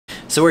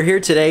So we're here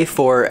today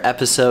for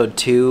episode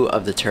 2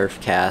 of the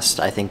TurfCast.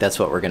 I think that's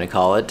what we're going to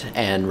call it.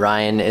 And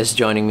Ryan is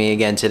joining me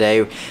again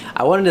today.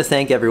 I wanted to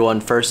thank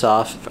everyone first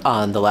off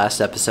on the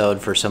last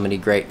episode for so many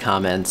great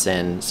comments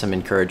and some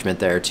encouragement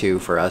there too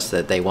for us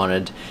that they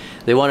wanted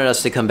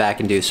us to come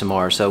back and do some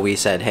more. So we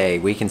said, hey,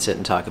 we can sit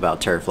and talk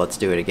about turf. Let's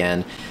do it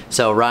again.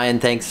 So Ryan,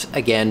 thanks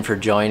again for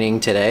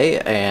joining today.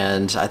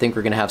 And I think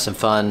we're going to have some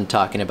fun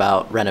talking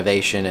about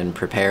renovation and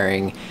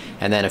preparing.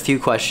 And then a few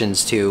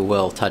questions too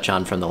we'll touch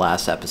on from the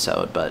last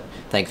episode. But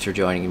thanks for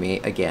joining me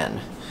again.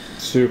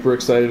 Super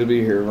excited to be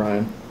here,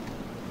 Ryan.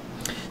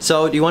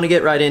 So do you want to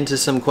get right into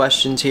some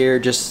questions here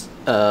just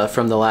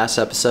from the last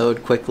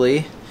episode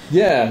quickly?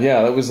 Yeah,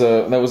 that was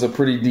a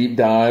pretty deep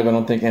dive. I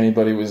don't think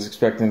anybody was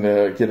expecting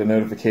to get a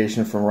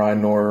notification from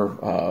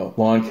Knorr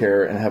Lawn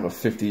Care and have a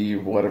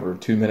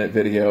 2-minute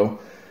video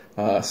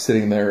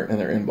sitting there in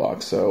their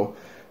inbox. So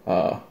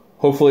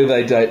hopefully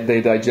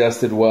they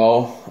digested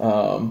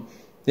well.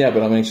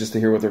 But I'm anxious to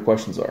hear what their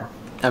questions are.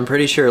 I'm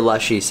pretty sure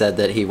Lushy said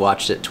that he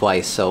watched it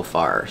twice so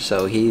far,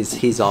 so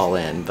he's all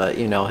in. But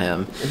you know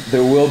him.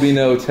 There will be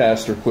no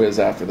test or quiz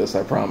after this,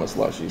 I promise,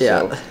 Lushy.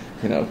 Yeah.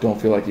 So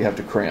don't feel like you have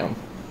to cram.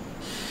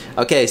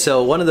 Okay,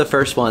 so one of the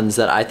first ones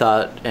that I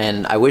thought,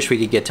 and I wish we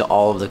could get to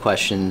all of the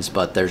questions,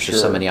 but there's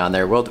just so many on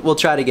there. We'll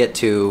try to get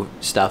to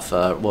stuff.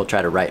 We'll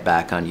try to write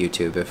back on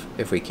YouTube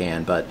if we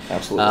can. But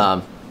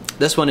absolutely.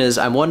 This one is,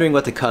 I'm wondering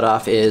what the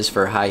cutoff is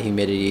for high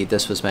humidity.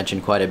 This was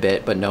mentioned quite a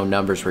bit, but no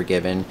numbers were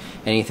given.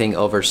 Anything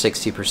over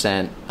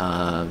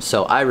 60%.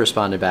 So I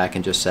responded back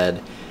and just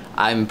said,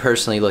 I'm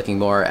personally looking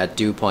more at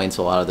dew points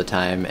a lot of the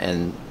time,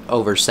 and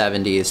over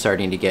 70 is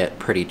starting to get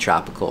pretty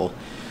tropical.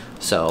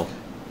 So.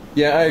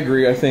 Yeah, I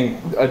agree. I think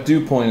a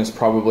dew point is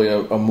probably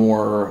a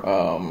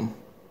more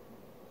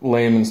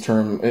layman's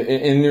term,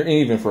 and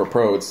even for a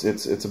pro,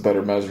 it's a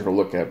better measure to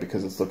look at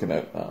because it's looking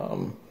at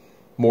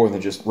more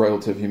than just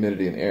relative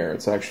humidity in the air.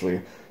 It's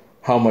actually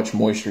how much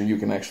moisture you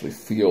can actually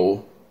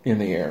feel in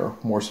the air,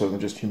 more so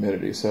than just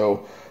humidity.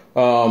 So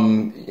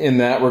in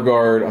that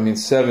regard, I mean,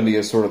 70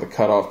 is sort of the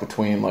cutoff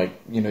between, like,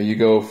 you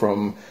go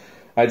from,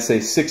 I'd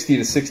say 60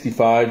 to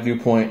 65 dew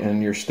point,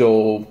 and you're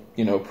still,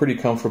 pretty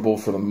comfortable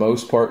for the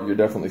most part. You're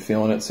definitely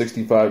feeling it.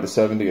 65 to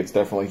 70, it's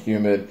definitely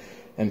humid,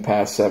 and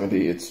past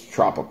 70, it's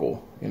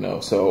tropical.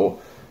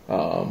 So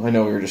I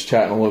know we were just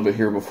chatting a little bit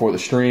here before the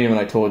stream, and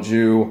I told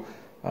you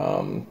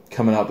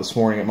coming out this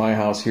morning at my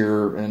house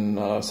here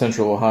in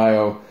Central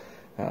Ohio,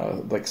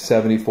 like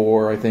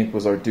 74, I think,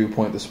 was our dew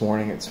point this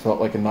morning. It's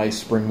felt like a nice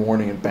spring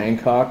morning in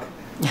Bangkok.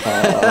 So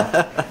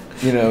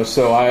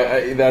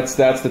that's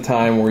the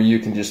time where you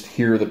can just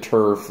hear the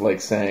turf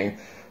like saying,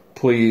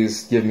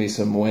 please give me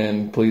some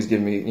wind, please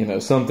give me,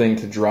 something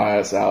to dry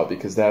us out,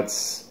 because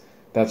that's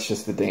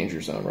just the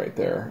danger zone right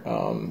there.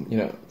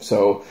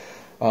 So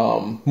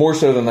more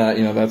so than that,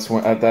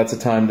 that's a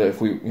time to,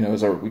 if we,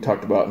 as we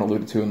talked about and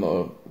alluded to in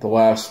the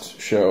last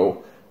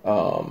show,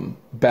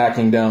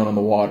 backing down on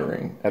the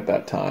watering at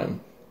that time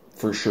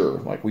for sure.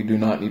 Like, we do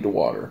not need to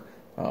water.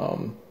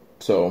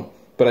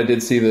 But I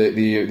did see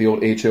the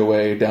old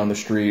HOA down the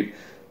street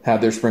had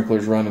their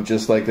sprinklers running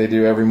just like they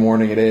do every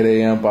morning at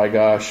 8 a.m. By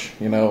gosh,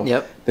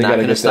 Yep, they not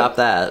going to stop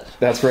that.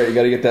 That's right. You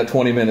got to get that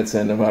 20 minutes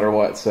in no matter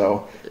what.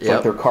 So it's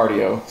like their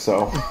cardio.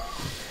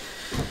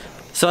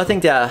 So I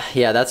think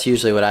that's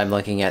usually what I'm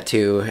looking at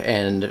too.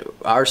 And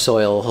our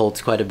soil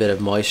holds quite a bit of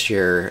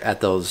moisture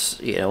at those,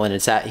 when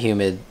it's that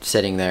humid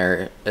sitting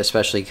there,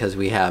 especially because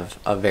we have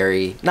a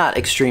very, not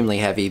extremely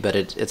heavy, but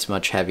it's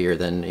much heavier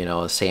than,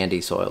 a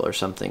sandy soil or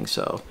something.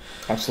 So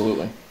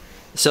absolutely.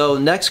 So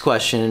next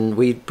question,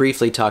 we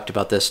briefly talked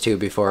about this too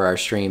before our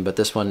stream, but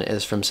this one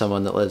is from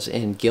someone that lives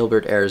in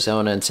Gilbert,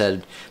 Arizona, and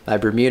said, my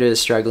Bermuda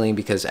is struggling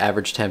because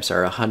average temps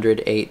are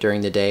 108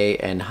 during the day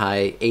and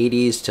high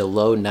 80s to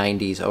low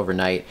 90s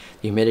overnight.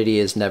 The humidity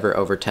is never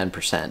over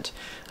 10%.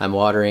 I'm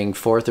watering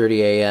 4:30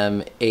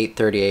 a.m.,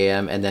 8:30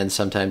 a.m., and then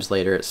sometimes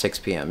later at 6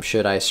 p.m.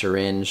 Should I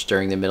syringe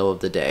during the middle of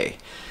the day?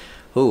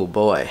 Oh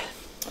boy,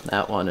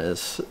 that one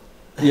is...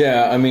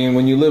 Yeah, I mean,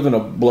 when you live in a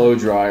blow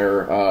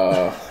dryer,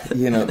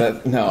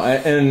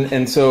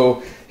 and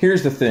so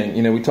here's the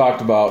thing. We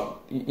talked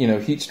about,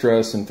 heat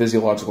stress and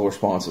physiological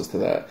responses to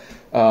that.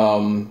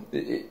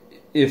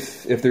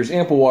 If there's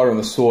ample water in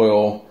the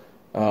soil,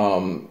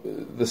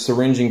 the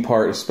syringing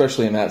part,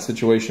 especially in that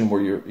situation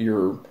where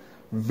you're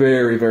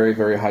very, very,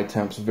 very high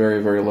temps,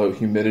 very, very low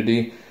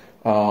humidity,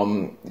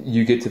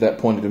 you get to that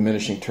point of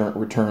diminishing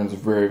returns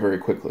very, very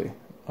quickly.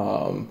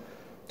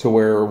 To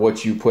where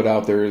what you put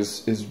out there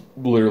is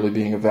literally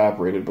being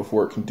evaporated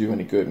before it can do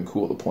any good and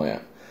cool the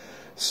plant.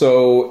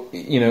 So,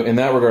 in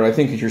that regard, I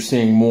think that you're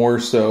seeing more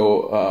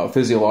so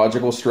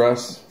physiological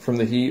stress from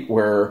the heat,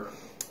 where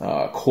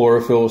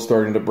chlorophyll is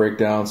starting to break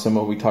down.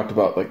 We talked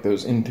about, like,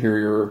 those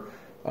interior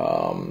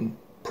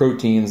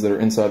proteins that are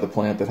inside the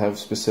plant that have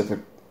specific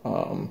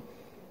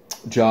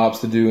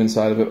jobs to do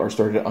inside of it are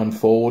starting to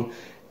unfold.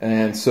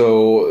 And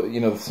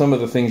so, some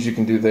of the things you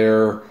can do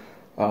there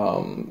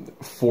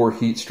for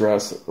heat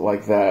stress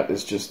like that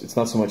is just, it's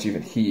not so much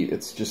even heat,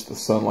 it's just the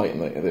sunlight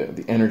and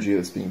the energy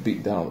that's being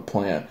beaten down on the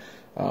plant.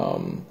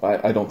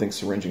 I don't think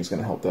syringing is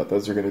going to help that.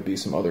 Those are going to be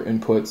some other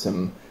inputs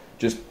and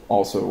just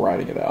also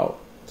riding it out.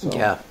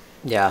 So.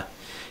 Yeah.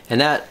 And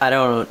that, I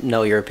don't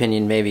know your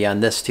opinion maybe on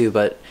this too,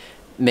 but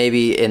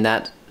maybe in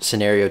that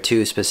scenario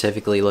too,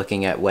 specifically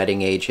looking at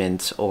wetting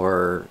agents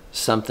or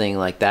something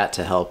like that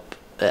to help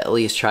at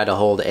least try to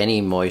hold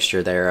any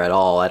moisture there at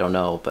all. I don't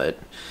know, but...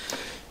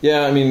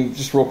 Yeah, I mean,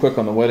 just real quick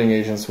on the wetting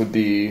agents would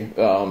be,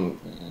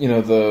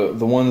 the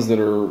ones that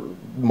are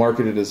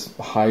marketed as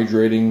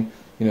hydrating,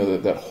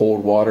 that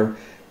hold water.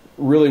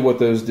 Really what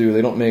those do,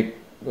 they don't make,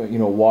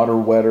 water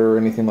wetter or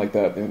anything like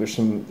that. There's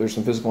some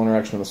physical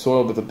interaction in the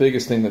soil, but the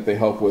biggest thing that they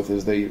help with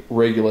is they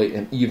regulate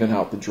and even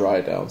out the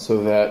dry down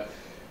so that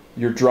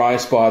your dry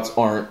spots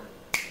aren't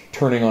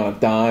turning on a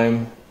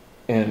dime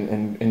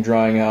and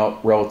drying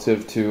out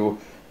relative to,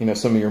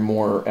 some of your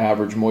more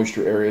average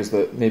moisture areas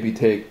that maybe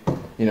take,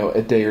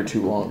 a day or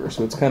two longer.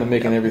 So it's kind of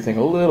making everything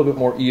a little bit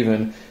more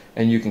even,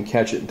 and you can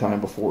catch it in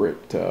time before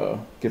it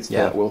gets to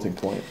that wilting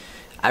point.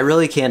 I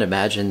really can't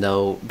imagine,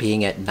 though,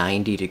 being at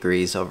 90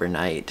 degrees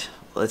overnight.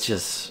 Let's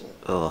just...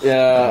 Ugh.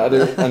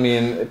 Yeah, I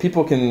mean,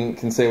 people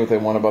can say what they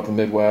want about the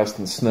Midwest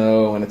and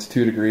snow, and it's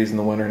 2 degrees in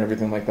the winter and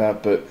everything like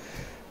that, but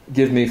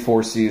give me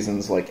 4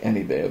 seasons like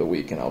any day of the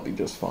week, and I'll be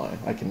just fine.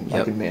 I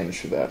can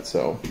manage through that.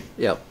 So.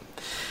 Yep.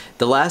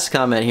 The last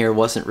comment here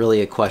wasn't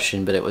really a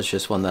question, but it was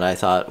just one that I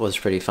thought was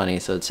pretty funny.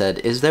 So it said,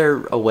 is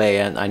there a way,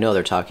 and I know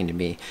they're talking to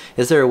me,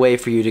 is there a way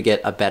for you to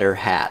get a better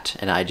hat?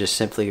 And I just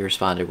simply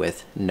responded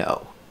with,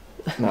 no.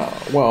 No.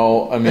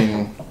 Well, I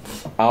mean,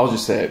 I'll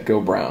just say it, go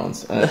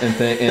Browns. And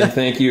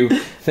thank you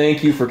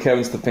for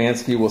Kevin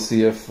Stefanski. We'll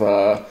see if,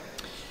 I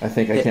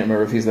can't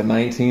remember if he's the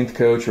 19th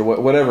coach or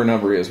whatever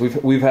number he is.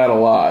 We've had a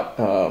lot,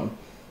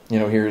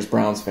 here as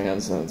Browns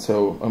fans. And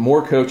so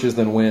more coaches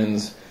than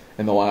wins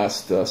in the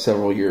last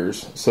several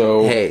years.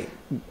 So hey,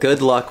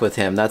 good luck with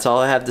him. That's all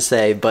I have to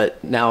say.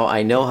 But now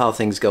I know how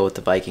things go with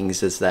the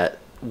Vikings is that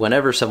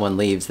whenever someone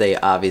leaves, they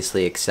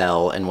obviously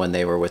excel, and when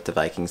they were with the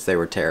Vikings, they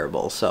were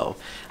terrible. So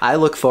I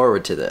look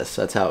forward to this.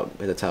 That's how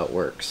it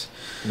works.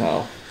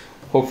 No,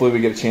 hopefully we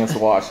get a chance to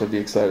watch. I'd be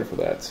excited for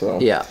that. So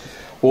yeah.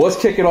 Well,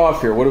 let's kick it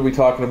off here. What are we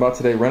talking about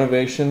today?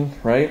 Renovation,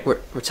 right? We're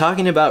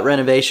talking about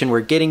renovation.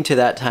 We're getting to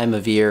that time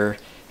of year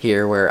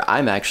here where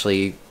I'm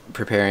actually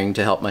preparing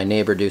to help my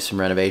neighbor do some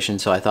renovation,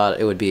 so I thought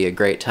it would be a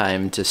great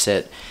time to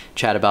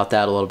chat about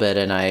that a little bit,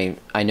 and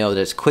I know that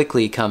it's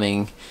quickly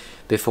coming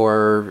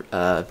before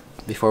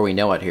we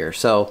know it here.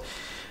 So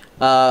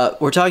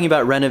we're talking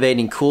about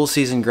renovating cool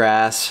season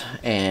grass,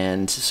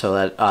 and so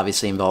that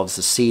obviously involves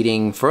the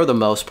seeding. For the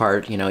most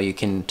part, you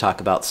can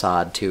talk about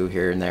sod too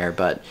here and there,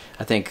 but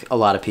I think a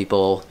lot of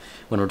people,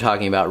 when we're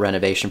talking about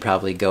renovation,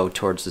 probably go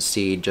towards the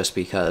seed just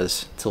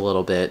because it's a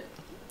little bit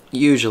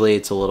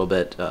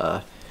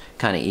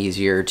kind of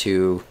easier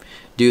to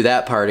do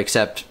that part,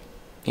 except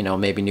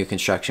maybe new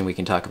construction we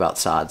can talk about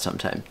sod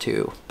sometime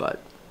too. But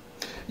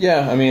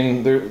yeah, I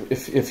mean,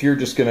 if you're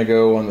just going to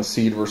go on the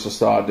seed versus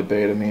sod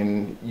debate, I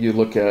mean, you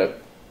look at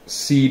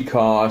seed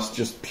cost,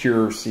 just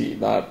pure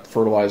seed, not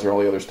fertilizer, all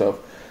the other stuff.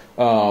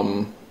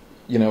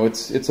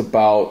 It's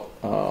about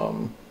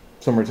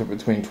somewhere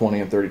between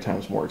 20 and 30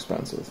 times more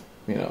expensive.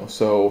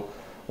 So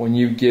when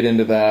you get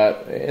into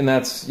that, and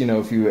that's,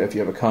 if you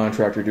have a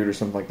contractor dude or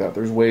something like that,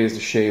 there's ways to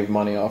shave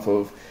money off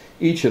of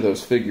each of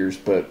those figures,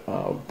 but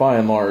by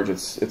and large,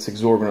 it's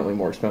exorbitantly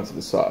more expensive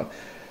to sod.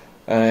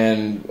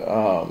 And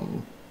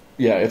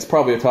it's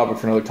probably a topic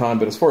for another time,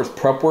 but as far as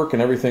prep work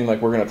and everything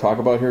like we're going to talk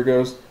about here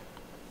goes,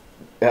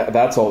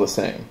 that's all the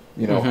same.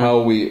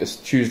 How we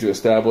choose to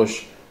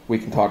establish, we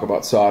can talk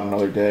about sod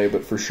another day,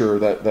 but for sure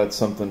that's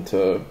something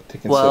to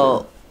consider.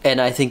 Well, and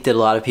I think that a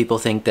lot of people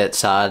think that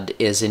sod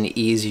is an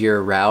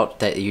easier route,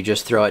 that you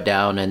just throw it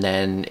down and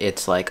then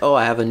it's like, oh,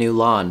 I have a new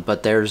lawn.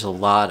 But there's a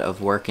lot of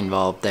work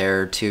involved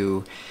there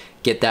to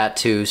get that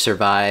to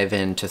survive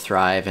and to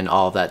thrive and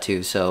all of that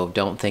too. So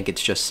don't think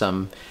it's just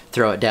some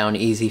throw it down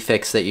easy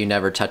fix that you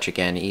never touch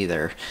again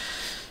either.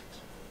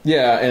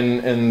 Yeah,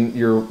 and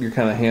you're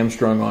kind of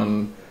hamstrung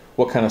on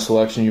what kind of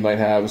selection you might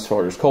have as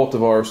far as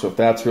cultivar. So if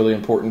that's really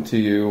important to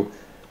you,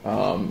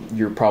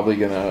 you're probably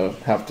going to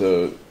have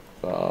to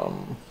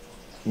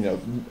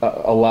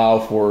allow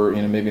for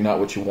maybe not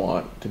what you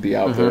want to be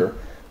out there,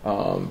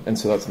 and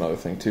so that's another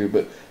thing too.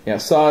 But yeah,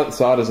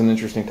 sod is an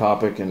interesting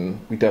topic, and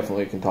we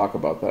definitely can talk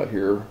about that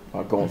here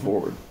going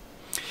forward.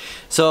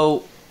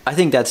 So I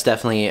think that's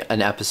definitely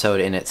an episode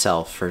in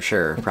itself for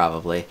sure,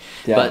 probably.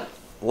 Yeah. But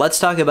let's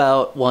talk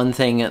about one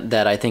thing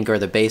that I think are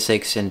the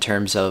basics in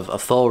terms of a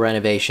full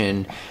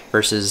renovation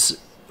versus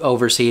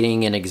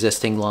overseeding an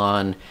existing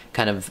lawn.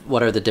 Kind of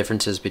what are the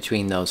differences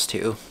between those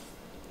two?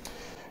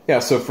 Yeah,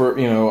 so for,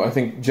 I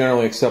think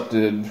generally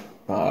accepted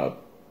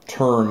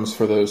terms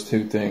for those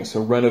two things.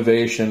 So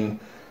renovation,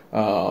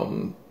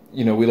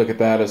 we look at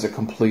that as a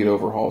complete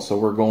overhaul. So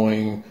we're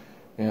going,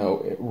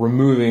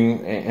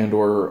 removing and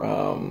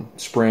or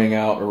spraying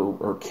out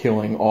or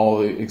killing all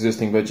the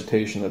existing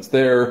vegetation that's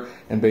there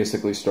and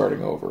basically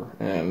starting over.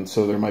 And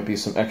so there might be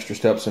some extra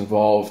steps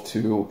involved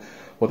to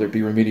whether it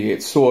be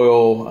remediate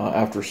soil,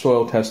 after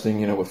soil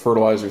testing, with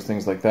fertilizers,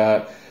 things like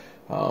that.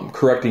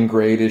 correcting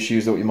grade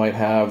issues that we might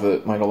have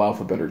that might allow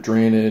for better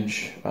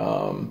drainage.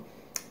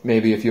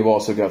 Maybe if you've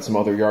also got some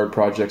other yard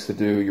projects to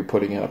do, you're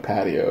putting in a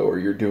patio or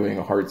you're doing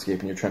a hardscape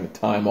and you're trying to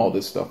time all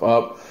this stuff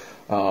up.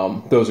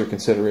 Those are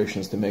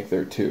considerations to make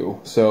there too.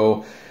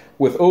 So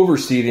with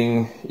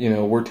overseeding,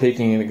 we're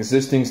taking an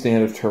existing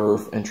stand of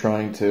turf and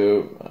trying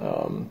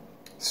to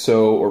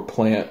sow or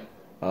plant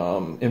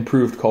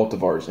improved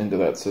cultivars into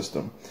that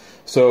system.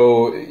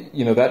 So,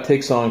 that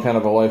takes on kind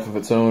of a life of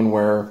its own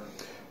where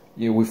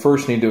we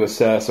first need to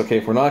assess, okay,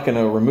 if we're not going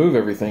to remove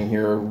everything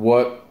here,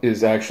 what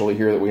is actually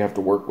here that we have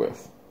to work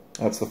with?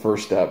 That's the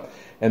first step.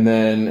 And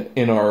then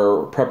in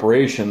our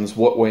preparations,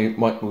 what way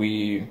might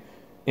we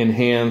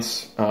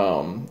enhance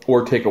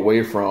or take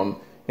away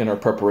from in our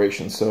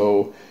preparation?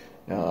 So,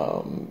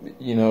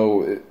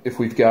 if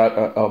we've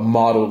got a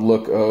modeled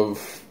look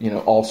of,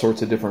 all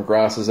sorts of different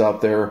grasses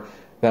out there,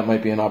 that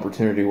might be an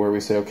opportunity where we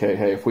say, okay,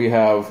 hey, if we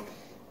have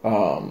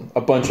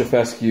a bunch of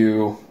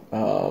fescue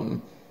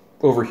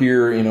over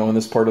here, in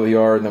this part of the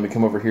yard, and then we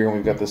come over here and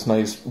we've got this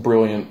nice,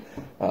 brilliant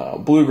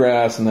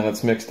bluegrass, and then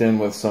it's mixed in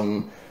with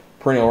some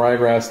perennial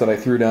ryegrass that I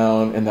threw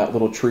down in that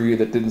little tree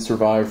that didn't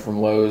survive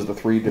from Lowe's the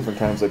 3 different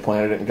times I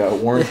planted it and got a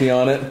warranty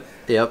on it.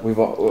 Yep.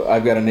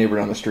 I've got a neighbor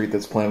down the street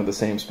that's planted the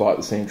same spot,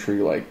 the ssame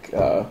tree, like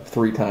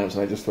 3 times,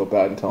 and I just feel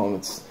bad and tell him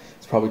it's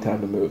probably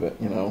time to move it.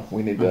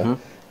 We need to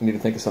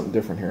think of something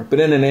different here. But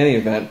in any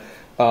event,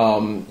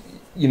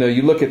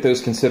 you look at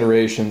those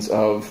considerations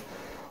of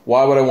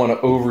why would I want to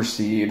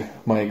overseed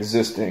my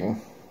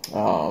existing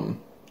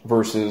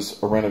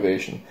versus a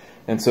renovation.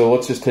 And so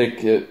let's just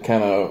take it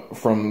kind of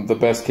from the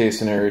best case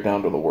scenario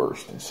down to the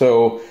worst.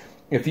 So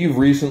if you've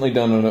recently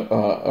done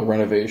a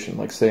renovation,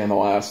 like say in the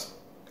last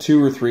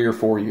 2 or 3 or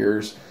 4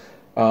 years,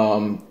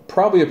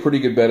 probably a pretty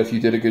good bet if you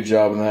did a good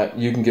job in that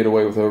you can get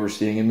away with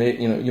overseeding, and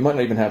you might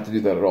not even have to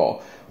do that at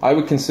all. I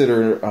would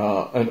consider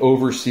an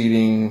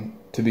overseeding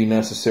to be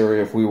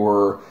necessary if we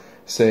were,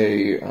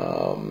 say,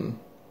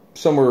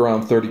 somewhere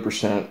around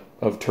 30%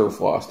 of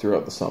turf loss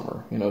throughout the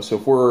summer. So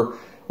if we're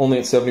only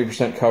at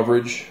 70%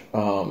 coverage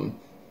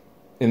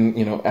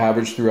in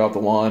average throughout the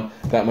lawn,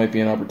 that might be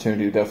an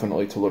opportunity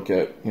definitely to look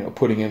at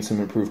putting in some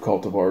improved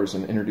cultivars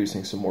and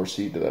introducing some more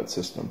seed to that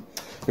system.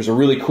 There's a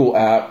really cool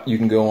app you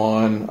can go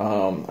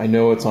on. I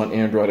know it's on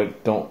Android. I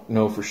don't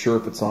know for sure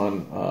if it's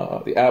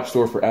on the App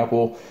Store for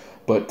Apple,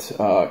 but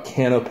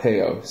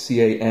Canopeo,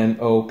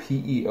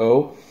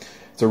 Canopeo.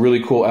 It's a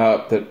really cool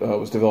app that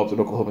was developed at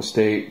Oklahoma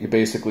State. You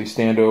basically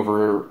stand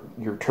over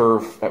your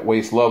turf at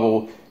waist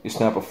level, you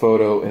snap a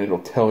photo, and it'll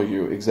tell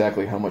you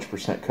exactly how much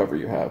percent cover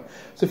you have.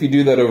 So if you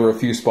do that over a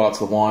few spots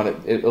of the lawn,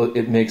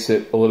 it makes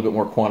it a little bit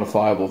more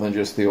quantifiable than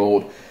just the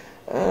old,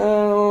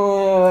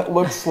 it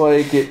looks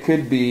like it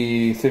could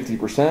be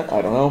 50%,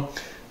 I don't know. Yeah.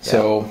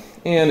 So,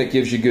 and it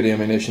gives you good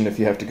ammunition if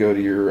you have to go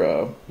to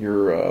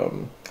your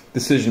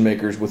decision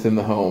makers within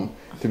the home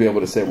to be able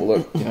to say, well,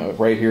 look,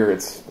 right here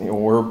it's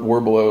we're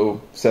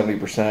below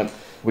 70%.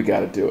 We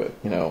got to do it.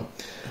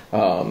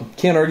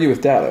 Can't argue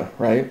with data,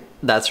 right?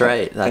 That's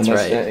right.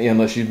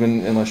 Unless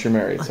you're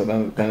married, so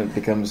then it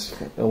becomes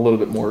a little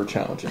bit more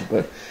challenging.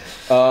 But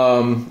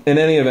in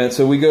any event,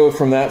 so we go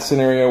from that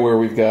scenario where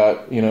we've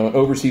got an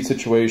overseed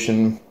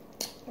situation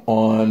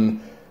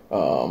on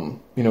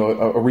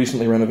a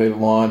recently renovated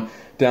lawn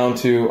down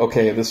to,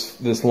 okay,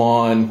 this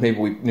lawn, maybe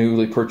we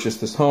newly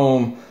purchased this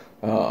home.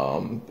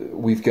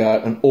 We've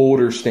got an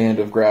older stand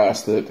of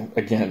grass that,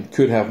 again,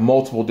 could have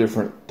multiple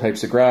different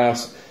types of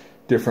grass,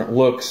 different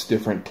looks,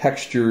 different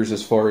textures,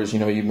 as far as,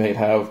 you may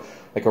have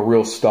like a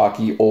real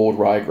stocky old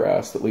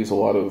ryegrass that leaves a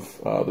lot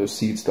of those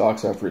seed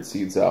stalks after it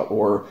seeds out,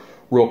 or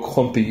real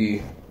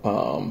clumpy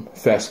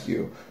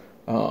fescue.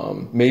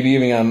 Maybe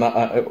even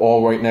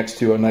all right next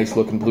to a nice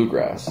looking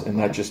bluegrass, and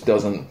that just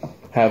doesn't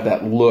have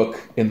that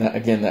look and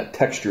that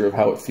texture of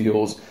how it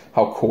feels,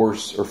 how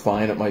coarse or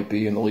fine it might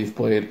be in the leaf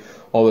blade,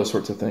 all those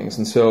sorts of things.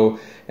 And so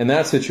in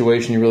that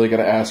situation, you really got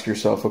to ask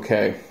yourself,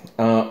 okay,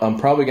 I'm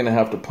probably going to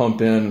have to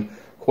pump in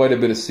quite a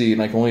bit of seed,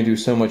 and I can only do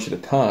so much at a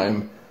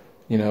time.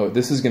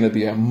 This is going to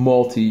be a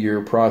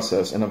multi-year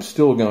process, and I'm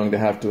still going to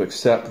have to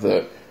accept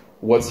that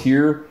what's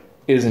here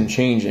isn't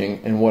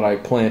changing, and what I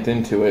plant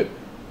into it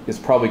is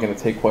probably going to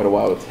take quite a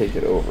while to take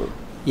it over.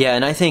 Yeah,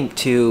 and I think,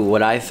 too,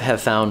 what I have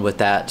found with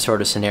that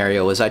sort of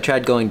scenario is I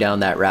tried going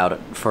down that route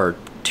for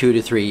 2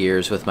 to 3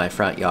 years with my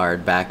front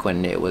yard back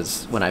when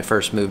I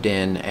first moved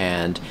in,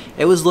 and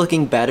it was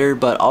looking better,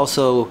 but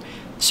also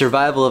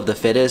survival of the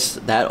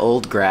fittest. That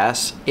old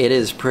grass, it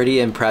is pretty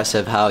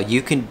impressive how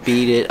you can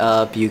beat it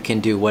up, you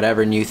can do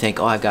whatever, and you think,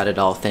 oh, I've got it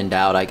all thinned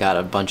out, I got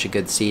a bunch of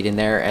good seed in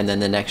there, and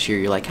then the next year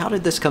you're like, how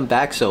did this come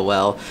back so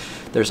well?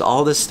 There's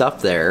all this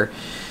stuff there.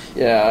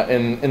 Yeah,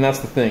 and that's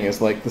the thing,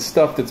 is like the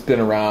stuff that's been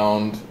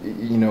around,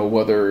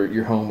 whether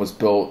your home was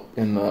built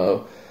in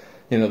the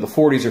the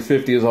 40s or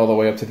 50s all the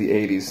way up to the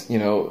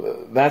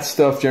 80s, that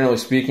stuff, generally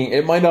speaking,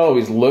 it might not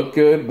always look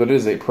good, but it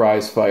is a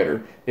prize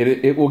fighter.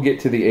 It will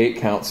get to the 8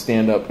 count,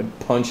 stand up, and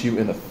punch you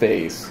in the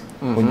face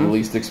when you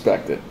least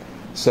expect it.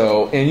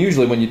 So, and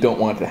usually when you don't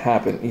want it to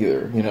happen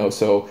either,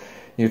 so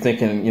you're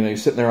thinking, you're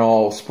sitting there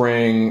all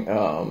spraying,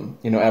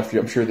 after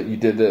I'm sure that you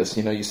did this,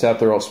 you sat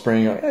there all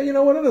spraying, you're like, hey, you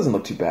know what, it doesn't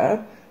look too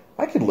bad.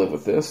 I could live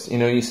with this.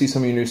 You see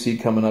some of your new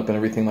seed coming up and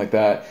everything like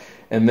that.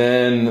 And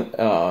then,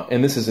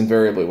 and this is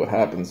invariably what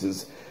happens,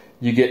 is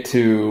you get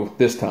to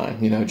this time,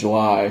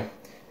 July,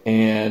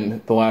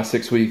 and the last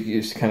 6 weeks,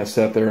 you just kind of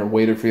sat there and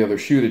waited for the other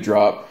shoe to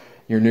drop.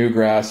 Your new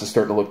grass is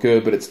starting to look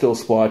good, but it's still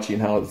splotchy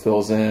in how it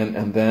fills in.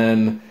 And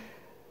then,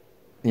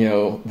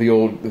 the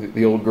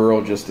old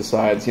girl just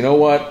decides, you know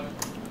what?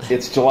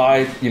 It's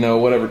July,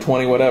 whatever,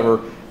 20,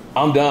 whatever.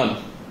 I'm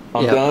done.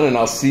 I'm done, and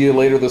I'll see you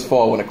later this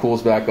fall when it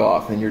cools back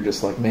off. And you're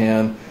just like,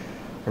 man,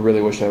 I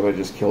really wish I would have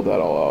just killed that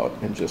all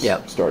out and just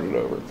started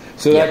over.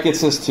 So that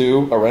gets us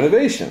to a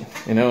renovation,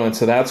 and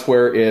so that's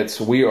where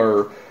we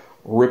are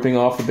ripping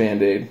off the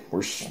Band-Aid.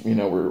 We're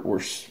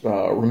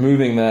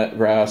removing that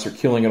grass or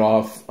killing it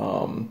off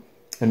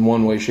in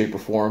one way, shape, or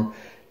form,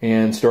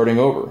 and starting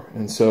over.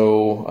 And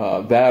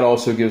so that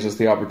also gives us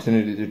the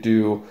opportunity to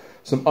do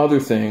some other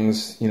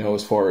things,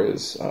 as far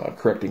as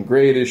correcting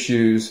grade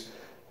issues,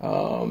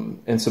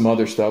 and some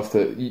other stuff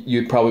that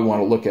you'd probably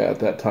want to look at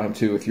that time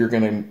too, if you're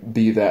going to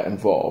be that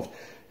involved.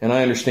 And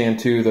I understand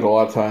too that a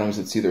lot of times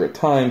it's either a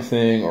time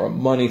thing or a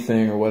money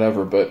thing or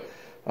whatever, but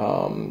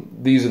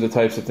these are the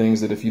types of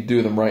things that if you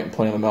do them right and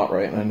plan them out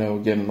right, and I know,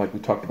 again, like we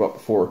talked about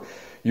before,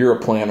 you're a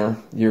planner,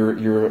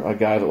 you're a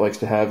guy that likes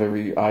to have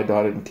every I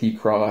dotted and T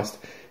crossed,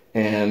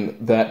 and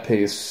that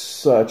pays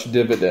such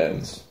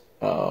dividends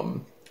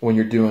when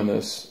you're doing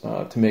this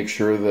to make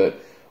sure that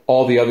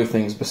all the other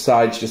things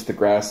besides just the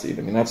grass seed,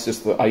 that's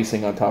just the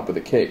icing on top of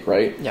the cake,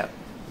 right? Yeah.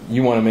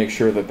 You want to make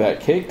sure that that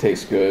cake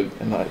tastes good,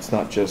 and that it's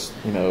not just,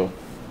 some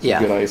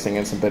good icing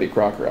and some Betty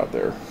Crocker out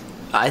there.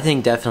 I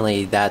think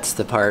definitely that's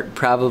the part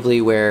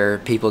probably where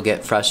people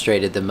get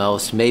frustrated the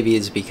most. Maybe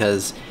is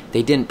because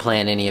they didn't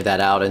plan any of that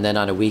out, and then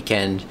on a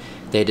weekend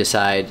they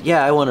decide,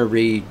 I want to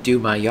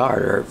redo my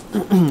yard,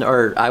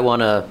 or I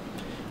want to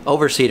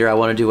overseed, or I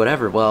want to do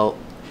whatever. Well,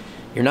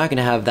 you're not going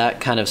to have that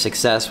kind of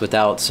success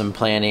without some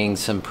planning,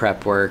 some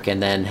prep work,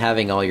 and then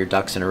having all your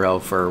ducks in a row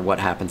for what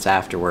happens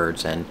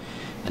afterwards and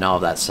all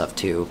of that stuff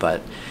too.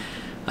 But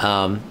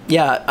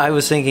I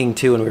was thinking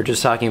too when we were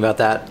just talking about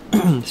that,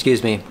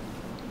 excuse me,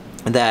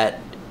 that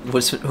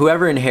was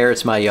whoever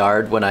inherits my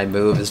yard when I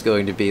move is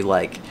going to be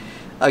like,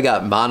 I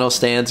got mono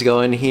stands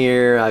going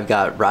here, I've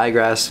got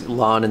ryegrass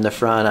lawn in the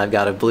front, I've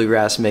got a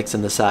bluegrass mix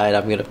in the side.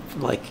 I'm going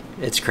to,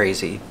 it's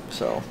crazy.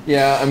 So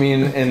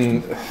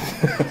and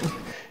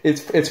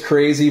It's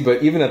crazy,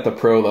 but even at the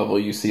pro level,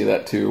 you see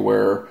that too,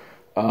 where,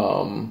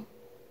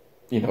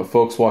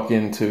 folks walk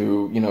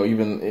into,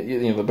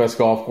 even, the best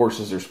golf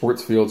courses or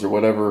sports fields or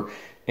whatever,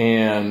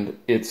 and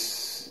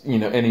it's,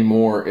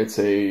 anymore, it's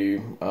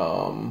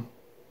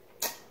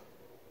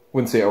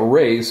wouldn't say a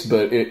race,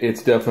 but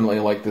it's definitely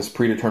like this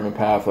predetermined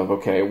path of,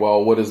 okay,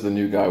 well, what does the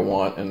new guy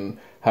want, and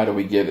how do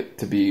we get it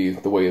to be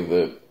the way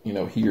that,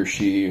 he or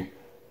she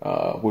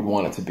would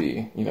want it to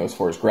be, as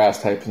far as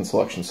grass types and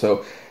selection.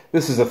 So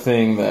this is a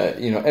thing that,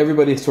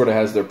 everybody sort of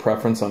has their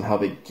preference on how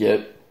they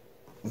get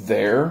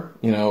there,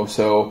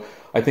 so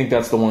I think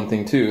that's the one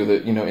thing too,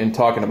 that, in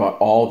talking about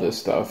all this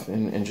stuff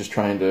and just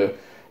trying to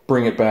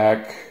bring it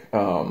back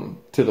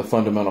to the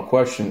fundamental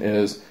question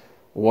is,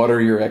 what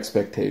are your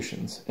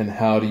expectations and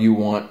how do you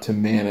want to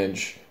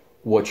manage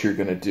what you're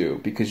going to do?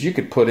 Because you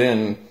could put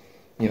in,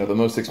 the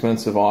most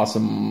expensive,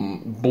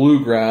 awesome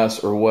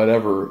bluegrass or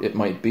whatever it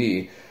might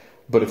be,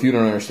 but if you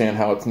don't understand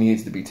how it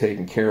needs to be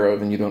taken care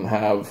of and you don't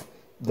have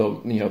the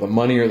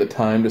money or the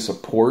time to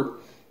support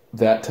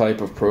that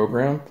type of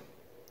program,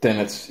 then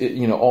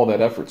all that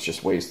effort's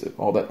just wasted.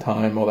 All that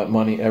time, all that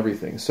money,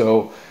 everything.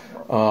 So,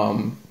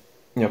 kind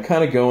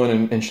of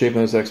going and shaping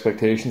those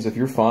expectations. If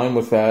you're fine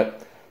with that,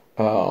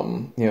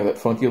 that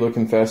funky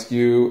looking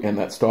fescue and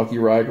that stalky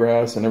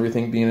ryegrass and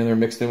everything being in there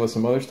mixed in with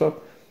some other stuff,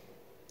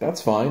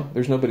 that's fine.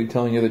 There's nobody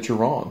telling you that you're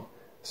wrong.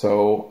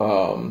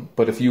 So,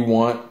 but if you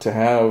want to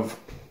have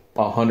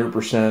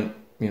 100%,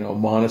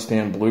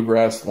 monostand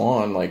bluegrass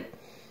lawn,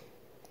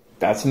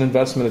 that's an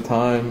investment of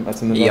time,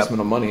 that's an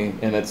investment of money,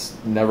 and it's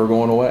never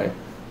going away,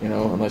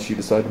 unless you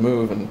decide to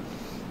move and,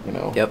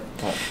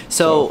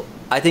 So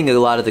I think a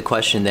lot of the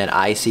question that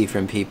I see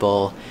from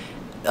people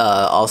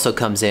also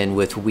comes in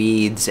with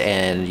weeds,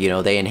 and,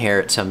 they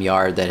inherit some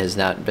yard that has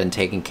not been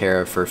taken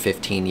care of for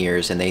 15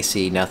 years, and they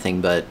see nothing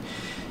but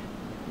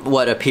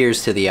what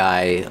appears to the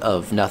eye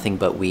of nothing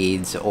but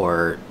weeds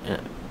or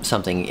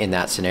something in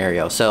that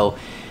scenario. So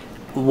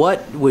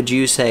what would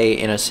you say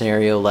in a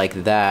scenario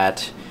like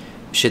that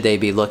should they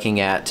be looking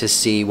at to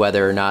see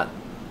whether or not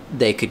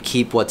they could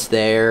keep what's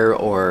there,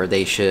 or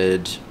they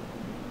should,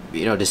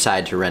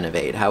 decide to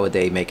renovate? How would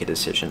they make a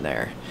decision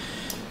there?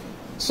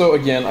 So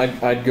again,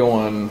 I'd go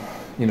on,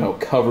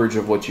 coverage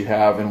of what you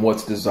have and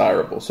what's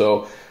desirable.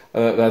 So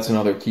that's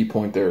another key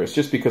point there. Is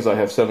just because I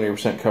have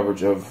 70%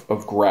 coverage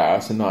of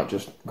grass and not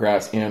just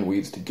grass and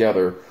weeds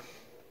together,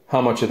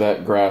 how much of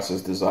that grass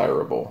is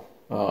desirable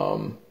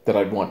that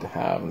I'd want to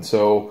have? And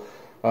so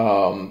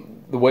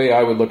the way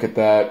I would look at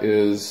that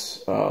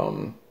is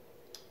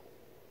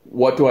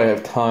what do I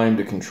have time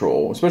to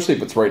control? Especially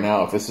if it's right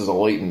now, if this is a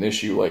latent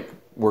issue, like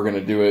we're going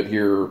to do it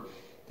here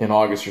in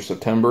August or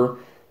September,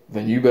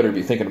 then you better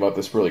be thinking about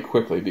this really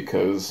quickly,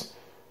 because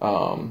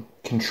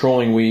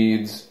controlling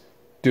weeds,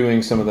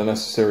 doing some of the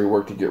necessary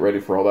work to get ready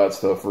for all that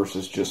stuff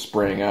versus just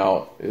spraying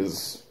out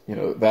is,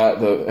 that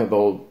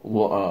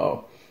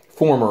the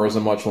former is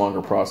a much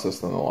longer process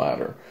than the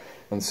latter.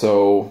 And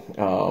so,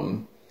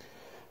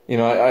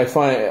 I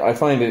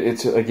find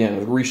it's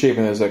again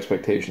reshaping those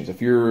expectations.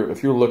 If you're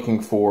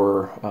looking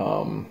for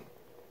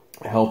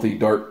a healthy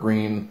dark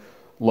green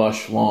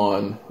lush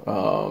lawn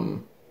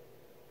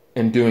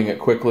and doing it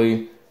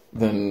quickly,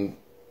 then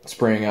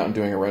spraying out and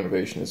doing a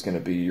renovation is going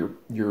to be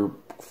your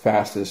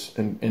fastest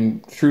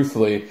and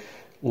truthfully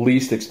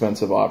least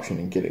expensive option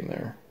in getting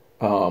there.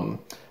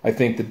 I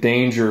think the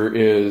danger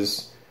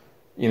is,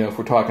 if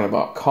we're talking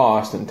about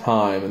cost and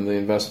time and the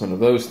investment of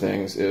those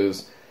things,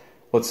 is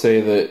let's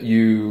say that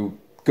you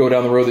go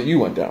down the road that you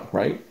went down,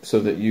 right? So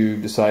that you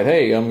decide,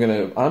 hey, I'm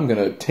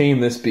gonna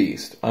tame this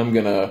beast. I'm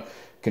gonna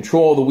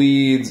control the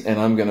weeds, and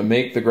I'm gonna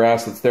make the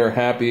grass that's there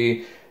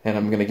happy, and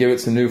I'm gonna give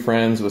it some new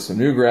friends with some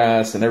new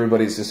grass, and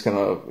everything's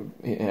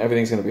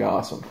gonna be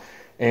awesome.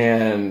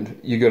 And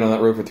you go down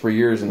that road for 3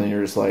 years, and then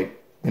you're just like,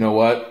 you know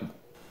what?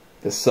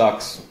 This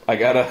sucks. I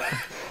gotta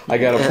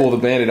pull the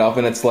Band-Aid off.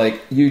 And it's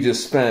like, you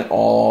just spent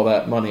all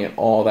that money and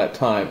all that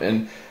time.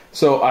 And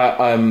so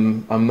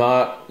I'm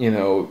not,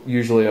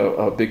 usually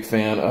a big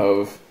fan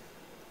of,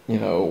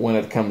 when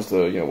it comes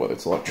to, whether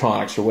it's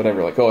electronics or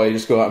whatever, like, oh, you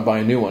just go out and buy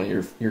a new one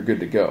and you're good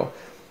to go.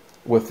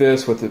 With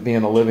it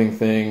being a living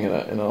thing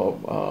and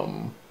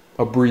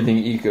a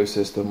breathing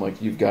ecosystem,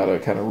 like, you've got to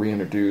kind of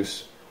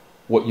reintroduce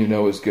what you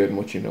know is good and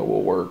what you know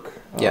will work.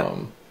 Yeah.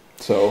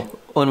 So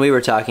when we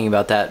were talking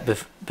about that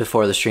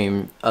before the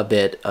stream a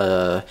bit,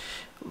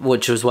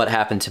 which was what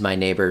happened to my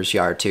neighbor's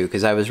yard too,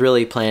 because I was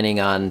really planning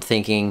on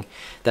thinking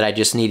that I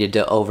just needed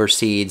to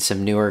overseed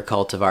some newer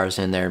cultivars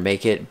in there,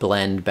 make it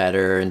blend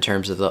better in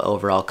terms of the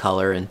overall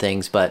color and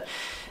things. But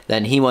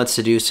then he wants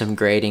to do some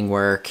grading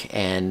work,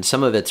 and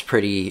some of it's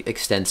pretty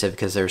extensive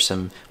because there's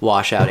some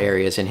washout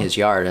areas in his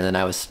yard. And then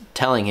I was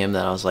telling him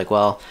that I was like,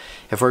 well,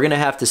 if we're going to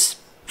have to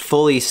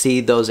fully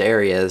seed those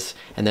areas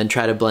and then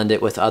try to blend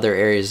it with other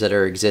areas that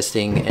are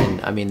existing,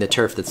 and I mean, the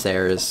turf that's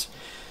there is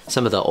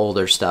some of the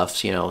older stuff,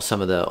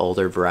 some of the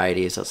older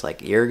varieties. It's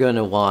like, it's going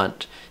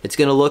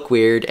to look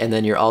weird, and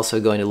then you're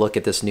also going to look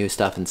at this new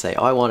stuff and say,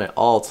 oh, I want it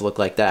all to look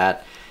like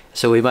that.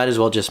 So we might as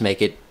well just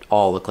make it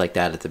all look like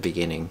that at the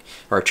beginning,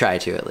 or try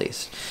to at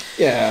least.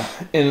 Yeah,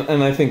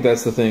 and I think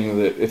that's the thing,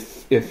 that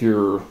if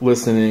you're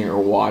listening or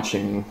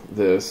watching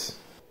this,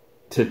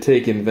 to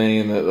take in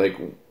vain that, like,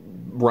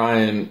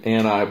 Ryan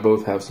and I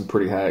both have some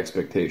pretty high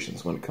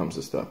expectations when it comes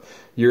to stuff.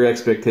 Your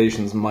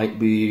expectations might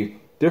be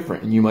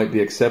different, and you might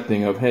be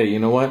accepting of, hey, you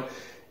know what?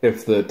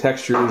 If the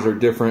textures are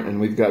different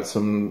and we've got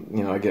some,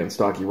 again,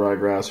 stocky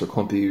ryegrass or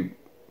clumpy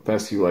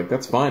fescue, like,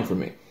 that's fine for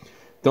me.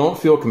 Don't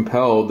feel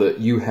compelled that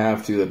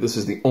that this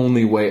is the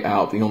only way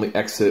out, the only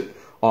exit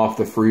off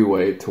the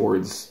freeway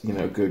towards,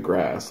 good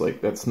grass. Like,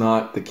 that's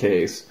not the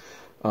case.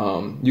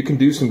 You can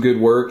do some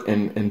good work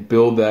and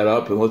build that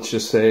up. And let's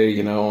just say,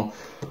 on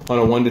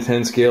a 1 to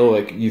 10 scale,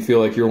 like, you feel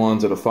like your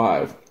lawn's at a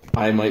 5.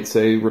 I might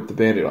say rip the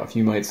Band-Aid off.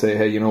 You might say,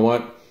 hey, you know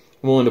what?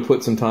 I'm willing to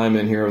put some time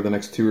in here over the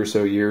next 2 or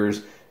so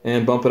years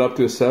and bump it up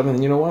to a 7.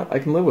 And you know what? I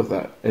can live with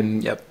that.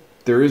 And yep.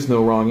 There is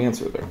no wrong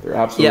answer there. There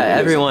absolutely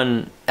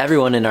is.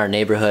 Everyone in our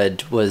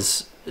neighborhood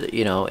was,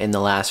 in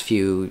the last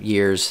few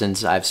years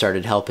since I've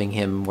started helping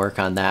him work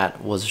on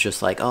that, was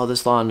just like, oh,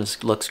 this lawn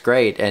looks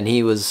great. And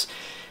he's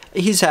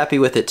happy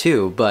with it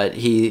too, but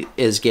he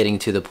is getting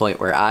to the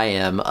point where I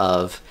am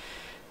of,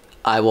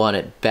 I want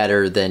it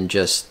better than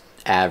just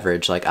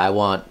average. Like, I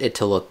want it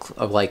to look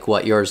like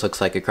what yours looks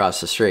like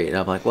across the street. And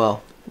I'm like,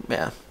 well,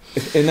 yeah.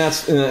 And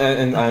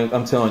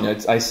I'm telling you,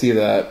 I see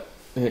that,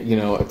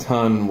 a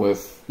ton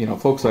with,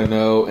 folks I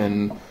know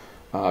and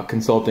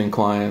consulting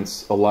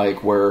clients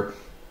alike, where,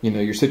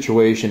 your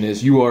situation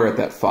is you are at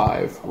that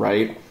 5,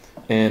 right?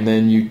 And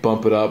then you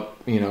bump it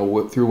up,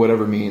 through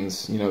whatever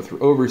means, through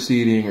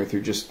overseeding or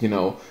through just,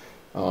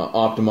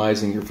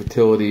 optimizing your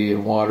fertility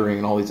and watering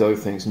and all these other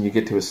things. And you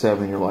get to a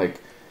 7, you're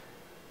like,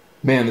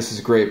 man, this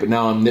is great. But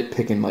now I'm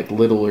nitpicking, like,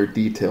 littler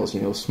details,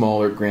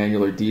 smaller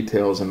granular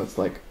details. And it's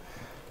like,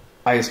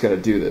 I just got to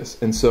do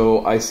this. And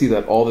so I see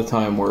that all the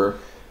time, where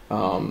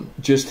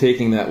just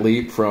taking that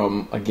leap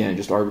from, again,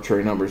 just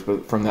arbitrary numbers,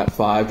 but from that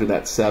 5 to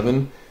that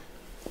 7,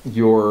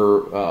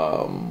 your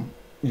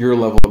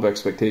level of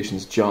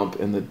expectations jump,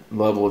 and the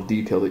level of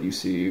detail that you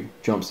see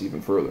jumps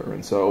even further.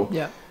 And so,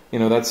 yeah.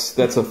 That's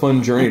a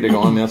fun journey to go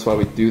on. I mean, that's why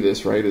we do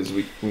this, right? Is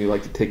we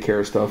like to take care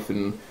of stuff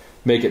and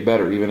make it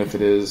better, even if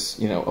it is,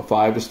 a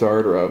 5 to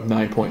start or a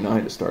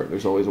 9.9 to start.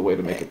 There's always a way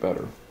to make it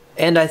better.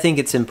 And I think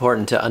it's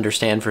important to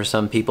understand for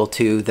some people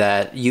too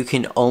that you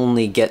can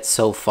only get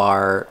so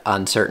far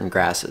on certain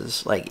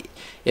grasses. Like,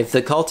 if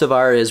the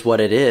cultivar is what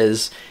it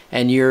is,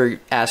 and you're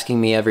asking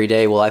me every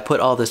day, well, I put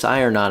all this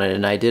iron on it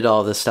and I did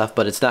all this stuff,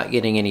 but it's not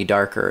getting any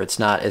darker, it's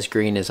not as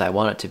green as I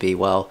want it to be.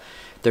 Well,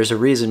 there's a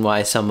reason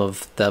why some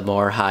of the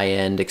more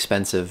high-end,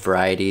 expensive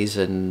varieties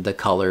and the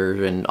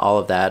color and all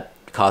of that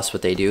cost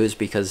what they do, is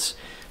because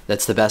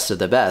that's the best of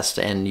the best,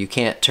 and you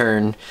can't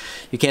turn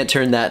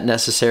that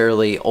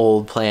necessarily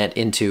old plant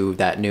into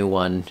that new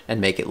one and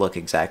make it look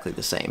exactly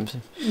the same.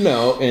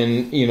 No,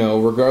 and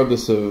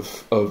regardless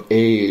of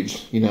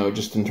age,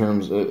 just in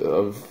terms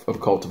of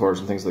cultivars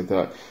and things like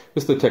that,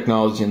 just the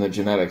technology and the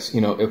genetics.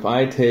 If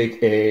I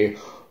take a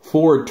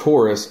Ford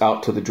Taurus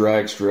out to the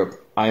drag strip,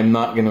 I'm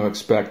not going to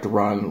expect to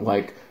run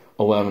like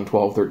 11,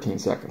 12, 13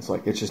 seconds.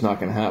 Like, it's just not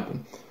going to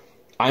happen.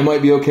 I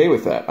might be okay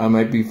with that. I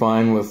might be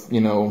fine with,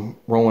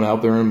 rolling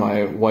out there in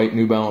my white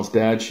New Balance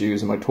dad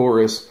shoes and my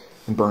Taurus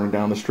and burning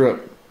down the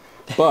strip.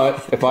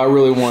 But if I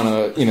really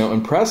want to,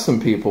 impress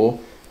some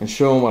people and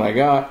show them what I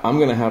got, I'm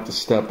going to have to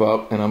step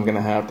up, and I'm going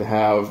to have, a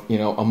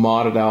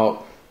modded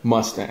out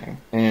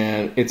Mustang.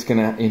 And it's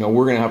going to,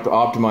 we're going to have to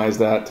optimize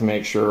that to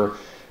make sure,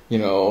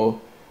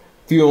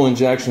 fuel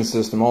injection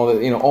system, all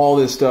that, all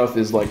this stuff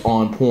is like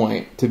on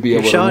point to be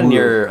able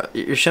to.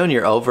 You're showing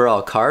your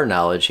overall car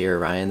knowledge here,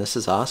 Ryan. This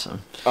is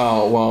awesome.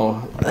 Oh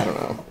well, I don't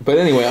know, but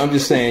anyway, I'm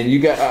just saying.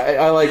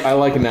 I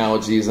like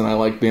analogies, and I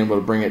like being able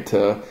to bring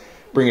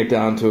it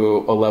down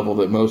to a level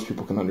that most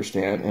people can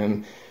understand.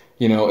 And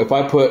if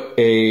I put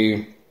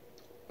a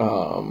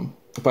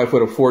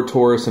Ford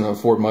Taurus and a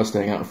Ford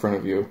Mustang out in front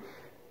of you,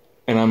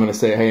 and I'm going to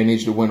say, hey, I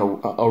need you to win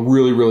a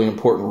really, really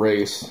important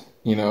race,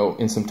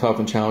 in some tough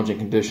and challenging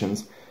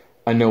conditions,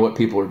 I know what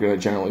people are going to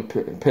generally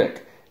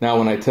pick. Now,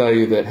 when I tell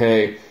you that,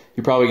 hey,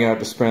 you're probably going to have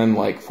to spend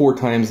like 4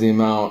 times the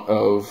amount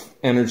of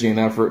energy and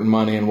effort and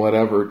money and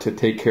whatever to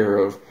take care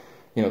of,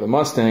 the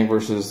Mustang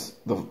versus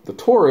the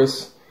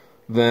Taurus,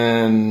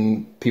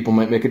 then people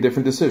might make a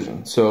different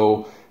decision.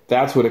 So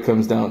that's what it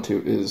comes down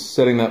to, is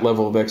setting that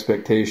level of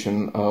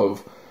expectation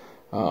of,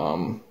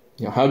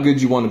 how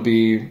good you want to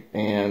be,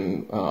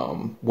 and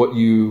what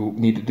you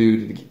need to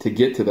do to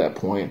get to that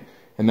point.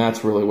 And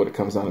that's really what it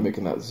comes down to,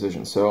 making that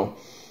decision. So,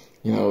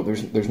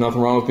 there's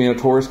nothing wrong with being a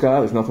Taurus guy.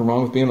 There's nothing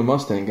wrong with being a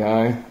Mustang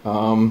guy,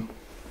 and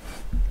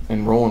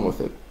rolling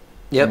with it.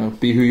 Yep.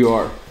 Be who you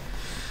are.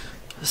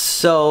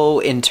 So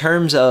in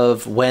terms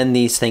of when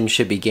these things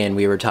should begin,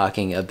 we were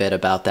talking a bit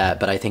about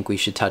that, but I think we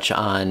should touch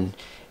on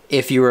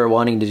if you were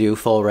wanting to do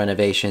full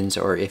renovations,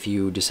 or if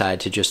you decide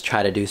to just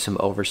try to do some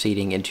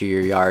overseeding into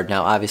your yard.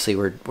 Now, obviously,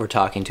 we're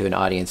talking to an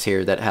audience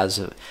here that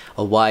has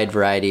a wide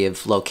variety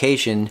of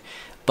location,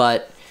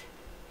 but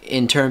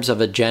in terms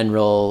of a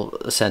general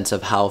sense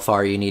of how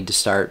far you need to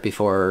start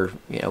before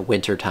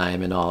winter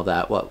time and all of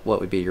that, what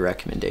would be your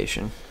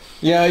recommendation?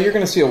 Yeah, you're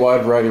going to see a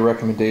wide variety of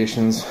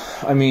recommendations.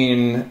 I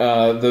mean,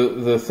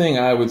 the thing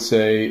I would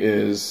say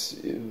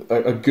is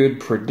a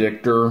good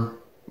predictor,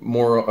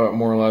 more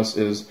or less,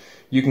 is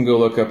you can go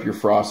look up your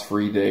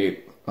frost-free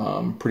date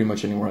pretty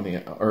much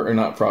anywhere or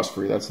not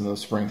frost-free, that's in the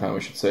springtime, I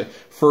should say.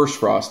 First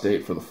frost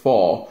date for the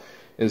fall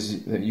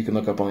is that you can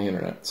look up on the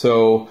internet.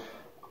 So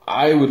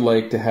I would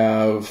like to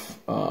have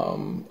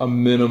a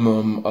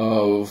minimum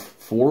of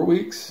 4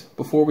 weeks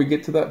before we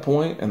get to that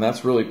point, and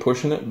that's really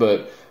pushing it.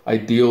 But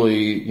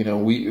ideally,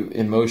 we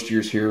in most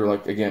years here,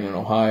 like again in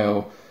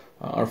Ohio,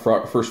 our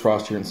first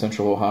frost here in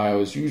Central Ohio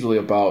is usually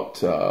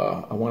about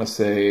I want to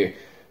say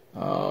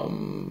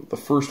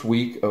the first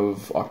week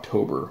of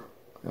October.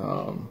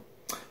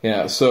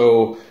 Yeah,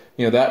 so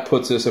that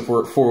puts us, if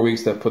we're at 4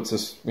 weeks, that puts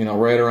us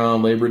right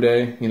around Labor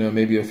Day.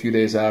 Maybe a few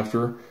days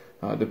after.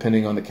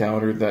 Depending on the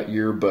calendar that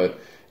year, but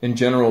in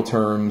general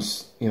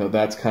terms,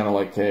 that's kind of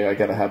like, hey, I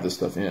got to have this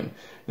stuff in.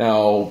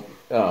 Now,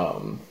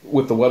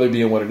 with the weather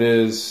being what it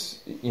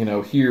is,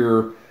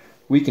 here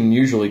we can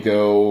usually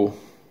go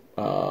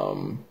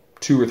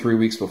 2 or 3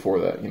 weeks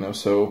before that.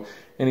 So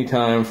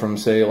anytime from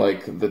say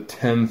like the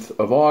 10th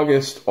of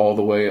August all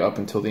the way up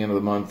until the end of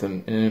the month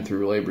and in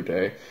through Labor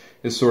Day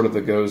is sort of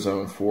the go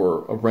zone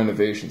for a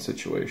renovation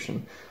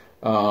situation.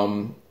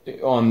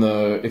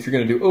 If you're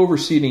going to do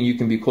overseeding, you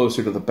can be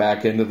closer to the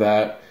back end of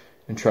that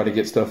and try to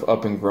get stuff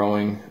up and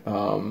growing.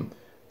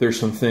 There's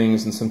some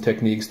things and some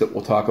techniques that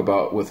we'll talk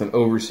about with an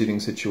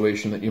overseeding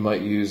situation that you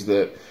might use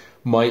that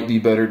might be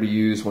better to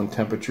use when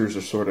temperatures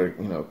are sort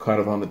of, kind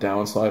of on the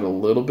downside a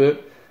little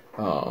bit.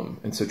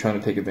 And so trying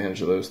to take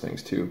advantage of those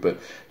things too. But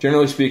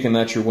generally speaking,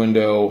 that's your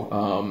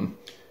window.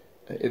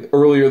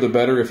 Earlier the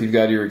better if you've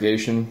got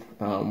irrigation,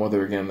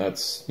 whether again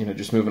that's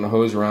just moving a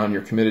hose around,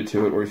 you're committed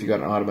to it, or if you've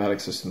got an automatic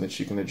system that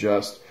you can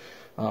adjust,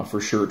 for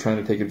sure trying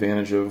to take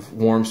advantage of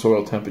warm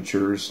soil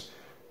temperatures,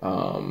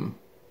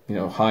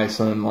 high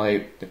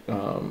sunlight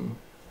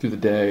through the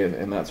day,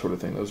 and that sort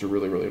of thing. Those are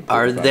really, really important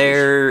Are factors.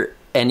 there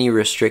any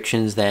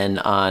restrictions then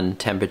on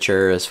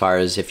temperature as far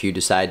as if you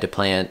decide to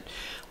plant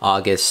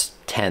August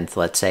 10th,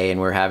 let's say, and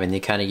we're having the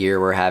kind of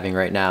year we're having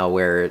right now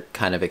where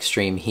kind of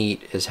extreme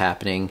heat is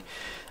happening?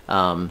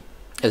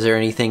 Is there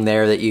anything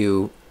there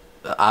that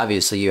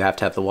obviously you have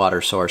to have the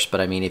water source, but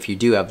I mean, if you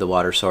do have the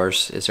water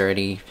source, is there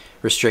any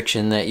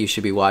restriction that you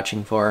should be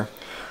watching for?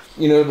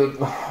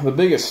 The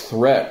biggest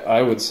threat,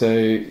 I would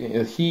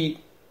say, heat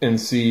and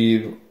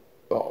seed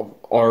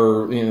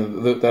are,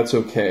 that's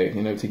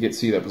okay, to get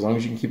seed up, as long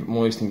as you can keep it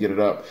moist and get it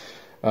up.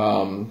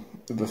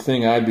 The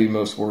thing I'd be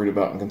most worried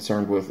about and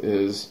concerned with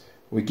is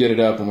we get it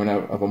up and we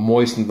have a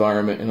moist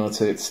environment, and let's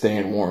say it's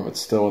staying warm. It's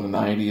still in the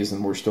 90s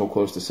and we're still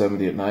close to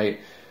 70 at night.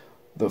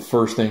 The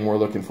first thing we're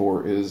looking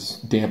for is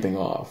damping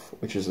off,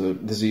 which is a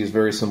disease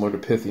very similar to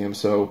Pythium.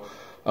 So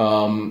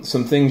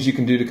some things you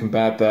can do to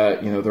combat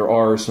that, there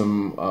are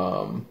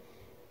some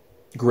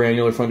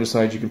granular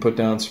fungicides you can put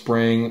down.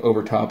 Spraying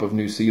over top of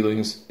new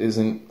seedlings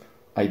isn't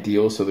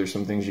ideal, so there's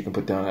some things you can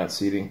put down at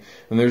seeding.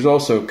 And there's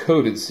also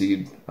coated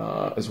seed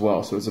as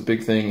well. So it's a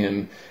big thing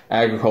in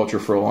agriculture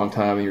for a long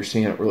time, and you're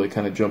seeing it really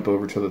kind of jump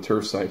over to the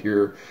turf side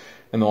here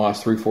in the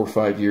last 3, 4,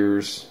 5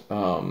 years,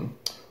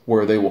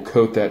 where they will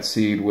coat that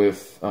seed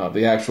with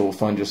the actual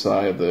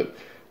fungicide that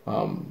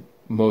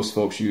most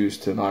folks use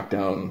to knock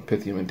down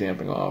Pythium and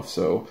damping off.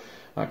 So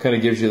kind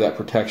of gives you that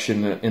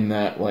protection in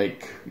that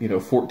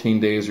 14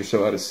 days or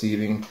so out of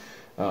seeding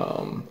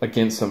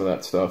against some of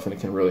that stuff, and it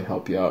can really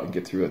help you out and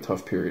get through a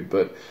tough period.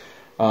 But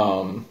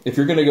if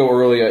you're going to go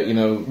early at,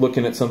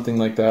 looking at something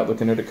like that,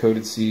 looking at a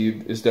coated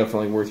seed is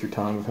definitely worth your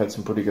time. I've had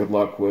some pretty good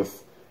luck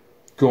with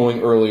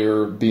going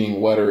earlier,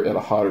 being wetter at a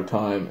hotter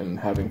time, and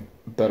having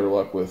better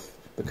luck with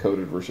the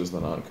coated versus the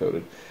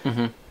non-coated.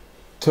 Mm-hmm.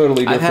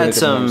 Totally different.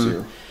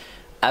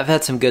 I've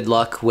had some good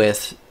luck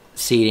with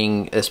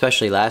seeding,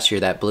 especially last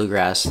year, that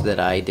bluegrass that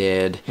I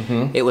did.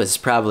 Mm-hmm. It was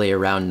probably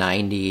around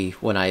 90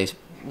 when I,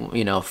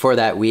 for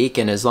that week,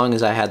 and as long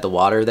as I had the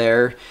water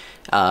there,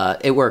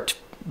 it worked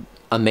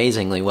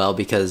amazingly well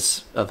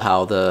because of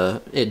how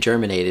it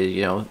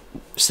germinated,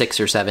 6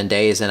 or 7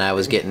 days, and I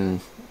was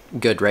getting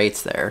good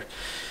rates there.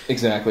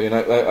 Exactly, and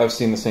I've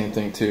seen the same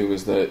thing too,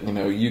 is that,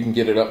 you can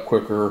get it up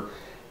quicker,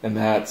 and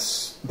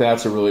that's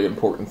a really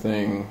important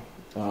thing.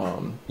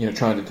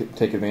 Trying to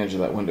take advantage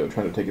of that window,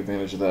 trying to take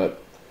advantage of that,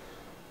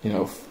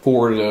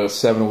 4 to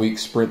 7 week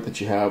sprint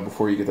that you have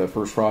before you get that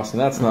first frost. And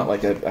that's not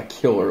like a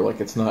killer.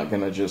 Like, it's not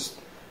going to just,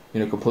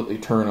 completely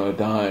turn on a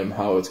dime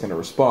how it's going to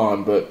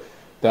respond. But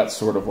that's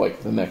sort of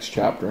like the next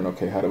chapter. And,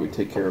 okay, how do we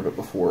take care of it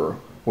before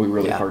we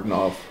really harden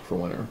off for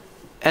winter?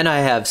 And I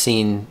have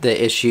seen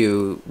the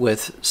issue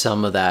with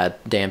some of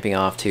that damping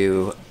off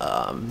too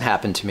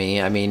happen to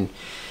me. I mean,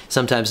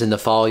 sometimes in the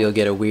fall you'll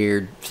get a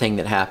weird thing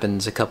that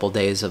happens, a couple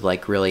days of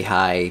really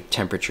high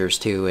temperatures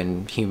too,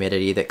 and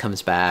humidity that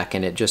comes back,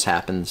 and it just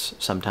happens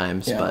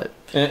sometimes. Yeah. But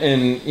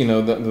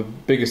the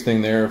biggest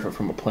thing there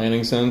from a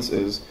planning sense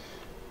is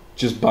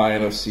just buy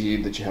enough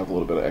seed that you have a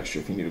little bit of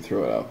extra if you need to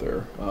throw it out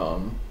there.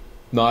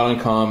 Not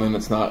uncommon.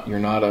 You're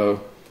not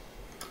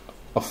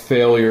a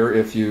failure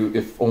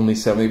if only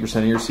 70%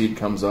 of your seed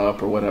comes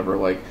up or whatever.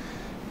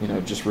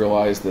 Just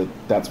realize that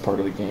that's part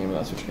of the game, and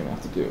that's what you're going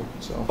to have to do.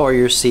 So, or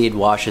your seed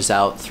washes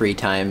out 3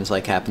 times,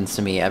 like happens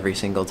to me every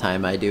single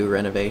time I do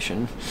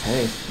renovation.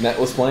 Hey,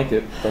 netless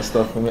blanket, best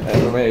stuff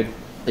ever made.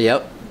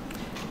 Yep.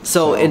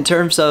 So in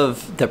terms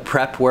of the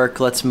prep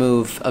work, let's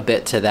move a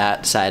bit to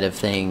that side of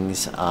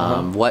things.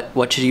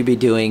 What should you be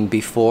doing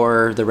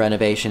before the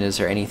renovation? Is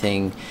there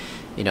anything,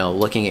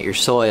 looking at your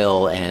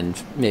soil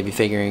and maybe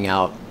figuring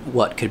out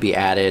what could be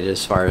added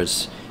as far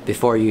as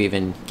before you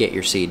even get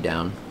your seed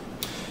down?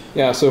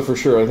 Yeah, so for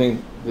sure, I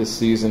think this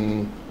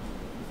season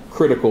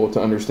critical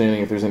to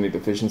understanding if there's any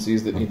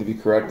deficiencies that need to be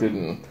corrected,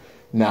 and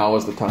now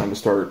is the time to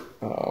start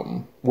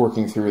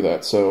working through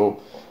that.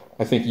 So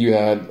I think you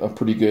had a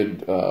pretty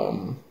good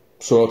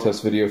soil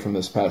test video from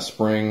this past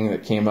spring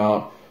that came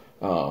out.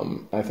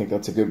 I think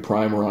that's a good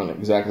primer on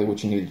exactly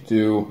what you need to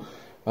do.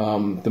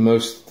 The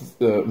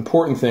most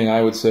important thing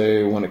I would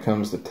say when it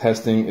comes to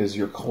testing is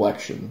your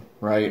collection,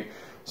 right?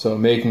 So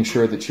making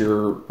sure that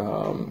you're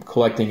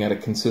collecting at a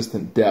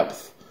consistent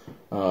depth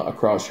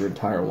across your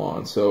entire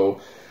lawn.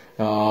 So,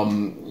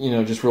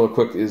 just real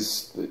quick,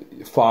 is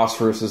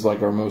phosphorus is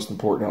our most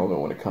important element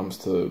when it comes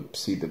to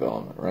seed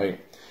development, right?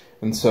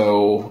 And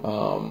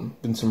so,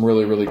 been some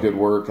really, really good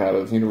work out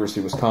of University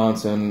of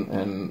Wisconsin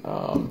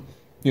and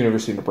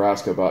University of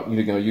Nebraska about,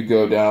 you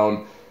go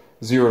down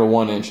 0 to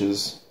 1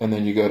 inches, and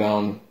then you go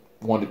down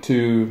 1 to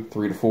 2,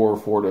 3 to 4,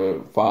 4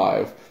 to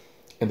 5,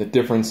 and the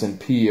difference in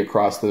P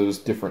across those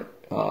different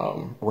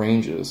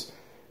ranges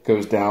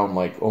goes down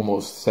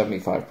almost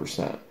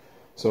 75%.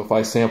 So if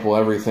I sample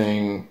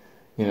everything,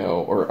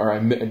 or I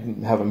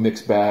have a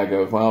mixed bag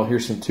of, well,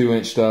 here's some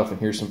 2-inch stuff and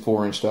here's some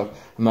 4-inch stuff,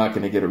 I'm not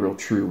going to get a real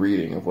true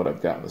reading of what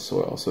I've got in the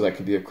soil. So that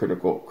could be a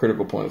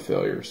critical point of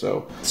failure.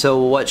 So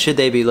what should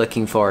they be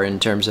looking for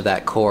in terms of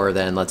that core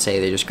then? Let's say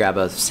they just grab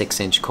a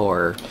 6-inch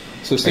core.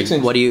 So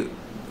 6-inch. What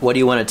do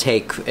you want to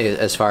take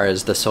as far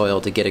as the soil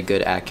to get a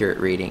good accurate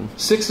reading?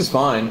 6 is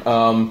fine.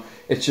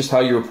 It's just how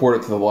you report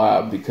it to the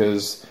lab,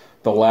 because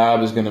the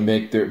lab is going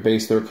to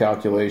base their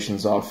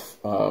calculations off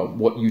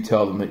what you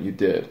tell them that you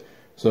did.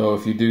 So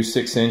if you do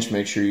 6-inch,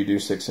 make sure you do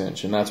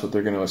 6-inch, and that's what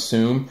they're going to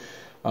assume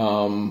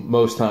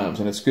most times.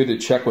 And it's good to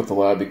check with the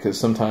lab, because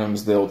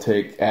sometimes they'll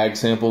take ag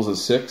samples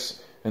as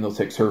 6, and they'll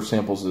take turf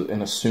samples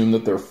and assume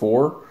that they're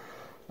 4.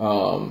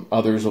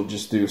 Others will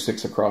just do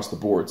 6 across the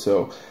board.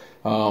 So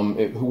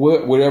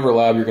whatever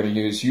lab you're going to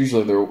use,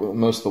 usually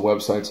most of the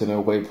websites I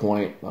know,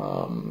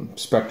 Waypoint,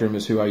 Spectrum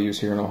is who I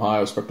use here in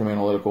Ohio, Spectrum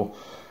Analytical.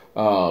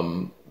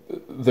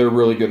 they're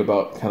really good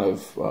about kind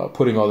of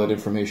putting all that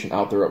information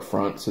out there up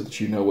front so that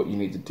you know what you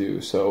need to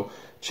do. So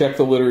check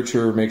the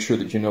literature, make sure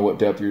that you know what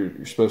depth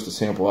you're supposed to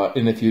sample at,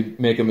 and if you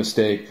make a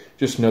mistake,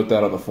 just note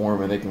that on the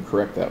form, and they can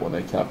correct that when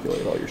they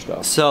calculate all your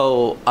stuff.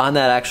 So on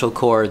that actual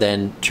core,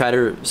 then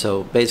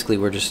so basically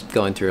we're just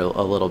going through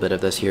a little bit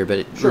of this here,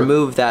 but Sure.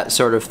 remove that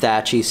sort of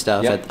thatchy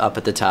stuff up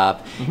at the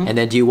top, and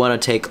then do you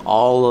want to take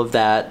all of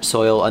that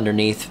soil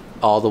underneath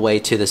all the way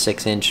to the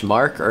 6-inch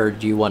mark, or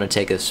do you want to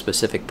take a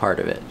specific part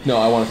of it? No,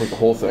 I want to take the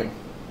whole thing.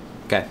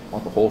 Okay. I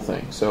want the whole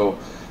thing. So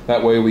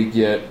that way we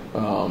get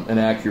an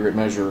accurate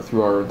measure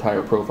through our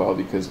entire profile,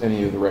 because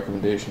any of the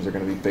recommendations are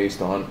going to be based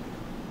on,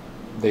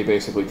 they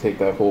basically take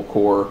that whole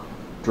core,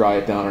 dry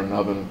it down in an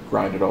oven,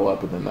 grind it all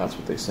up, and then that's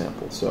what they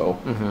sample. So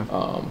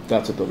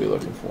that's what they'll be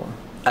looking for.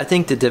 I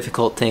think the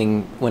difficult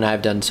thing when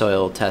I've done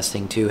soil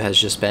testing too has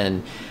just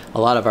been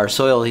a lot of our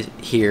soil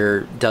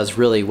here does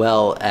really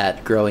well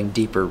at growing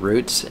deeper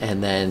roots,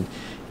 and then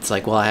it's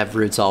like, well, I have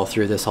roots all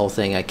through this whole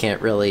thing. I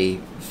can't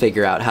really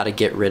figure out how to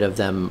get rid of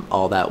them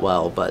all that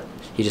well, but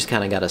you just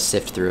kind of got to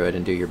sift through it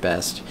and do your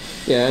best.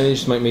 Yeah, and you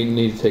just might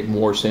need to take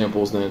more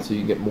samples then, so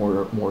you get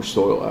more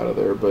soil out of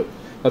there. But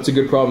that's a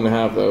good problem to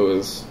have, though,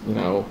 is, you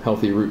know,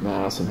 healthy root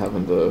mass and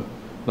having to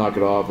knock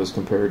it off as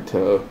compared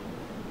to,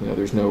 you know,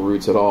 there's no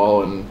roots at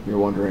all, and you're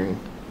wondering,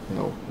 you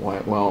know,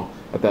 why. Well,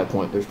 at that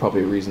point, there's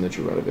probably a reason that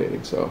you're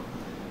renovating. So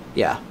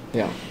yeah.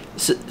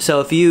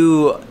 So if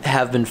you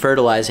have been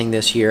fertilizing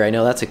this year, I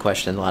know that's a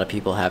question a lot of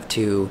people have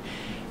too.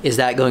 Is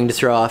that going to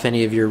throw off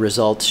any of your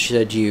results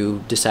should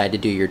you decide to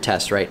do your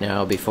test right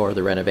now before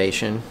the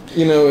renovation?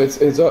 You know, it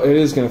is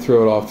going to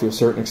throw it off to a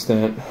certain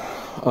extent,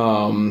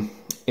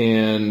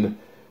 and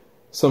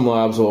some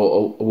labs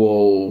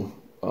will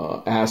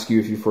ask you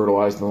if you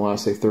fertilized in the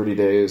last, say, 30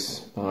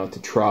 days to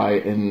try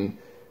and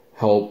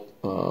help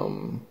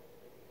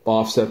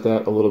offset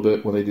that a little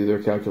bit when they do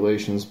their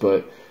calculations,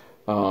 but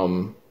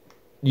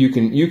you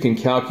can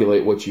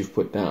calculate what you've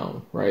put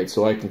down, right?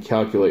 So I can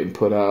calculate and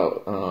put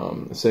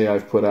out, say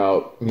I've put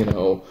out, you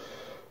know,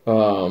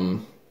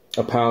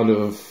 a pound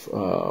of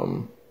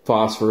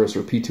phosphorus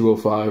or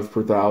P2O5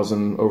 per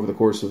thousand over the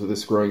course of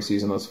this growing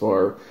season thus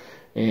far,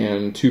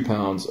 and 2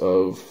 pounds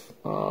of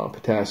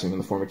potassium in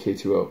the form of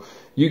K2O.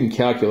 You can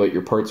calculate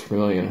your parts per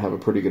million and have a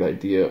pretty good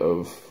idea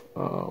of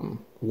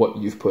what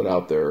you've put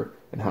out there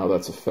and how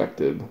that's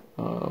affected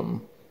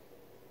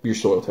your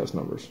soil test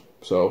numbers.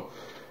 So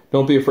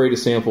don't be afraid to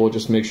sample.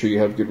 Just make sure you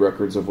have good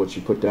records of what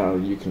you put down,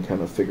 and you can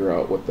kind of figure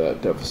out what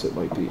that deficit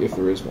might be, if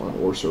there is one,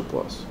 or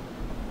surplus.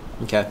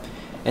 Okay.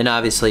 And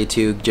obviously,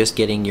 too, just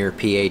getting your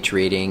pH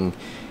reading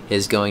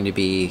is going to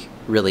be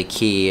really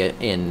key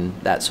in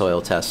that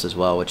soil test as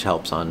well, which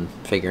helps on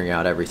figuring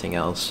out everything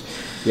else.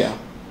 Yeah,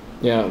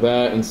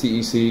 that and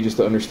CEC, just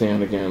to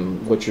understand,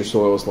 again, what your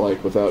soil is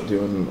like without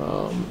doing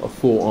a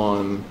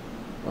full-on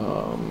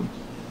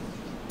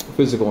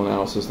physical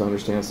analysis to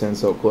understand sand,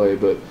 silt, clay.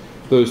 But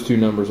those two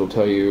numbers will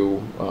tell you,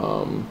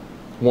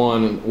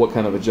 one, what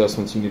kind of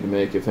adjustments you need to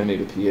make, if any,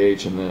 to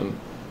pH, and then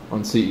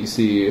on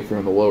CEC, if you're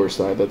on the lower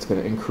side, that's going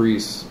to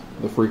increase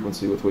the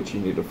frequency with which you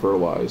need to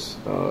fertilize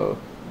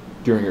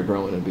during your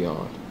growing and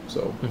beyond.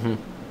 So.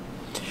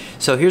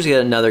 So here's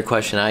another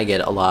question I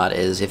get a lot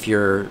is if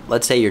you're,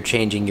 let's say you're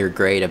changing your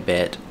grade a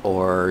bit,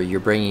 or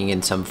you're bringing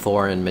in some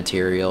foreign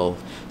material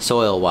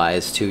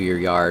soil-wise to your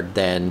yard,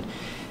 then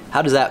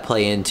how does that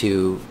play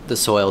into the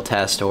soil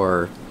test,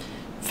 or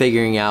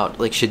figuring out,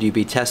 like, should you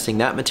be testing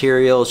that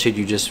material? Should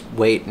you just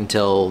wait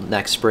until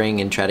next spring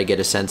and try to get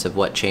a sense of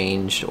what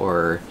changed,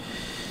 or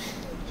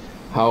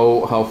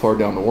how far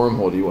down the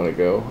wormhole do you want to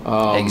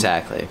go?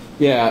 Exactly.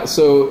 Yeah,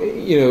 so,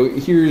 you know,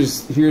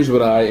 here's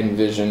what I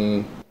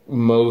envision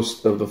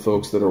most of the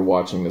folks that are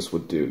watching this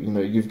would do. You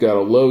know, you've got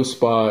a low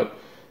spot,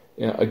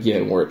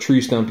 again, where a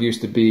tree stump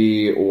used to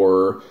be,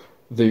 or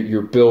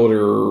your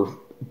builder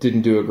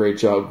didn't do a great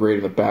job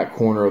grading the back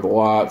corner of the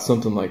lot,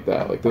 something like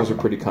that. Like, those are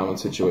pretty common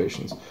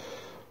situations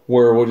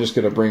where we're just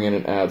going to bring in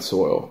and add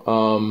soil.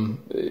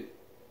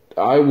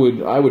 I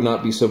would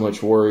not be so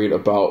much worried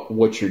about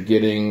what you're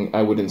getting.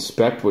 I would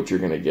inspect what you're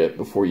going to get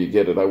before you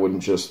get it. I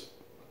wouldn't just,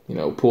 you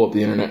know, pull up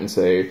the internet and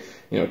say,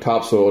 you know,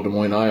 topsoil Des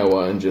Moines,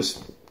 Iowa, and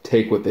just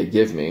take what they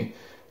give me.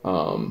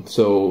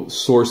 So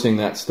sourcing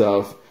that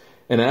stuff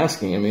and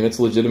asking, I mean, it's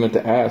legitimate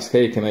to ask,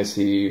 hey, can I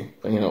see,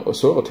 you know, a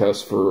soil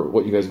test for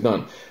what you guys have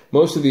done?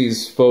 Most of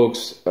these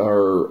folks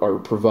are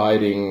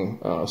providing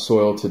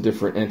soil to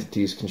different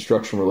entities,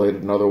 construction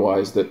related and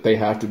otherwise, that they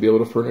have to be able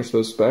to furnish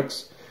those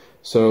specs.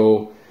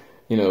 So,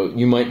 you know,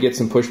 you might get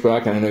some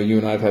pushback, and I know you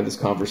and I have had this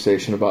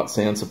conversation about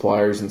sand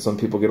suppliers, and some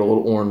people get a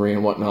little ornery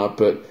and whatnot,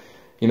 but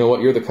you know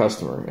what, you're the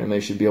customer, and they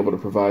should be able to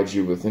provide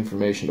you with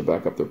information to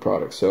back up their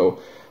product. So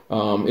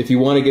if you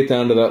want to get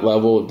down to that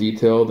level of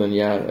detail, then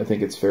yeah, I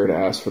think it's fair to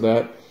ask for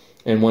that.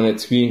 And when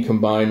it's being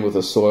combined with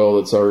a soil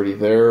that's already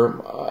there,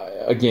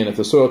 again, if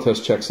the soil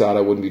test checks out,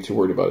 I wouldn't be too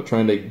worried about it.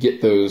 Trying to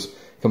get those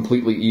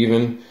completely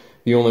even,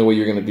 the only way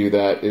you're going to do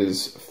that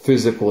is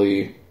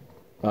physically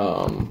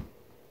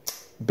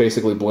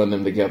basically blend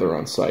them together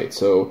on site.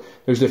 So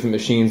there's different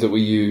machines that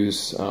we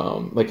use,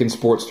 like in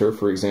sports turf,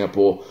 for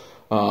example.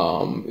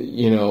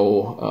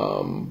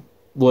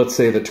 Let's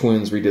say the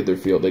Twins redid their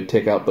field. They'd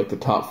take out like the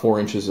top 4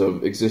 inches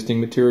of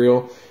existing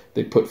material.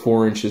 They'd put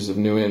 4 inches of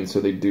new in,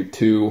 so they'd do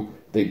 2.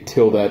 They'd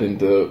till that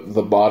into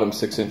the bottom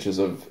 6 inches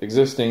of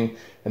existing,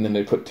 and then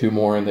they'd put 2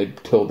 more, and they'd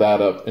till that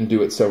up and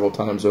do it several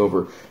times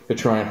over to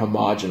try and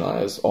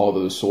homogenize all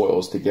those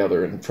soils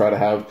together and try to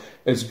have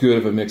as good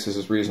of a mix as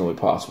is reasonably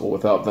possible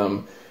without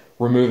them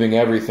removing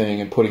everything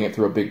and putting it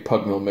through a big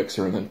pug mill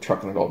mixer and then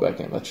trucking it all back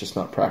in. That's just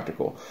not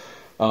practical.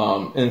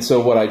 And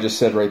so what I just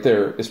said right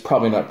there is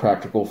probably not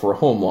practical for a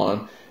home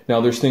lawn.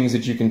 Now, there's things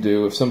that you can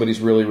do. If somebody's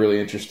really, really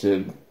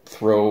interested,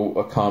 throw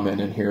a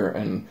comment in here,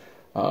 and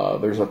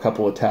there's a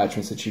couple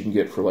attachments that you can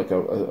get for like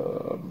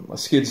a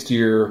skid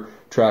steer,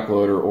 track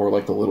loader, or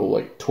like the little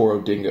like Toro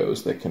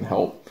Dingoes that can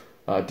help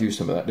do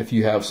some of that. If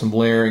you have some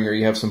layering or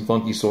you have some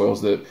funky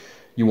soils that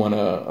you want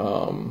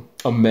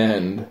to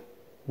amend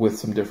with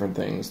some different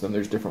things, then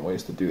there's different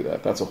ways to do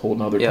that. That's a whole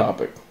nother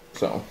topic.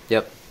 So.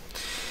 Yep.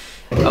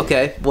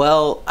 Okay,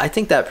 well, I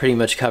think that pretty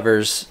much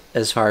covers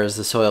as far as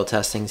the soil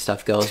testing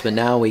stuff goes, but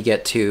now we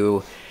get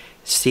to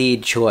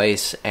seed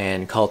choice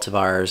and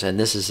cultivars, and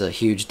this is a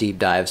huge deep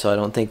dive, so I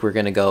don't think we're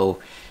going to go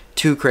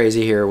too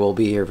crazy here. We'll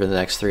be here for the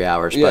next 3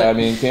 hours. Yeah, I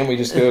mean, can't we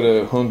just go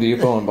to Home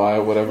Depot and buy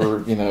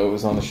whatever,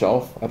 is on the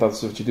shelf? I thought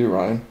this is what you do,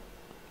 Ryan.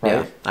 Right?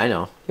 Yeah, I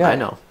know. Yeah. I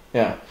know.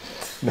 Yeah.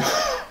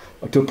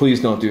 Please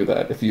don't do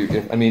that. You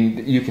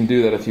can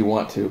do that if you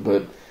want to,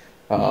 but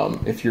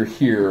if you're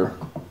here,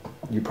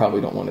 you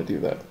probably don't want to do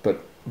that.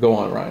 But go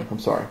on, Ryan. I'm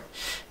sorry.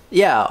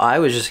 Yeah, I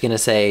was just going to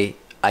say,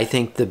 I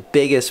think the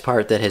biggest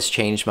part that has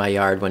changed my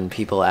yard when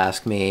people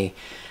ask me,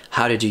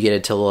 how did you get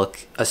it to look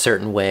a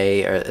certain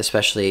way, or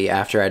especially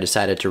after I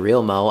decided to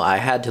reel mow, I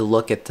had to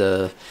look at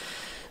the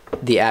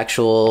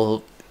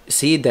actual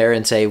seed there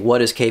and say,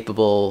 what is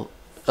capable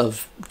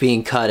of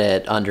being cut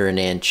at under an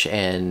inch,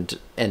 and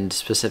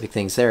specific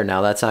things there.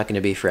 Now, that's not going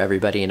to be for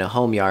everybody in a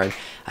home yard.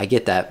 I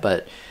get that,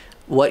 but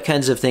what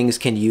kinds of things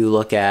can you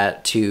look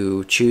at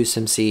to choose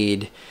some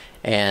seed?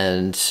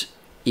 And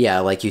yeah,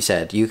 like you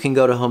said, you can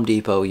go to Home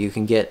Depot, you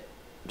can get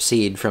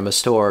seed from a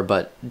store,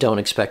 but don't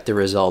expect the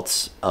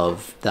results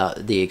of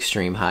the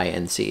extreme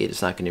high-end seed.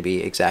 It's not going to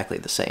be exactly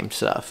the same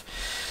stuff.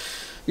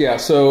 Yeah,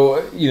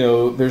 so,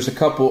 there's a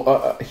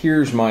couple,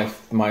 here's my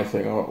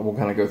thing. We'll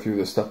kind of go through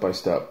this step by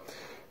step.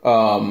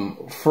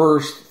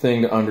 First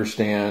thing to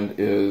understand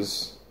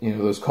is,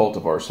 those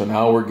cultivars. So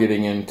now we're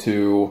getting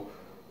into,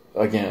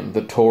 again,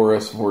 the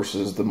Taurus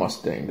versus the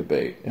Mustang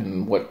debate,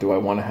 and what do I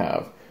want to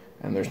have?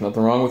 And there's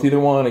nothing wrong with either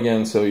one,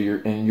 again, so you're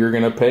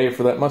going to pay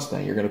for that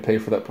Mustang. You're going to pay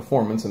for that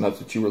performance, and that's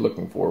what you were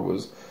looking for,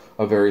 was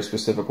a very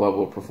specific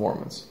level of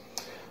performance.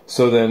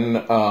 So then,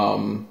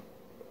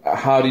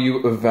 how do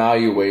you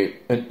evaluate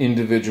an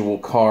individual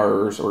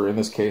car's, or in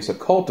this case, a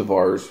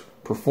cultivar's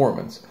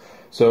performance?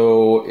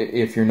 So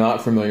if you're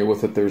not familiar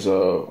with it, there's a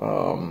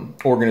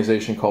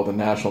organization called the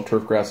National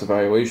Turfgrass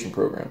Evaluation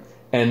Program,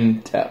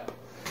 NTEP.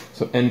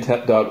 So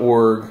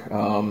ntep.org,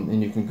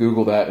 and you can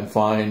Google that and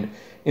find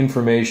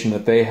information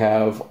that they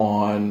have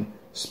on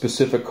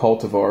specific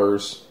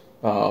cultivars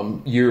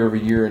year over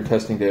year, and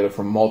testing data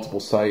from multiple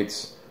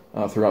sites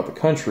throughout the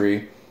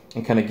country,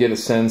 and kind of get a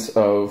sense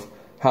of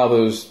how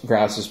those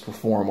grasses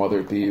perform, whether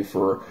it be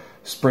for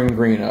spring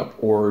green up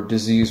or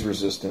disease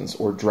resistance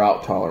or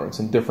drought tolerance,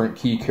 and different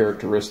key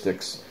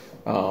characteristics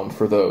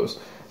for those.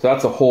 So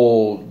that's a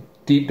whole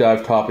deep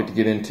dive topic to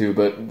get into,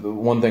 but the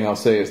one thing I'll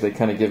say is they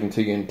kind of give them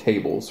to you in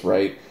tables,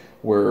 right,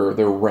 where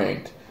they're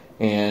ranked.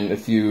 And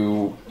if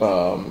you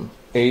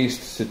aced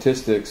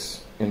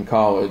statistics in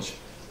college,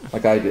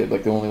 like I did,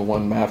 like the only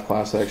one math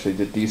class I actually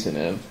did decent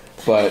in,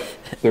 but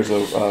there's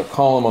a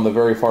column on the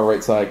very far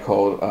right side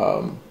called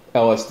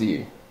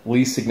LSD,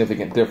 least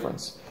significant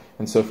difference.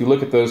 And so if you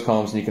look at those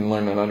columns, you can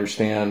learn and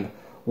understand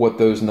what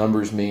those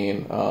numbers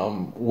mean.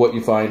 What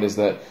you find is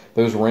that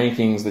those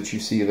rankings that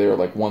you see there,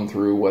 like 1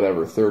 through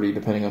whatever, 30,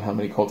 depending on how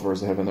many cultivars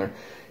they have in there,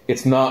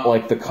 it's not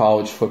like the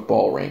college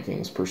football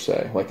rankings per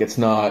se. Like, it's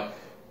not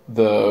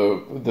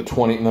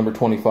the number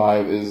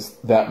 25 is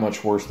that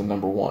much worse than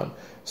number 1.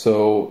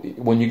 So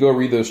when you go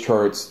read those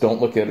charts,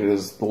 don't look at it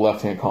as the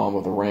left-hand column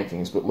of the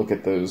rankings, but look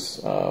at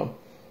those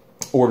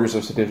orders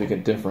of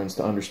significant difference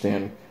to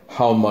understand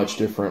how much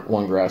different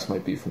one grass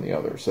might be from the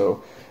other.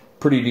 So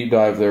pretty deep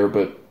dive there,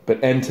 but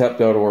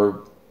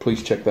ntep.org,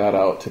 please check that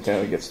out to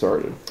kind of get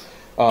started.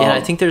 And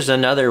I think there's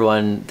another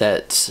one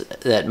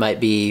that might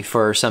be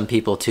for some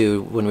people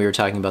too, when we were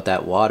talking about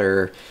that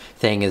water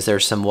thing, is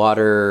there's some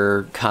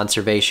water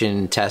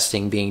conservation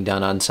testing being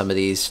done on some of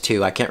these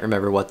too. I can't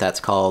remember what that's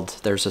called.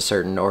 There's a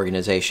certain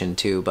organization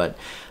too, but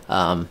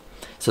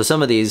so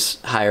some of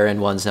these higher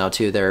end ones now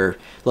too, they're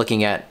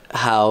looking at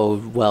how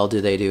well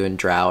do they do in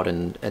drought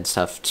and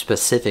stuff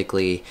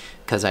specifically,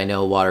 because I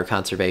know water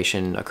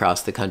conservation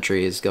across the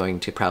country is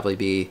going to probably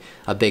be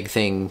a big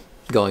thing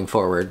going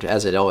forward,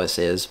 as it always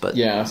is. But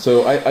yeah,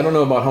 so I don't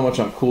know about how much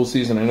on cool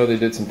season. I know they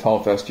did some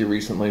Tall Festy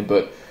recently,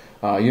 but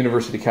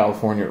University of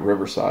California at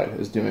Riverside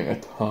is doing a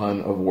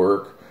ton of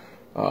work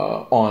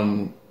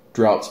on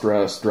drought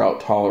stress,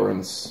 drought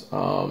tolerance,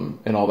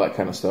 and all that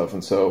kind of stuff.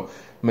 And so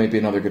it might be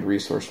another good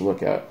resource to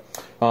look at.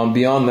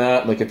 Beyond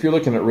that, like if you're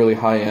looking at really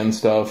high-end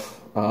stuff,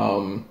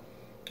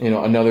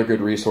 another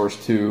good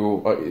resource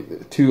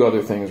too, two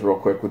other things real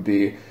quick would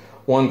be,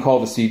 one, call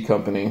the seed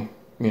company,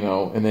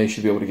 and they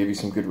should be able to give you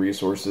some good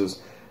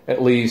resources,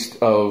 at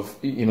least of,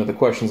 the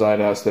questions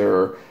I'd ask there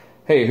are,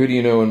 hey, who do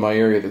you know in my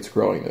area that's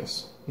growing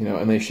this?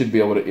 And they should be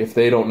able to, if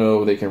they don't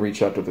know, they can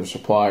reach out to their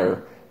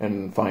supplier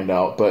and find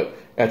out. But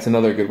that's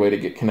another good way to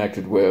get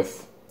connected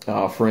with,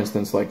 for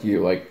instance, like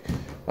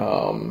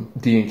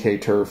D&K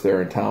Turf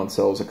there in town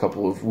sells a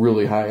couple of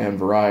really high-end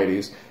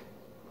varieties.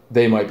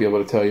 They might be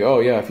able to tell you, oh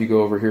yeah, if you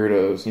go over here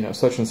to,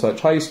 such and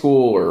such high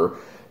school or,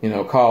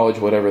 college,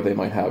 whatever, they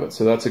might have it.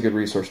 So that's a good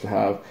resource to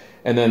have.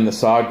 And then the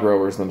sod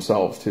growers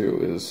themselves too,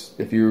 is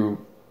if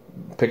you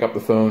pick up the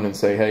phone and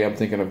say, hey, I'm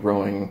thinking of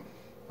growing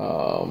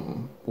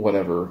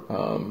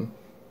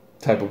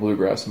type of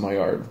bluegrass in my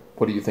yard.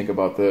 What do you think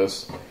about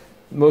this?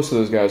 Most of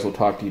those guys will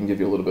talk to you and give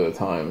you a little bit of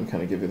time and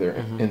kind of give you their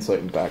insight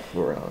and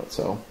backstory on it.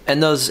 So,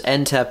 and those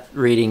NTEP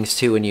readings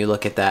too, when you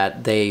look at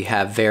that, they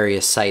have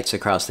various sites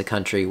across the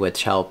country,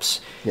 which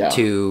helps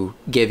to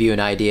give you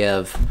an idea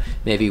of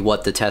maybe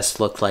what the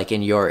tests look like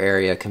in your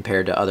area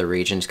compared to other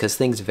regions, because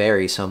things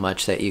vary so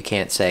much that you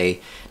can't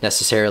say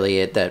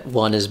necessarily that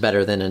one is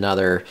better than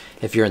another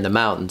if you're in the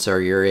mountains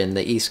or you're in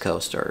the East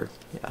Coast or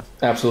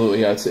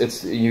Absolutely, yeah.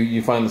 It's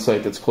you find the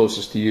site that's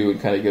closest to you and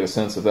kind of get a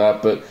sense of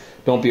that, but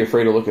don't be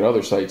afraid to look at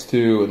other sites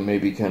too, and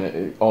maybe kind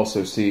of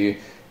also see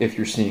if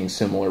you're seeing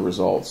similar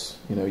results,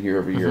 year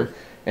over year.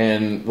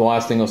 And the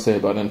last thing I'll say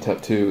about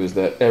NTEP too is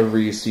that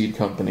every seed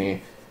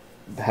company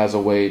has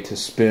a way to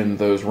spin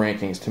those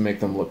rankings to make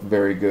them look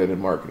very good in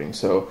marketing.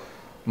 So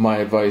my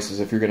advice is,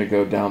 if you're going to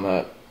go down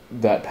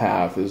that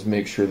path, is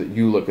make sure that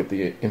you look at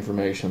the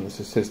information, the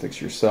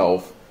statistics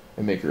yourself,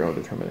 and make your own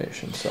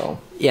determination. So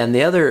yeah, and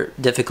the other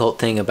difficult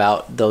thing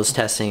about those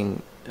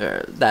testing,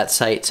 that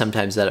site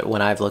sometimes, that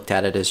when I've looked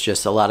at it, is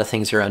just a lot of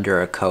things are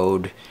under a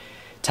code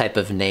type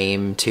of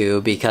name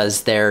too,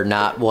 because they're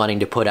not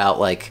wanting to put out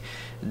like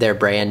their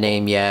brand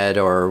name yet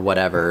or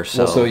whatever.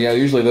 So yeah,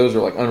 usually those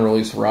are like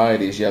unreleased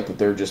varieties yet that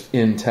they're just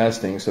in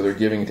testing, so they're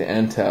giving to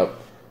NTEP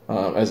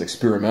as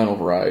experimental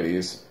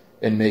varieties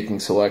and making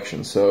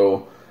selections.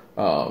 So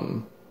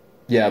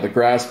the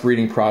grass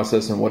breeding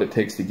process and what it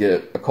takes to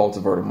get a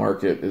cultivar to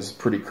market is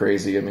pretty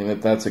crazy. I mean,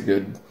 that's a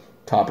good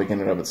topic in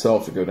and of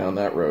itself to go down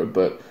that road,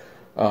 but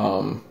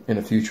in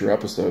a future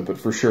episode. But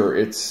for sure,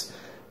 it's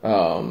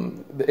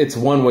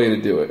one way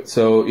to do it.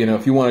 So,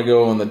 if you want to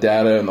go on the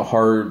data and the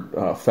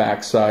hard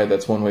facts side,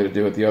 that's one way to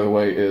do it. The other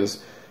way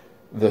is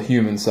the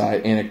human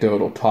side,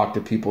 anecdotal, talk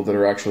to people that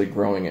are actually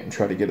growing it and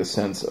try to get a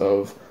sense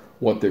of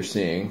what they're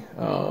seeing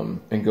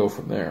and go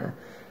from there.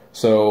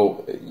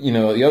 So,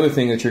 the other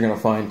thing that you're going to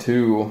find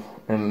too,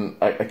 and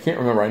I can't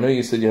remember, I know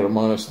you said you had a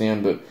mono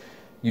stand, but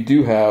you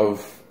do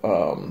have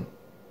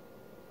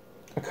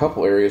a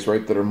couple areas,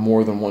 right, that are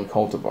more than one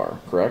cultivar,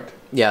 correct?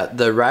 Yeah,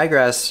 the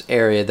ryegrass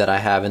area that I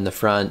have in the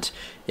front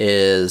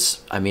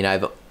is,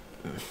 I've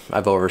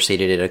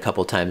overseeded it a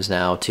couple times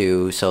now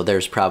too, so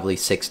there's probably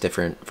 6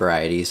 different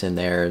varieties in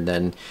there. And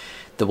then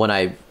the one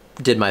I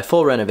did my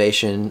full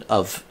renovation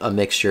of a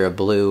mixture of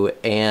blue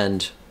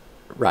and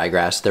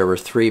ryegrass, there were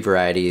 3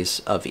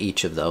 varieties of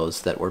each of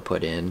those that were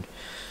put in.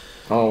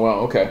 Oh wow,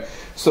 okay.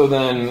 So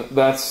then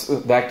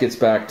that gets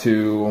back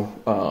to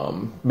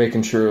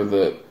making sure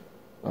that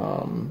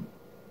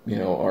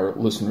our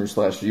listeners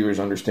 / viewers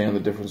understand the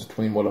difference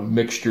between what a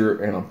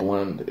mixture and a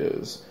blend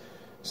is.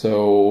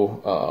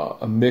 So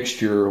a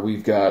mixture,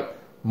 we've got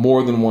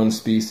more than one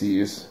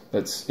species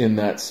that's in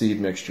that seed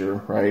mixture,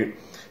 right?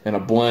 And a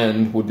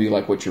blend would be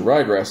like what your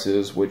ryegrass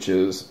is, which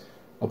is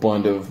a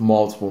blend of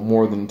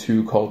more than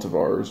 2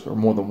 cultivars, or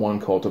more than 1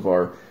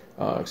 cultivar,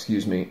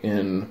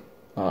 in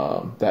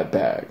that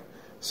bag.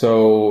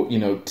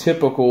 So,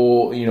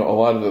 typical, a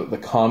lot of the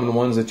common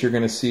ones that you're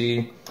going to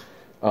see,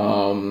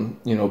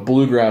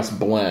 bluegrass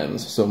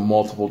blends, so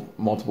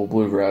multiple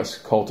bluegrass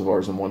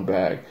cultivars in one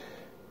bag,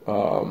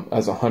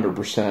 as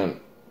 100%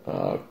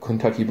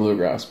 Kentucky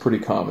bluegrass. Pretty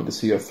common to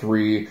see a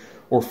 3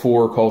 or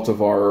 4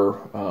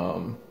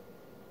 cultivar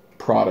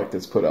product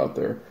that's put out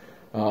there.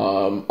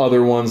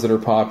 Other ones that are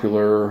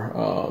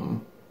popular,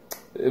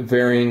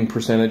 varying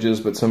percentages,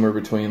 but somewhere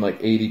between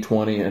like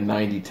 80-20 and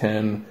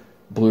 90-10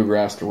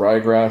 bluegrass to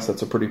ryegrass.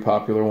 That's a pretty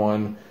popular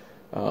one.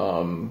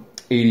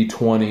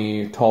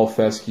 80-20 tall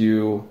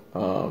fescue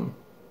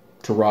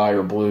to rye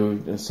or blue,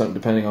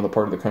 depending on the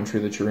part of the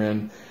country that you're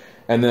in.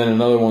 And then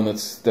another one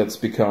that's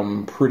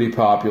become pretty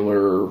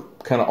popular,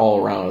 kind of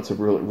all around. It's a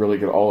really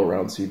good all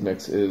around seed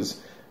mix. Is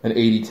an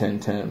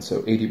 80-10-10.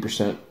 So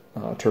 80%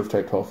 turf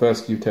type tall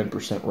fescue,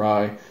 10%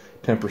 rye,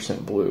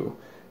 10% blue.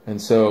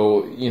 And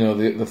so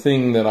the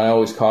thing that I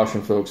always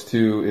caution folks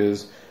too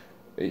is,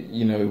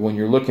 when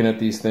you're looking at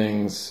these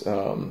things,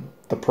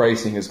 the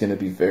pricing is going to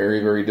be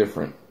very, very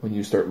different when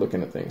you start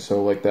looking at things.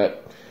 So like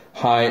that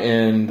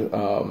high-end 3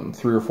 or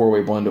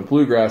 4-way blend of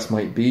bluegrass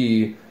might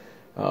be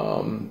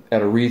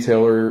at a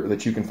retailer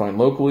that you can find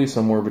locally,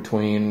 somewhere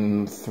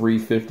between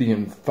 $3.50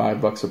 and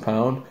 $5 a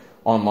pound.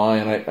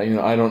 Online,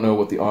 I don't know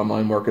what the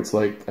online market's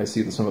like. I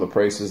see some of the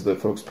prices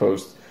that folks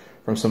post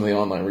from some of the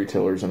online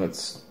retailers, and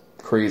it's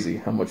crazy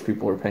how much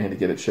people are paying to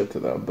get it shipped to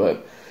them.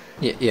 But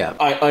yeah,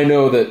 I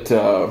know that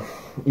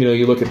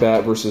you look at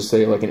that versus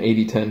say like an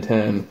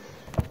 80-10-10.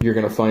 You're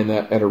going to find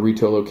that at a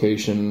retail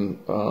location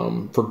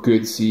for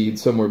good seed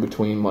somewhere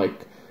between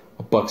like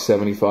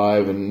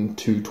 $1.75 and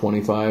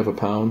 $2.25 a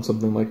pound,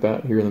 something like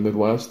that here in the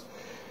Midwest.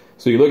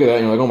 So you look at that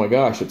and you're like, oh my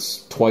gosh,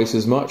 it's twice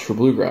as much for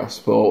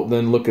bluegrass. Well,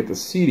 then look at the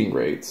seeding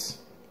rates,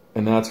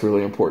 and that's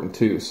really important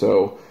too.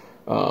 So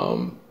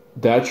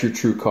that's your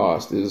true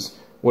cost, is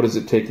what does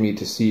it take me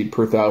to seed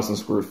per 1,000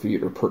 square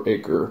feet or per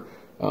acre?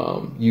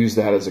 Use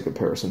that as a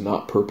comparison,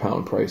 not per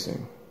pound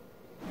pricing.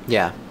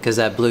 Yeah, because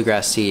that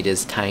bluegrass seed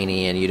is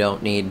tiny, and you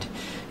don't need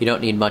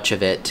much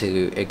of it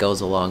it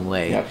goes a long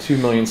way. Yeah, 2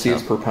 million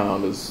seeds per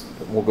pound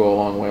will go a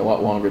long way, a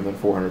lot longer than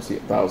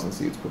 400,000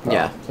 seeds per pound.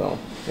 Yeah. So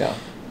yeah.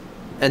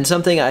 And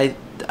something I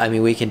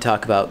mean we can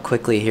talk about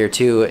quickly here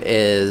too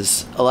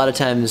is a lot of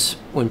times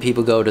when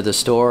people go to the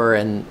store,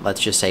 and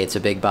let's just say it's a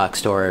big box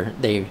store,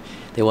 they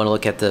want to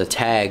look at the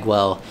tag.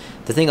 Well,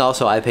 the thing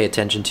also I pay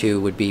attention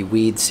to would be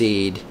weed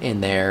seed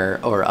in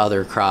there or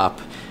other crop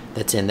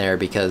that's in there,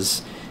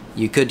 because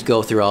you could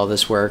go through all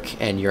this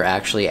work and you're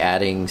actually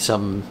adding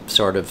some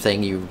sort of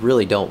thing you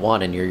really don't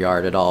want in your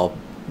yard at all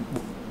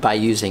by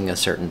using a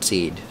certain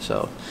seed.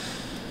 So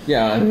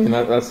yeah, I mean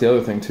that's the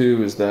other thing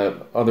too, is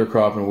that other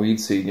crop and weed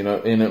seed,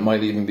 and it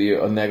might even be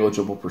a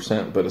negligible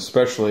percent, but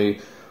especially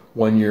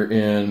when you're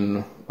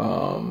in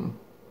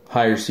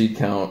higher seed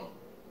count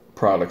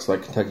products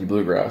like Kentucky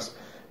bluegrass,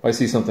 if I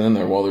see something in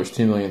there, well, there's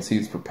 2 million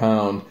seeds per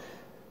pound,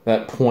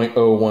 that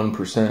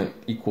 0.01%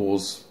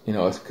 equals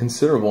a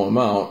considerable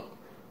amount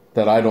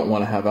that I don't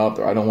want to have out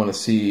there. I don't want to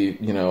see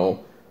 200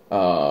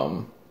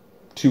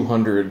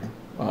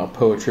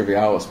 Poa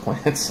trivialis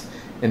plants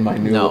in my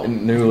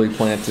newly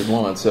planted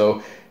lawn.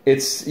 So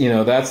it's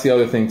that's the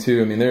other thing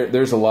too. I mean,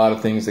 there's a lot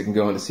of things that can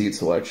go into seed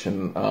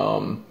selection,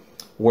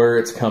 where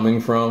it's coming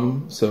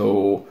from.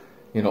 So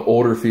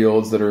older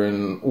fields that are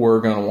in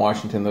Oregon and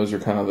Washington, those are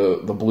kind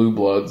of the blue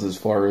bloods as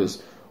far as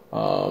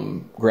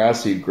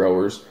grass seed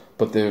growers.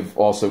 But they've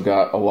also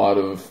got a lot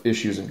of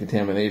issues and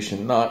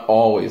contamination. Not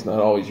always.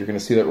 You're going to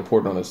see that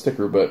reported on the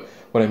sticker, but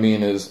what I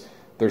mean is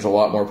there's a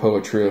lot more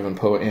Poa triv and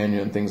Poa annua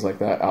and things like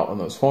that out on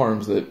those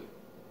farms that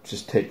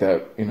just take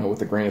that,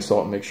 with a grain of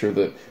salt and make sure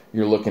that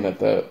you're looking at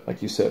that,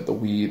 like you said, the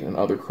weed and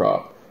other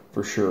crop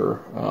for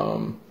sure.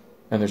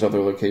 And there's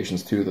other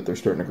locations too that they're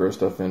starting to grow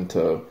stuff in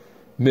to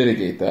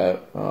mitigate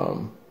that.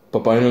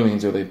 But by no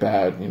means are they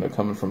bad,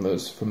 coming from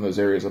those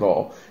areas at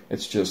all.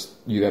 It's just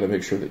you got to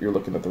make sure that you're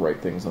looking at the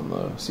right things on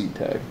the seed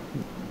tag.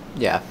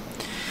 Yeah.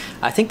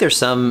 I think there's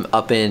some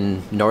up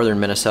in northern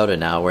Minnesota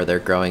now where they're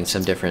growing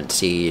some different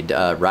seed.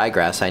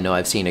 Ryegrass, I know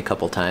I've seen a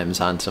couple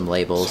times on some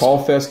labels.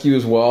 Tall fescue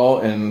as well,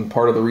 and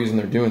part of the reason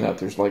they're doing that,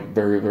 there's like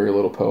very, very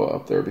little Poa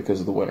up there because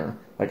of the winter.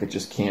 Like it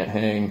just can't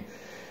hang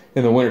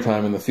in the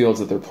wintertime in the fields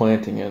that they're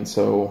planting in.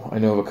 So I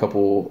know of a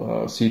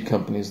couple seed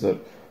companies that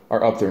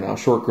are up there now.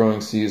 Short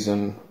growing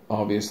season,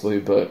 obviously,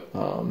 but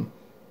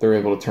they're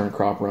able to turn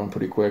crop around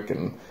pretty quick,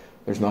 and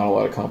there's not a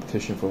lot of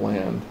competition for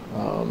land.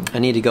 I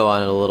need to go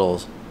on a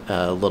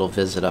little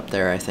visit up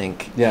there, I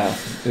think. Yeah,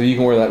 you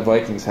can wear that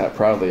Vikings hat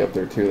proudly up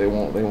there too. They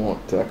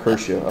won't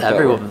curse you.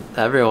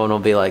 Everyone will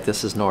be like,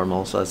 "This is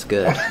normal," so that's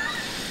good.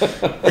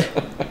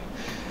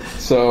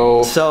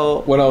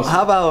 So what else?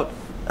 How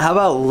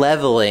about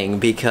leveling?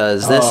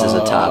 Because this is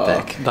a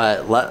topic,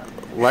 but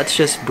let's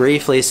just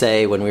briefly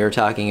say when we were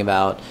talking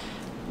about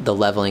the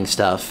leveling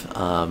stuff,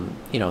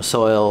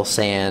 soil,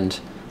 sand.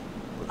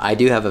 I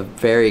do have a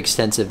very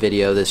extensive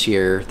video this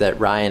year that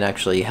Ryan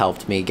actually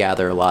helped me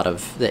gather a lot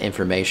of the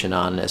information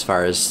on as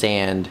far as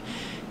sand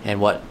and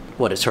what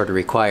it sort of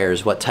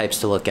requires, what types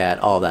to look at,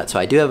 all that. So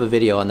I do have a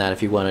video on that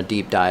if you want to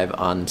deep dive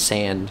on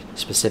sand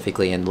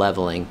specifically and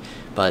leveling.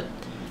 But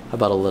how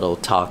about a little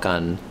talk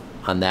on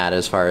that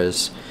as far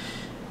as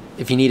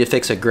if you need to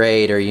fix a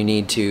grade or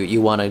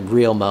you want a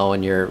real mow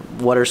and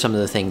what are some of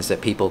the things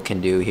that people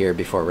can do here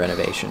before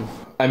renovation?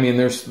 I mean,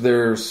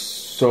 there's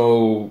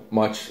so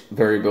much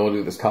variability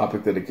to this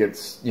topic that it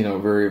gets,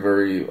 very,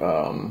 very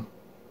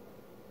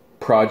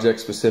project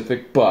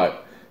specific.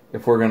 But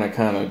if we're going to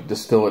kind of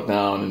distill it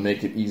down and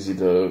make it easy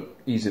to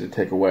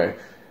take away,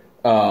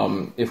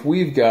 if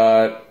we've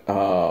got,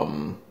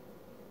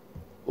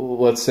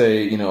 let's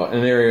say, an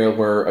area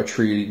where a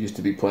tree used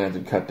to be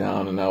planted, cut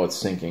down, and now it's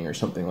sinking or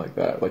something like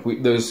that. Like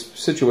those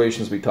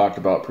situations we talked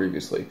about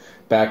previously.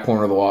 Back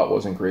corner of the lot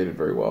wasn't graded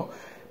very well.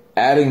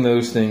 Adding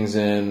those things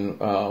in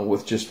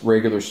with just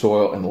regular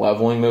soil and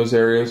leveling those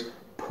areas,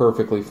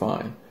 perfectly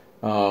fine.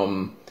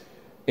 And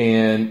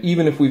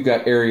even if we've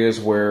got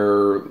areas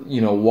where,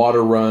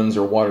 water runs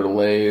or water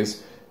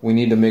lays, we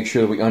need to make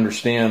sure that we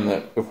understand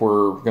that if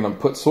we're going to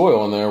put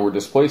soil in there, we're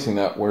displacing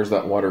that, where's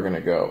that water going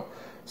to go?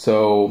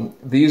 So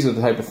these are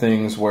the type of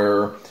things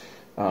where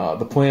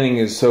the planting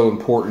is so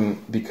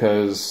important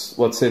because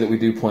let's say that we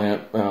do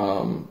plant,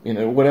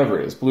 whatever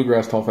it is,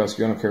 bluegrass, tall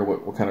fescue, I don't care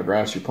what kind of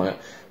grass you plant,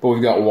 but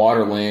we've got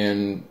water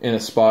laying in a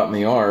spot in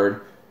the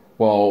yard.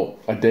 Well,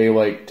 a day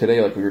like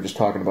today, like we were just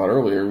talking about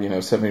earlier,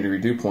 70-degree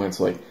dew points,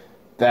 like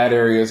that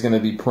area is going to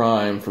be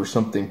prime for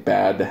something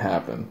bad to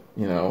happen,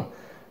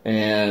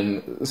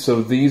 And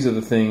so these are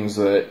the things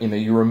that,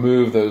 you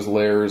remove those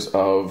layers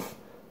of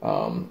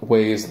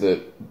ways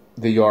that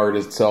the yard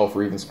itself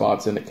or even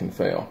spots in it can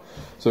fail.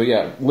 So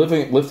yeah,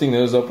 lifting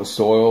those up with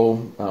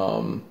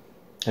soil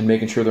and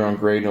making sure they're on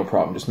grade, no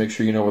problem. Just make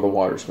sure you know where the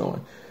water's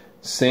going.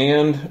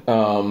 Sand,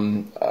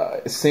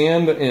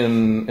 sand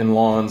in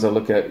lawns, I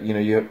look at,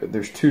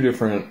 there's two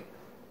different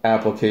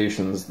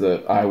applications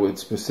that I would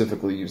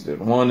specifically use it.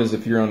 One is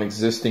if you're on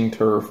existing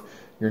turf,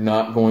 you're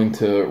not going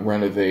to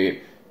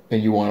renovate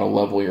and you want to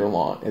level your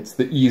lawn. It's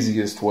the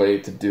easiest way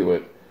to do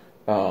it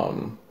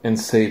and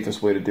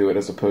safest way to do it,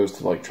 as opposed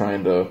to like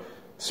trying to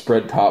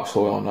spread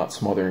topsoil and not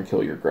smother and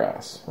kill your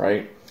grass,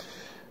 right?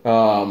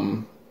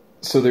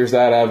 So there's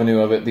that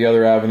avenue of it. The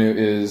other avenue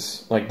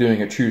is like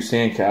doing a true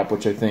sand cap,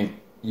 which I think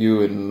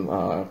you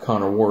and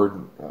Connor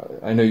Ward,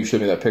 I know you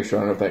showed me that picture. I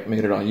don't know if that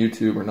made it on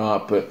YouTube or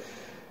not, but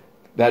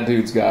that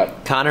dude's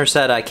got... Connor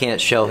said I can't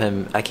show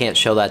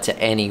that to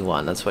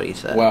anyone. That's what he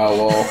said. Wow,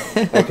 well,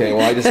 okay,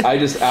 well, I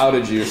just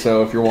outed you,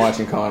 so if you're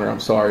watching, Connor, I'm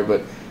sorry,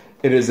 but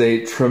it is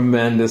a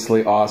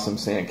tremendously awesome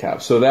sand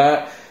cap. So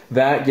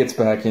that gets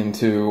back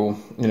into,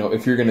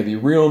 if you're going to be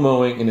real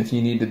mowing and if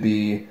you need to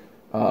be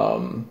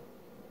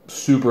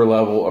super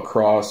level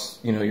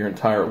across, your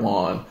entire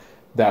lawn,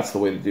 that's the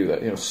way to do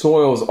that.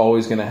 Soil is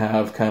always going to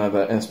have kind of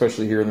that, and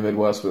especially here in the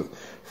Midwest with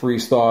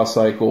freeze-thaw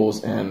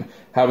cycles and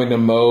having to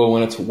mow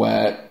when it's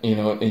wet,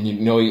 and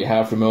you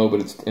have to mow,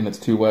 but it's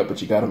too wet,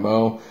 but you got to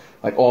mow.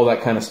 Like all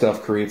that kind of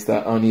stuff creates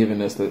that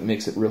unevenness that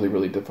makes it really,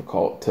 really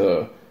difficult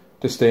to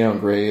stay on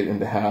grade and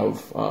to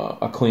have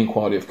a clean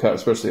quality of cut,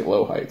 especially at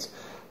low heights.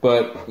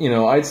 But,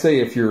 I'd say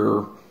if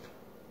you're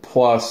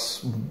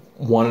plus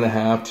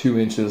 1.5, 2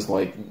 inches,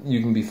 like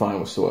you can be fine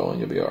with soil and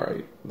you'll be all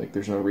right. Like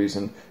there's no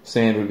reason.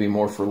 Sand would be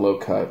more for low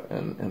cut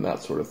and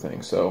that sort of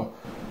thing. So,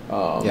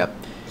 yep.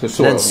 So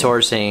soil, then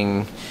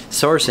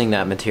sourcing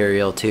that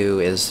material too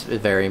is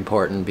very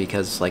important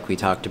because, like we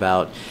talked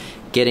about,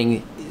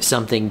 getting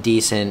something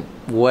decent,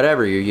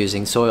 whatever you're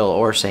using, soil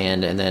or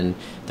sand, and then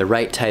the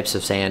right types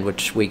of sand,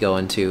 which we go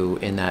into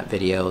in that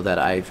video that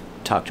I've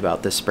talked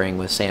about this spring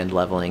with sand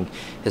leveling,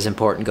 is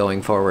important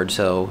going forward.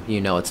 So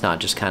it's not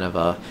just kind of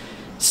a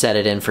set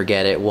it and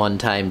forget it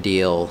one-time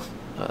deal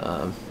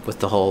with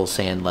the whole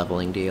sand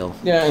leveling deal.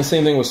 Yeah, and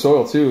same thing with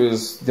soil too.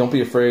 Is don't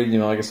be afraid,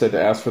 like I said,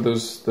 to ask for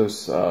those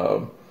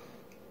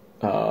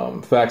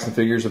facts and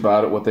figures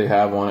about it, what they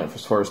have on it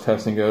as far as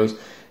testing goes,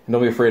 and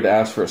don't be afraid to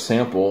ask for a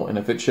sample. And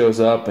if it shows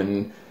up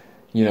and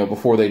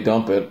before they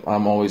dump it,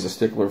 I'm always a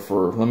stickler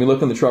for, let me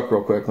look in the truck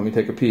real quick, let me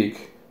take a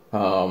peek.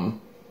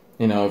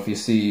 If you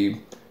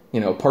see,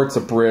 parts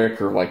of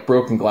brick or like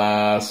broken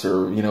glass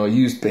or, a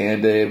used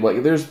Band-Aid,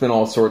 like there's been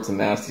all sorts of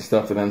nasty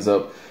stuff that ends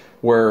up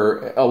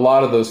where a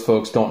lot of those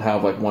folks don't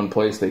have like one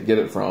place they get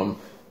it from.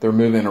 They're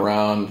moving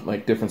around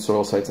like different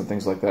soil sites and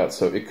things like that.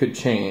 So it could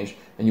change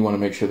and you want to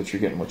make sure that you're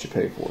getting what you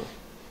pay for.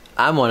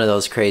 I'm one of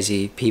those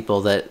crazy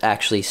people that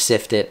actually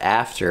sift it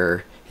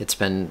after it's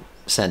been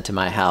sent to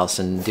my house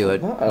and do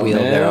it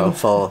wheelbarrow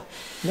full.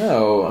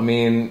 No, I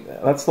mean,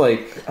 that's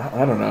like,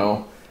 I don't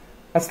know.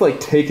 That's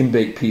like take and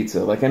bake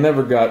pizza. Like I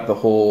never got the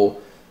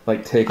whole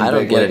like take and bake. I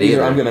don't get it either.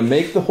 Either I'm going to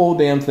make the whole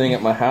damn thing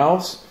at my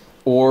house,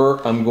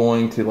 or I'm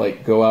going to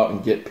like go out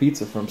and get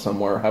pizza from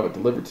somewhere, have it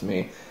delivered to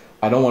me.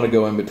 I don't want to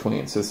go in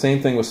between. So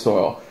same thing with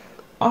soil.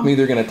 I'm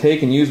either going to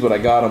take and use what I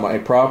got on my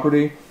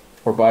property,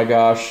 or by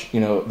gosh,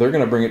 they're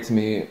going to bring it to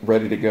me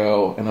ready to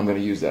go, and I'm going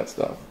to use that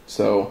stuff.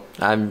 So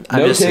I'm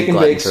no just take and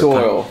bake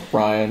soil,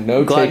 Brian.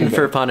 No glutton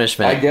for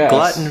punishment. I guess.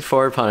 Glutton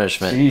for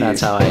punishment. Jeez.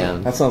 That's how I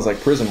am. That sounds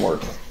like prison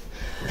work.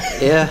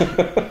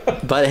 Yeah,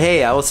 but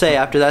hey, I will say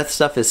after that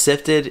stuff is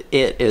sifted,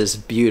 it is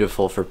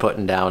beautiful for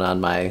putting down on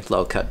my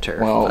low cut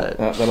turf. Well, but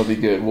that'll be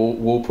good.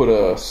 We'll put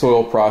a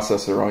soil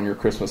processor on your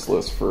Christmas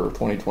list for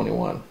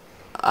 2021.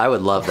 I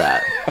would love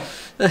that.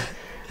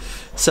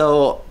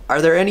 So,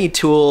 are there any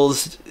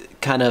tools?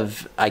 Kind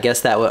of, I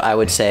guess that I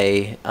would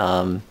say.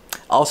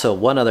 Also,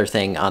 one other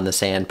thing on the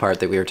sand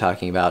part that we were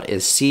talking about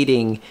is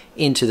seeding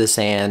into the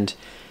sand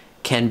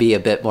can be a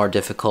bit more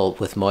difficult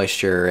with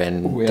moisture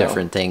and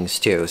different things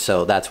too.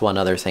 So that's one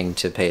other thing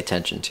to pay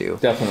attention to.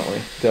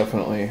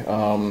 Definitely.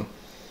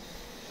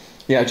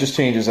 It just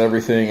changes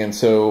everything. And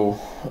so,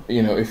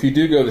 if you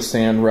do go the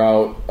sand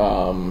route,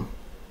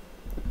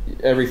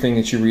 everything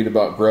that you read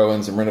about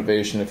grow-ins and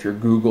renovation, if you're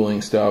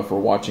Googling stuff or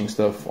watching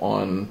stuff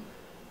on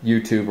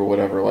YouTube or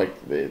whatever, like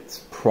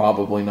it's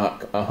probably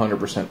not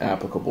 100%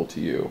 applicable to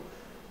you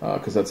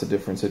because that's a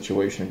different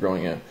situation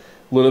growing in.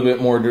 A little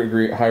bit more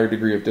higher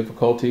degree of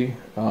difficulty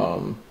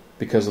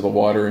because of the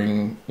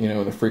watering,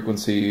 the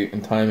frequency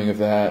and timing of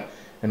that,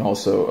 and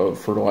also of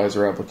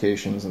fertilizer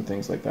applications and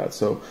things like that.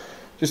 So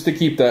just to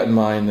keep that in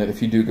mind, that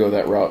if you do go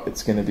that route,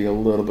 it's going to be a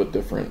little bit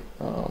different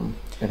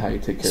in how you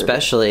take care of it.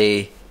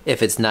 Especially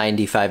if it's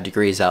 95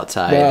 degrees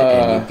outside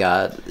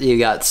and you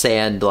got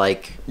sand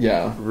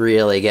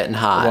really getting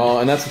hot. Well,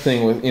 and that's the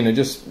thing with,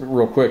 just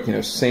real quick,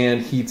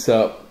 sand heats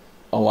up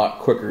a lot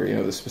quicker.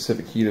 The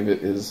specific heat of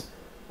it is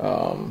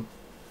a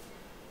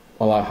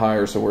lot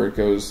higher, so where it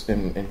goes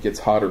and gets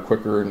hotter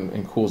quicker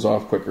and cools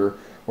off quicker.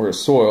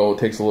 Whereas soil, it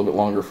takes a little bit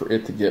longer for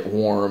it to get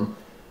warm,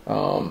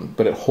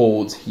 but it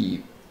holds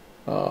heat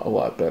a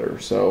lot better.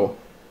 So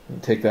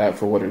take that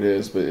for what it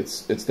is, but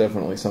it's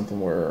definitely something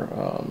where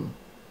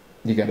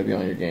you got to be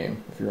on your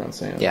game if you're on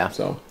sand. Yeah.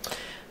 So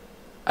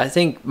I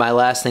think my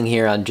last thing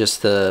here on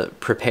just the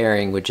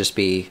preparing would just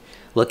be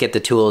look at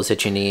the tools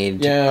that you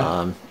need.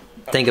 Yeah.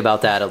 Think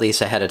about that at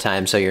least ahead of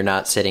time, so you're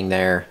not sitting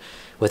there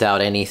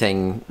without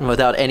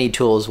any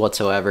tools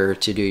whatsoever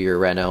to do your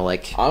reno. You're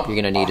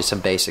gonna need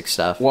some basic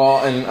stuff.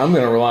 Well, and I'm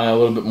gonna rely a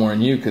little bit more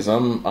on you, because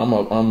I'm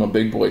a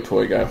big boy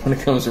toy guy when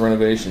it comes to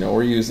renovation.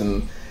 We're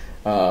using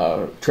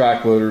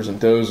track loaders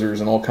and dozers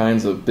and all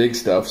kinds of big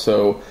stuff.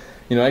 So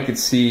I could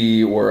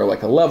see where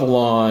like a level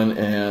on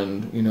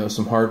and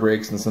some hard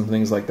rakes and some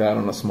things like that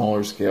on a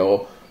smaller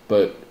scale.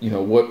 But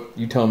what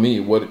you tell me,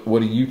 what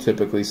do you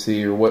typically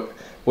see, or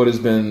what has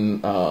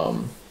been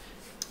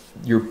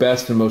your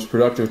best and most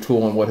productive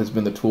tool, and what has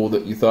been the tool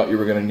that you thought you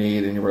were going to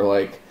need and you were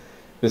like,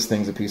 this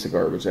thing's a piece of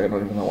garbage, I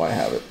don't even know why I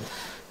have it?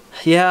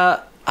 Yeah,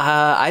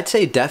 I'd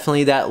say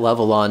definitely that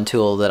level on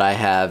tool that I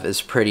have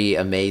is pretty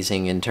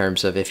amazing in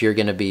terms of if you're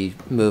going to be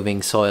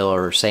moving soil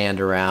or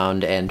sand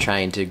around and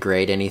trying to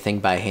grade anything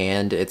by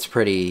hand, it's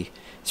pretty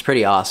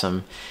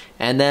awesome.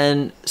 And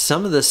then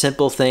some of the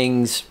simple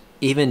things,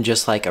 even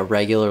just like a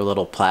regular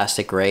little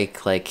plastic rake,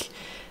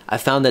 I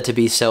found that to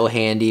be so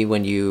handy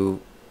when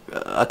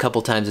a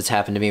couple times it's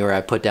happened to me where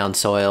I put down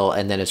soil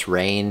and then it's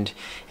rained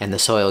and the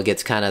soil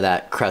gets kind of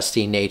that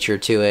crusty nature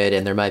to it,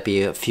 and there might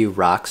be a few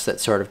rocks that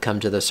sort of come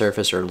to the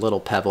surface or little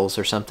pebbles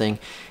or something.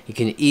 You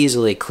can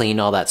easily clean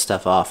all that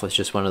stuff off with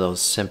just one of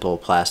those simple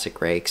plastic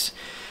rakes.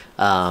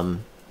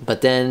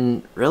 But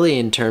then really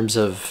in terms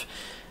of,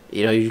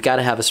 you've got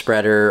to have a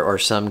spreader or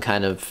some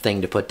kind of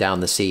thing to put down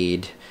the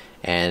seed,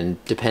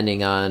 and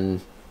depending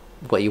on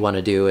what you want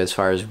to do as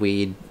far as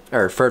weed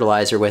or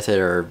fertilizer with it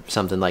or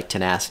something like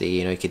tenacity,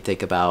 you could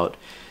think about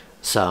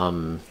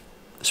some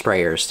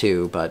sprayers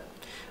too. But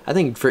I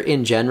think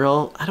in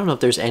general, I don't know if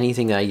there's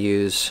anything that I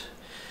use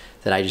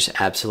that I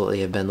just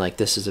absolutely have been like,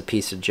 this is a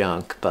piece of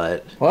junk.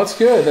 But well, that's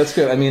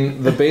good. I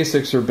mean, the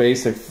basics are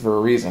basic for a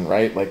reason,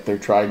 right? Like, they're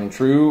tried and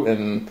true,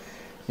 and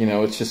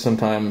it's just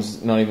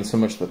sometimes not even so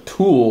much the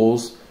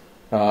tools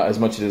as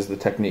much as the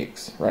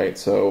techniques, right?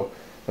 So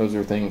those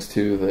are things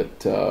too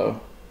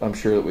that I'm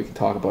sure that we can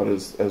talk about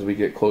as we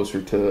get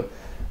closer to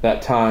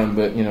that time.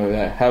 But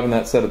having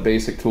that set of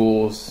basic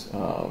tools,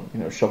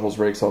 shovels,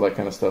 rakes, all that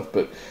kind of stuff.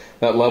 But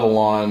that level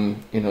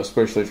on,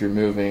 especially if you're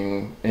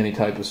moving any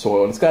type of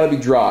soil, and it's got to be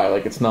dry.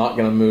 Like, it's not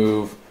going to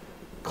move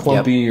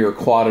clumpy or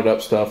clotted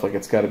up stuff. Like,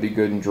 it's got to be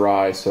good and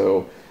dry.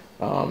 So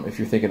if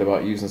you're thinking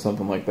about using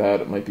something like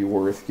that, it might be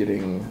worth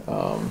getting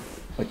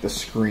like the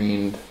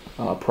screened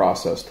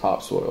processed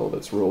topsoil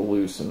that's real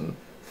loose and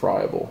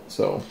friable.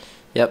 So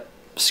yep.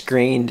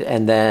 Screened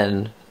and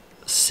then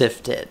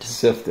sifted.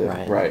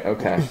 Right,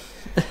 okay.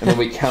 And then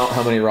we count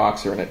how many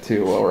rocks are in it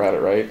too while we're at it,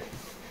 right?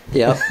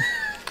 Yep.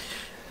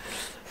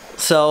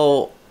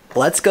 So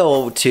let's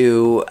go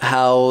to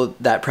how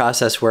that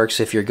process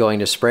works. If you're going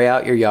to spray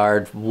out your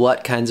yard,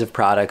 what kinds of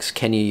products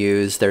can you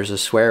use? There's a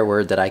swear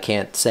word that I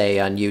can't say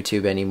on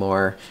YouTube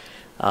anymore,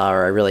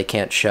 or I really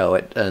can't show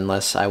it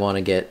unless I want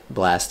to get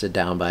blasted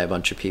down by a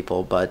bunch of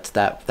people, but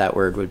that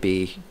word would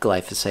be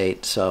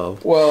glyphosate. So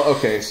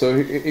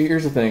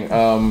here's the thing.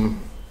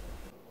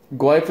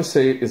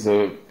 Glyphosate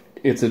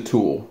is a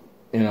tool,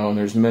 and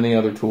there's many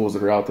other tools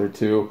that are out there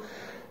too.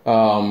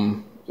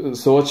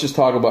 So let's just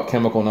talk about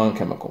chemical,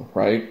 non-chemical,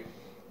 right?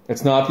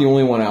 It's not the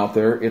only one out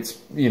there. It's,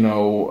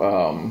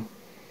 I'm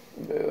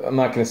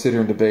not going to sit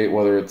here and debate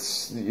whether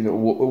it's,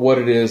 what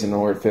it is and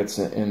where it fits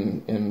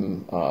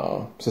in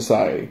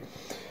society.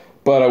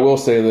 But I will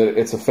say that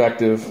it's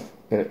effective.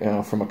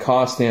 From a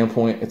cost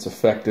standpoint, it's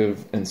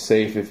effective and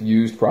safe if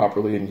used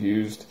properly and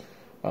used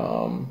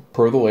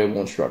per the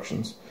label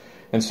instructions.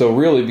 And so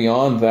really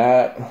beyond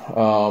that,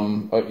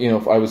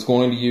 if I was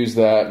going to use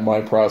that,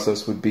 my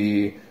process would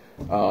be,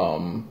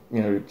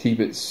 to keep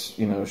it,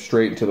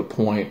 straight and to the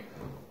point,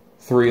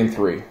 3 and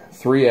 3.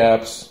 3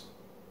 apps,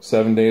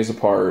 7 days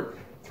apart,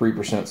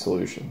 3%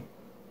 solution.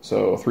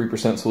 So a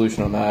 3%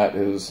 solution on that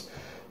is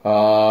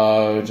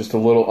just a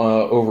little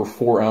over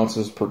 4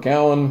 ounces per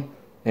gallon.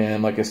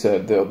 And like I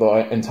said,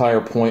 the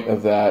entire point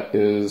of that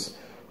is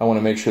I want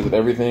to make sure that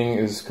everything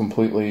is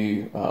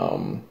completely,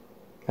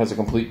 has a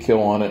complete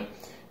kill on it.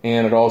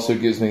 And it also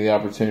gives me the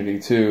opportunity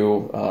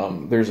to,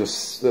 on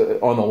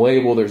the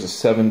label, there's a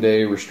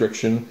 7-day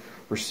restriction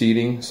for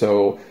seeding.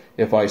 So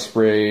if I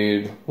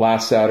sprayed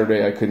last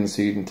Saturday, I couldn't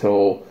seed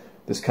until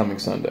this coming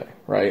Sunday,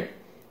 right?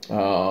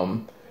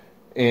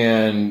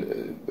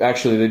 And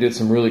actually, they did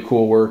some really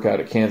cool work out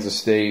at Kansas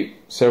State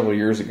several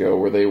years ago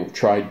where they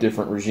tried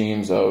different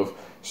regimes of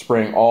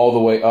spraying all the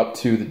way up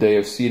to the day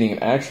of seeding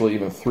and actually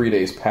even 3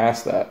 days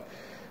past that.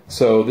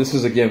 So this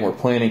is, again, where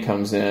planning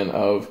comes in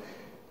of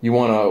you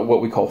want to,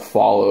 what we call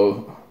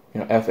follow,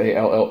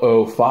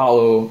 FALLO,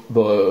 follow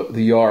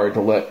the yard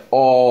to let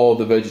all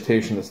the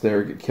vegetation that's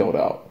there get killed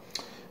out.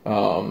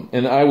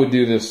 And I would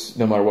do this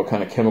no matter what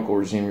kind of chemical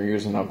regime you're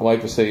using. Now,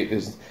 glyphosate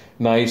is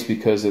nice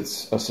because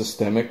it's a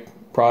systemic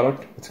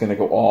product. It's going to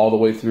go all the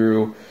way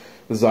through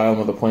the xylem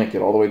of the plant,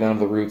 get all the way down to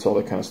the roots, all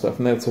that kind of stuff.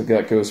 And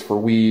that goes for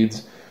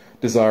weeds,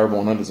 desirable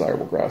and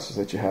undesirable grasses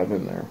that you have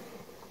in there.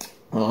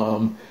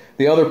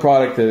 The other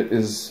product that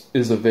is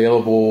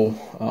available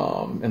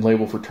and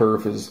labeled for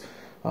turf is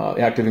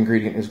the active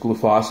ingredient is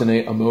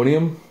glufosinate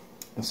ammonium.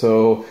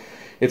 So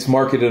it's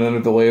marketed under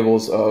the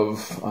labels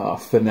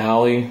of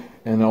Finale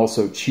and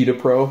also Cheetah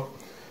Pro.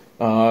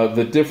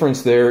 The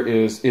difference there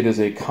is it is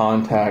a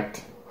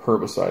contact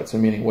herbicide, so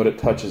meaning what it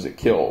touches it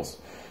kills.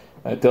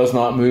 It does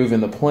not move in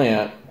the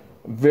plant,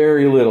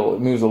 very little. It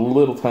moves a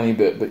little tiny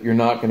bit, but you're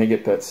not going to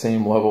get that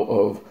same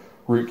level of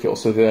root kill.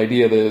 So the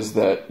idea is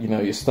that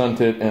you stunt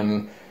it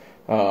and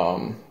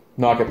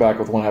knock it back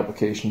with one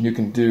application. You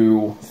can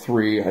do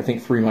 3. I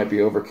think 3 might be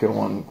overkill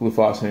on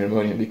glufosinate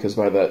ammonium because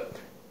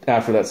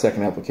after that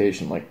second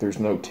application, there's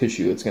no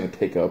tissue that's going to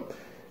take up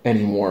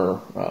any more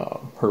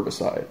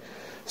herbicide.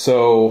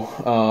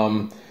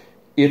 So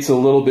it's a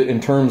little bit,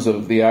 in terms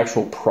of the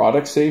actual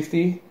product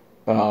safety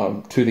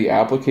to the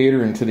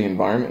applicator and to the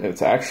environment,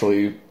 it's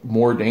actually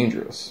more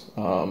dangerous.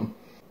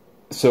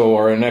 So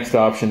our next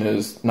option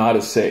is not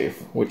as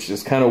safe, which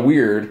is kind of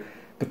weird,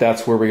 but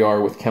that's where we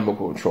are with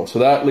chemical control. So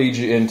that leads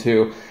you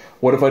into,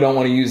 what if I don't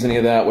want to use any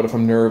of that? What if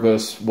I'm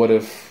nervous? What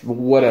if,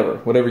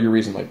 whatever your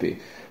reason might be.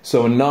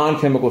 So a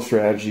non-chemical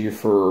strategy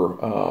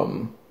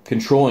for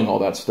controlling all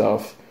that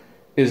stuff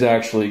is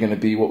actually going to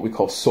be what we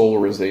call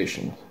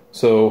solarization.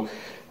 So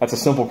that's a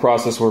simple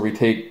process where we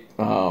take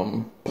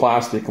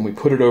plastic and we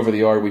put it over the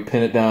yard, we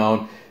pin it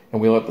down, and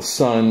we let the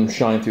sun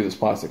shine through this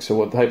plastic. So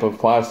what type of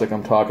plastic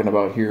I'm talking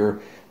about here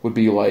would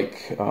be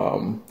like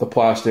the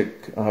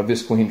plastic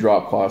visqueen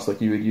drop cloths like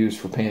you would use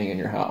for painting in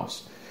your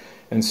house.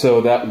 And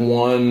so that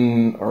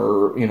 1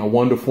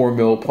 to 4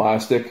 mil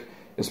plastic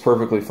is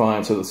perfectly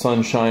fine. So the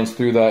sun shines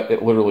through that,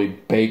 it literally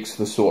bakes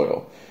the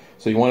soil.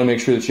 So you want to make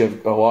sure that you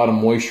have a lot of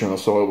moisture in the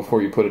soil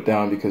before you put it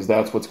down, because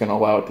that's what's going to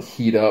allow it to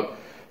heat up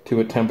to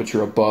a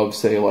temperature above,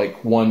 say,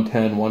 like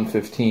 110,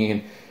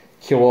 115,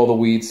 kill all the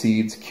weed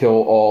seeds,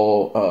 kill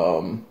all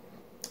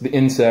the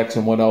insects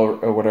and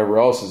whatever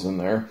else is in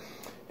there,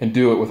 and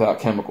do it without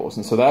chemicals.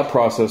 And so that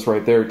process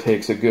right there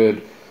takes a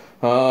good,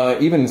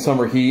 even in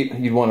summer heat,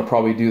 you'd want to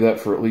probably do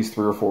that for at least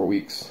 3 or 4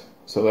 weeks.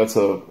 So that's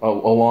a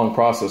long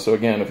process. So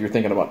again, if you're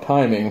thinking about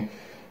timing,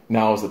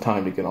 now is the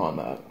time to get on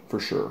that, for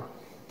sure.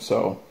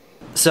 So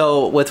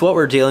with what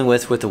we're dealing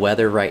with the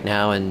weather right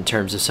now in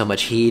terms of so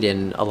much heat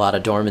and a lot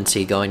of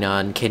dormancy going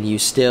on, can you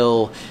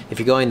still, if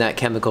you're going that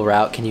chemical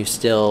route, can you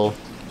still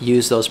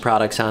use those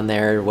products on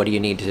there? What do you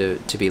need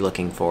to be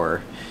looking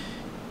for?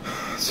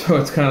 So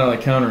it's kind of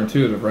like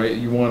counterintuitive, right?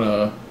 You want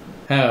to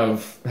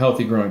have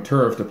healthy growing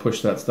turf to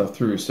push that stuff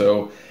through.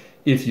 So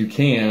if you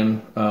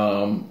can,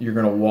 you're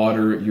going to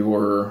water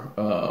your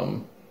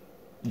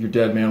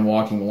dead man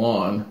walking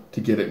lawn to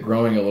get it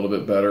growing a little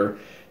bit better.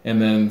 And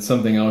then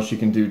something else you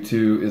can do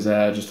too is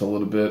add just a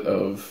little bit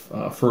of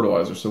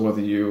fertilizer. So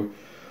whether you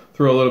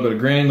throw a little bit of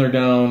granular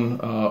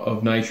down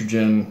of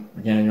nitrogen,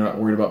 again, you're not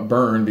worried about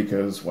burn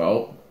because,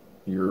 well,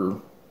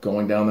 you're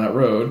going down that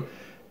road.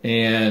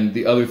 And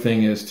the other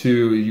thing is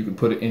too, you can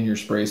put it in your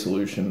spray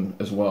solution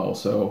as well.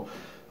 So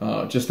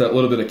just that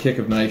little bit of kick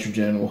of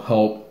nitrogen will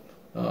help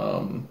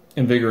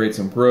invigorate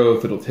some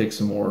growth. It'll take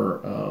some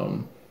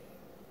more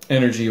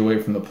energy away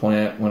from the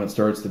plant when it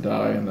starts to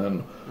die, and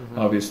then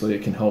obviously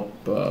it can help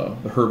the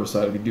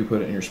herbicide. If you do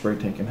put it in your spray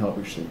tank, can help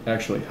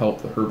actually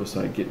help the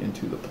herbicide get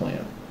into the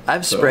plant.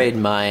 I've sprayed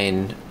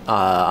mine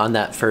on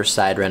that first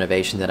side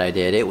renovation that I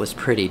did. It was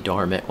pretty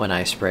dormant when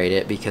I sprayed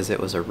it because it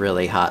was a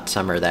really hot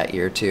summer that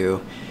year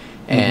too.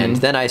 And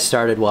then I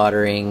started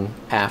watering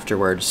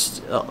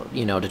afterwards,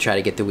 to try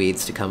to get the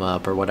weeds to come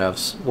up or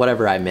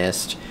whatever I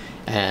missed.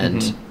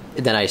 And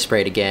then I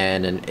sprayed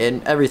again,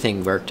 and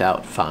everything worked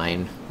out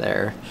fine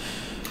there.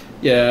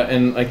 Yeah,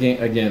 and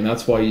again,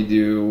 that's why you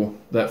do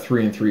that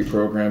 3-in-3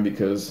 program,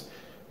 because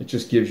it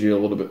just gives you a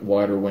little bit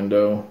wider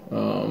window.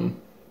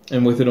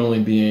 And with it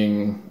only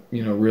being,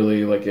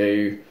 really like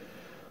a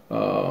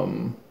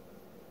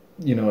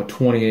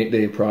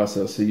 28-day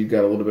process, so you've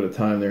got a little bit of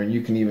time there, and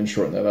you can even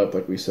shorten that up,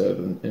 like we said,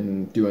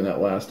 and doing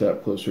that last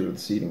step closer to the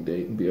seeding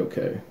date and be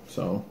okay.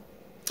 So.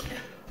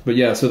 But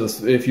yeah, so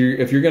if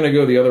you're going to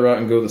go the other route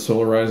and go the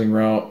solarizing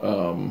route,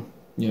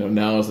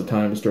 now is the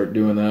time to start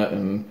doing that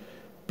and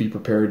be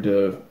prepared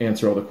to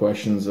answer all the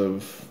questions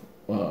of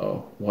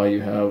why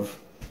you have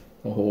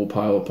a whole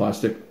pile of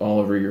plastic all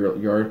over your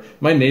yard.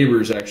 My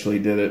neighbors actually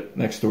did it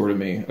next door to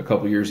me a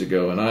couple years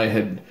ago, and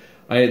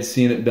I had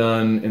seen it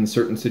done in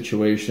certain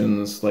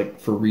situations, like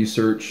for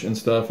research and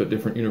stuff at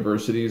different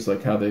universities,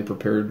 like how they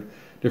prepared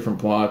different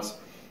plots.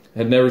 I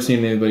had never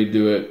seen anybody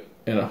do it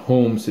in a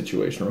home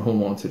situation or a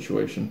home lawn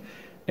situation.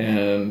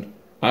 And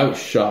I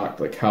was shocked,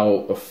 like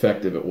how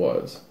effective it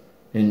was.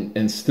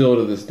 And still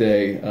to this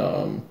day,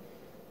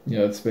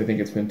 I think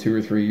it's been 2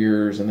 or 3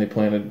 years, and they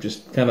planted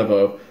just kind of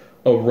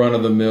a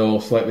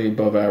run-of-the-mill, slightly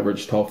above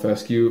average tall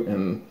fescue,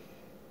 and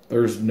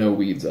there's no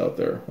weeds out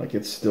there. Like,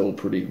 it's still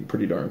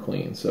pretty darn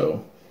clean.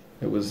 So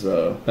it was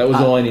that was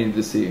all I needed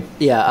to see.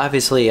 Yeah,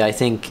 obviously, I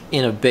think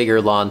in a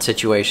bigger lawn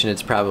situation,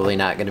 it's probably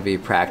not going to be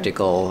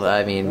practical.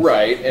 I mean,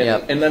 right,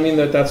 and I mean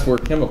that's where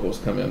chemicals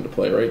come into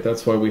play, right?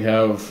 That's why we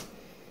have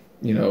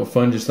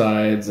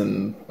fungicides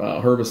and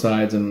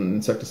herbicides and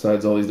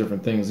insecticides, all these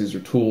different things. These are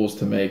tools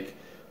to make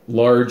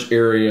large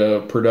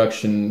area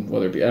production,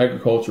 whether it be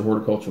agriculture,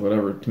 horticulture,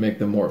 whatever, to make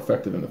them more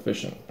effective and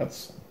efficient.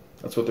 That's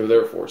what they're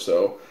there for.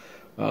 So,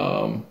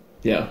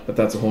 but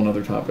that's a whole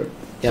nother topic.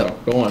 Yep.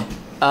 So, go on.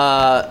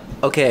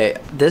 Okay,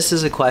 this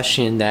is a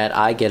question that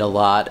I get a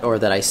lot, or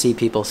that I see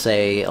people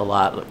say a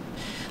lot.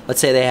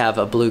 Let's say they have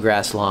a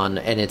bluegrass lawn,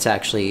 and it's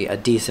actually a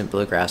decent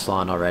bluegrass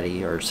lawn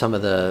already, or some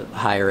of the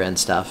higher end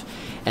stuff.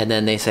 And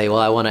then they say, well,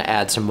 I want to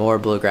add some more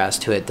bluegrass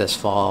to it this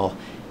fall.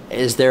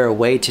 Is there a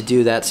way to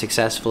do that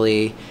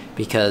successfully?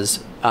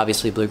 Because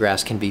obviously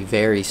bluegrass can be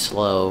very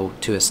slow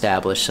to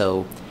establish,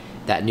 so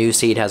that new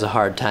seed has a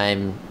hard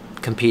time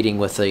competing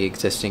with the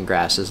existing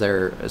grass. Is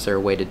there a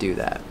way to do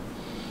that?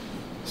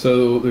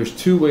 So there's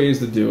 2 ways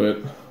to do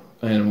it,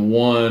 and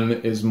one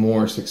is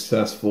more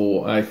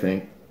successful, I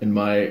think, in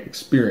my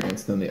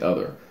experience, than the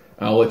other.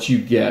 I'll let you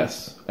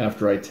guess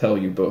after I tell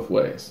you both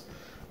ways.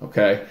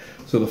 Okay?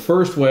 So the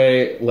first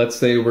way, let's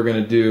say we're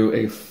going to do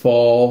a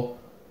fall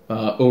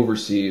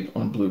overseed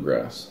on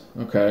bluegrass.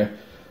 Okay?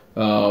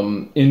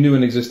 Into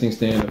an existing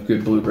stand of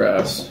good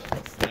bluegrass.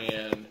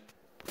 And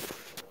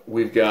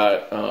we've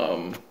got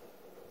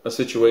a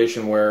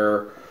situation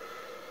where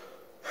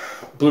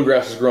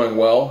bluegrass is growing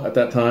well at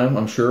that time,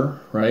 I'm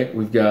sure, right?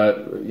 We've got,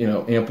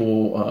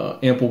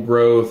 ample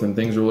growth, and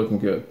things are looking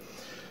good.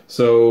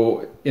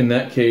 So in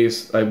that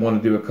case, I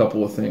want to do a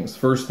couple of things.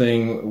 First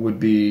thing would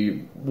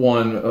be,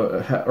 one,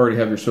 already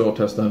have your soil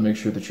test done, make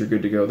sure that you're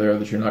good to go there,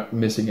 that you're not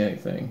missing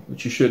anything,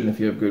 which you shouldn't if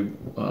you have good,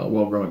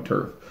 well-growing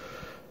turf.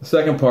 The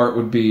second part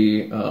would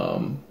be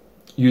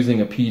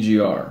using a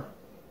PGR.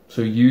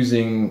 So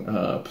using,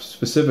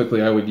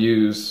 specifically, I would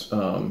use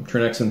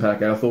Trinexin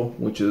Pack Ethyl,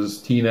 which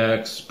is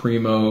T-Nex,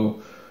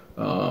 Primo,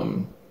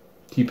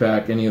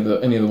 T-Pack, any of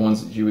the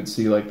ones that you would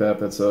see like that.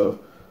 That's a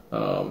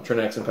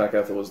Trinexin Pack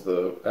Ethyl is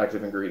the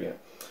active ingredient.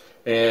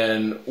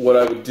 And what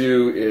I would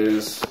do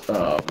is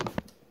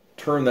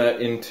turn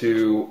that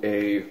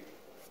into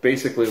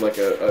basically like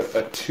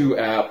a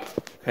 2-app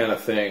kind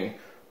of thing,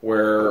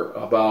 where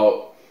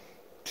about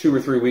 2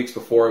 or 3 weeks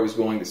before I was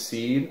going to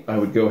seed, I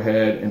would go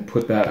ahead and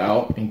put that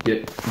out and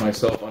get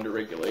myself under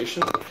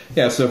regulation.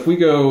 Yeah, so if we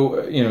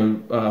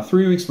go,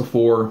 3 weeks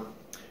before,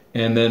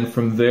 and then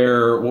from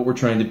there, what we're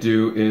trying to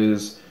do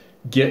is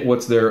get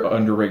what's there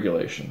under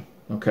regulation,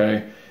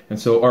 okay? And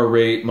so our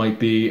rate might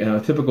be, and a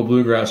typical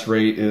bluegrass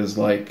rate is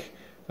like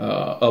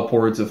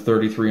upwards of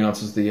 33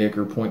 ounces to the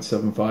acre,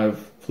 0.75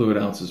 fluid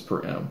ounces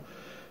per M.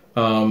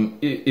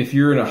 If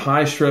you're in a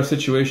high stress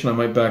situation, I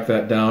might back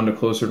that down to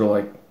closer to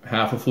like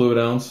half a fluid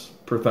ounce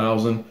per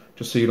 1,000,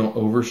 just so you don't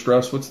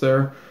overstress what's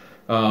there.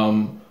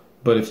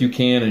 But if you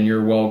can, and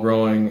you're well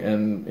growing,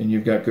 and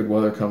you've got good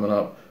weather coming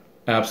up,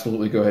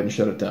 absolutely go ahead and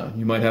shut it down.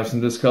 You might have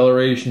some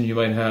discoloration, you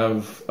might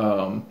have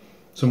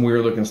some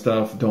weird looking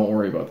stuff. Don't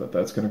worry about that.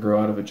 That's going to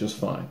grow out of it just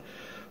fine.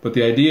 But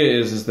the idea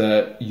is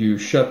that you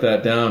shut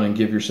that down and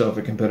give yourself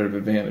a competitive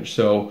advantage.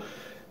 So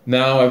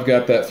now I've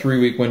got that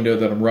 3-week window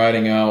that I'm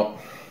riding out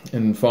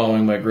and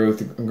following my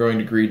growing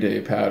degree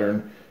day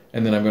pattern,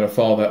 and then I'm going to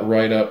follow that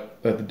right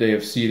up at the day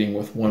of seeding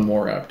with one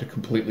more app to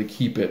completely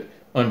keep it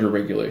under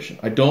regulation.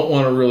 I don't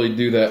want to really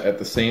do that at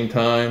the same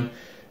time.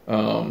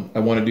 I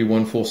want to do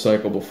one full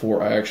cycle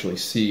before I actually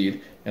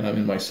seed, and I'm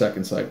in my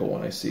second cycle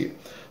when I seed.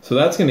 So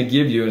that's going to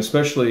give you, and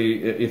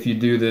especially if you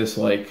do this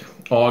like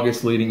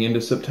August leading into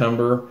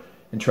September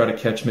and try to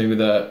catch maybe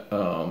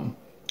that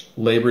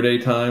Labor Day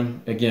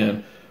time,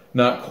 again,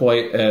 not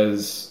quite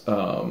as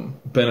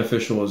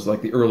beneficial as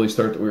like the early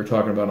start that we were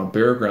talking about on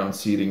bare ground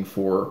seeding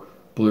for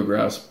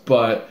bluegrass,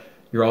 but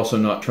you're also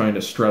not trying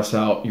to stress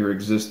out your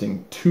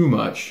existing too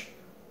much,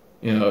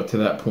 to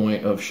that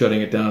point of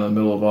shutting it down in the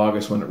middle of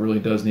August when it really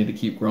does need to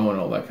keep growing and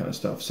all that kind of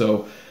stuff.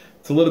 So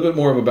it's a little bit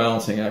more of a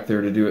balancing act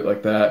there to do it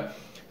like that.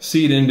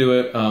 Seed into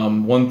it.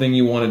 One thing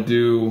you want to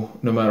do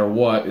no matter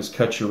what is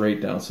cut your rate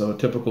down. So a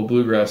typical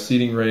bluegrass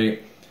seeding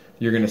rate,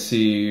 you're going to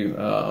see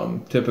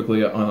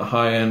typically on the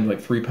high end like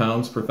 3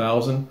 pounds per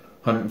 1,000,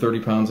 130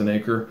 pounds an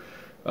acre.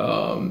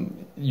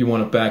 You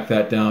want to back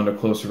that down to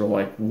closer to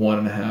like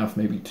 1.5,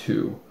 maybe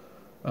 2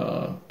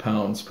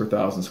 pounds per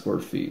 1,000 square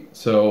feet.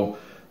 So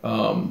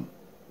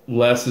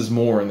less is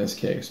more in this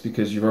case,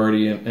 because you're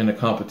already in a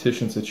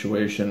competition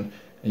situation,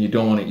 and you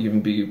don't want to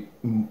even be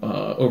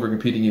over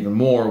competing even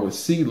more with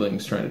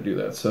seedlings trying to do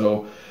that.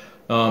 So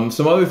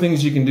Some other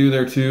things you can do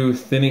there too,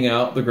 thinning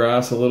out the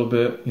grass a little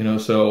bit,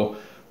 so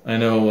I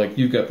know like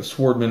you've got the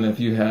Swardman, if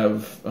you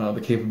have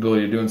the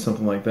capability of doing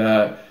something like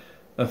that,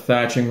 a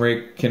thatching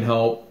rake can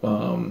help,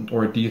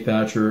 or a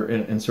dethatcher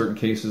in certain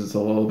cases. It's a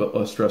little bit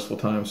less stressful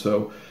time.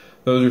 So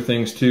those are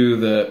things too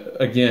that,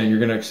 again, you're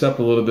going to accept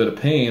a little bit of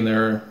pain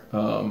there,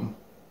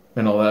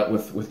 and all that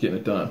with getting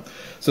it done.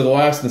 So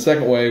the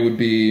second way would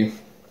be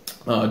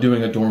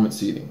doing a dormant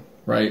seeding,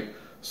 right?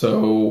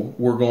 So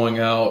we're going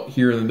out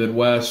here in the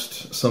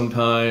Midwest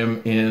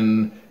sometime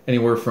in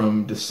anywhere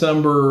from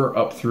December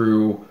up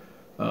through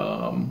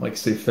like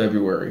say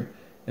February.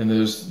 And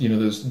there's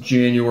those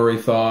January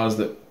thaws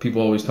that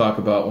people always talk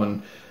about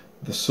when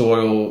the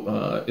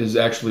soil is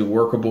actually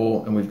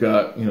workable, and we've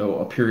got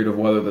a period of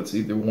weather that's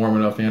either warm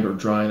enough and or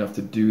dry enough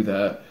to do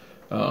that.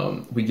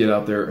 We get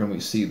out there and we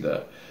seed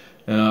that.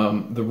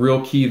 The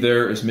real key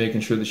there is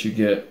making sure that you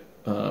get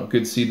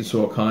good seed to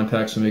soil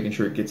contact, so making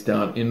sure it gets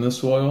down in the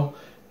soil,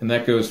 and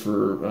that goes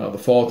for the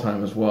fall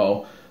time as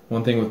well.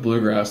 One thing with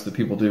bluegrass that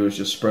people do is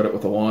just spread it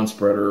with a lawn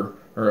spreader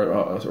or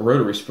a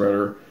rotary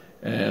spreader,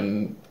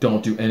 and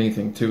don't do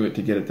anything to it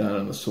to get it down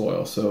in the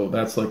soil. So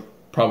that's like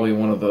probably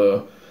one of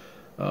the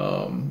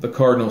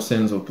cardinal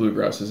sins with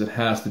bluegrass, is it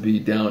has to be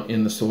down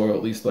in the soil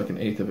at least like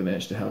 1/8 of an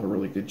inch to have a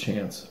really good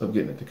chance of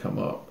getting it to come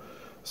up.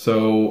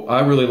 So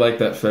I really like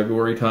that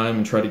February time,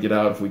 and try to get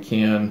out if we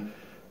can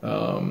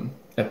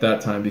at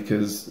that time,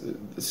 because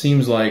it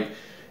seems like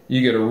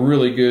you get a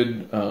really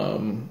good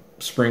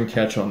spring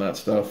catch on that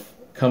stuff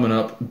coming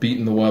up,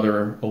 beating the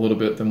weather a little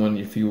bit than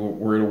if you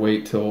were to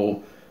wait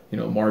till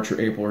March or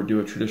April or do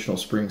a traditional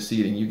spring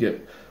seeding. You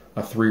get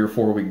a 3 or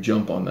 4 week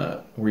jump on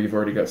that, where you've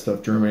already got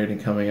stuff germinating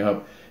coming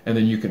up, and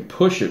then you can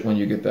push it when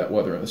you get that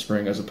weather in the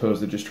spring, as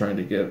opposed to just trying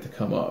to get it to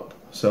come up.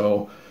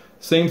 So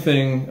same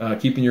thing,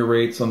 keeping your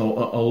rates a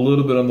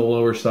little bit on the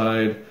lower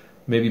side,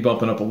 maybe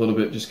bumping up a little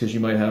bit just because you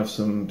might have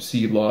some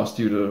seed loss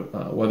due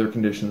to weather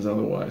conditions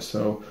otherwise.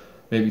 So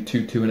maybe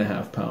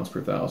 2.5 pounds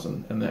per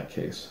thousand in that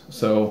case.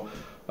 So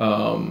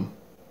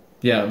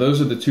yeah, those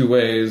are the two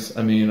ways.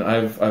 I mean,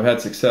 I've had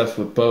success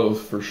with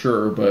both for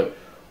sure, but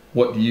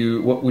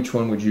which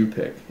one would you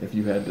pick if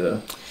you had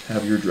to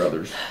have your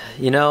druthers?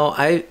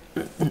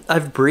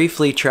 I've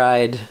briefly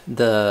tried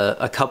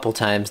a couple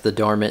times the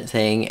dormant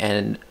thing,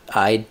 and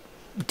I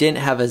didn't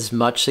have as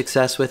much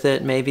success with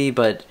it maybe,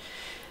 but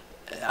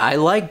I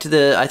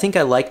think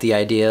I liked the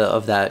idea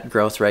of that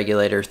growth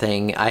regulator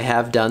thing. I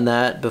have done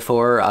that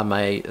before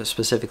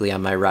specifically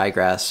on my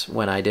ryegrass.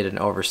 When I did an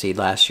overseed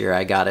last year,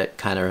 I got it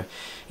kind of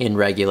in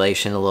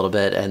regulation a little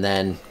bit, and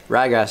then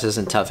ryegrass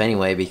isn't tough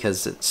anyway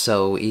because it's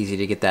so easy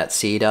to get that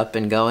seed up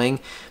and going,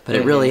 but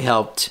it really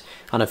helped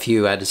on a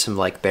few. I did some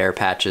like bare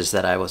patches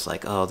that I was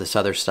like, oh, this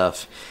other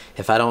stuff,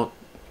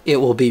 it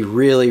will be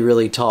really,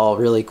 really tall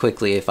really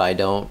quickly if I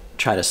don't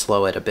try to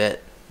slow it a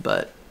bit.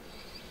 But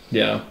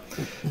yeah,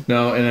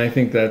 no, and I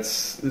think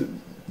that's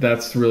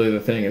really the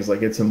thing, is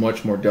like it's a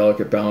much more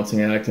delicate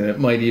balancing act, and it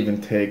might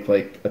even take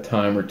like a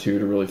time or two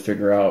to really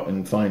figure out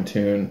and fine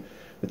tune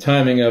the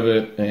timing of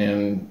it.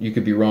 And you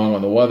could be wrong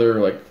on the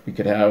weather. Like we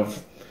could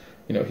have,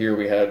 here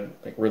we had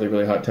like really,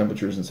 really hot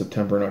temperatures in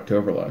September and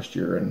October last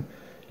year, and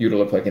you'd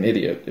look like an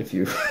idiot if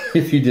you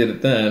if you did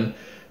it then.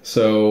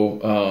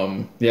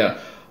 So yeah,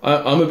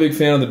 I'm a big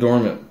fan of the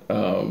dormant.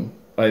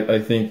 I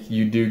think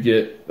you do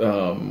get,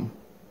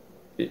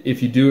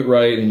 if you do it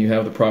right and you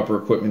have the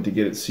proper equipment to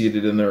get it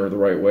seeded in there the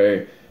right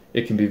way,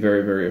 it can be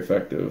very, very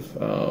effective.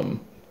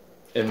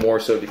 And more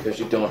so because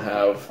you don't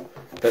have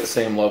that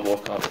same level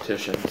of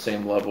competition,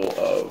 same level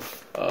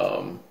of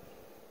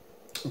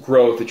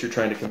growth that you're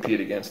trying to compete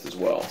against as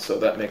well. So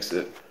that makes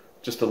it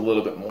just a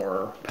little bit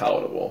more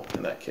palatable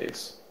in that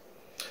case.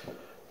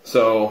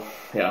 So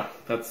yeah,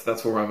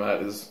 that's where I'm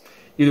at. Is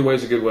either way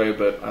is a good way,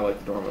 but I like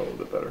the dormant a little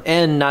bit better.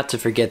 And not to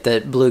forget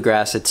that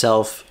bluegrass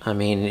itself, I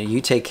mean,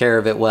 you take care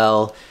of it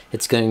well,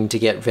 it's going to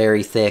get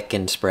very thick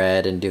and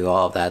spread and do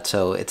all of that.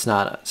 So it's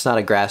not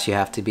a grass you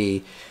have to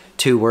be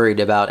too worried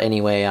about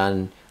anyway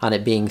on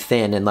it being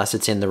thin, unless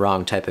it's in the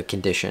wrong type of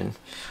condition.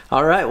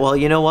 All right, well,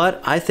 you know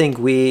what? I think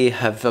we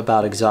have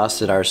about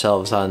exhausted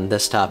ourselves on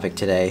this topic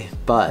today,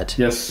 but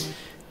yes,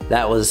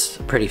 that was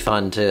pretty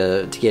fun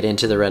to get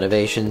into the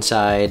renovation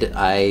side.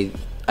 I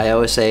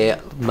always say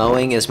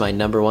mowing is my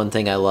 #1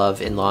 thing I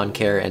love in lawn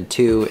care, and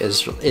 2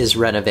 is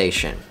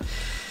renovation.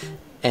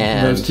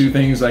 And those two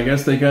things, I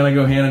guess they kind of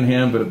go hand in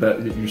hand, but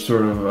that you're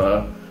sort of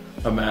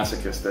a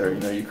masochist there.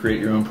 You create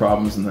your own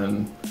problems and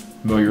then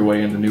mow your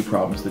way into new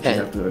problems that you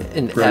have to.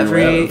 And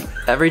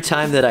every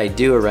time that I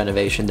do a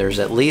renovation, there's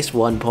at least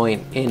one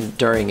point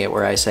during it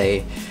where I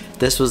say,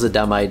 this was a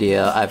dumb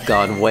idea. I've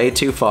gone way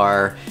too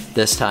far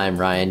this time,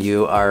 Ryan.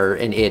 You are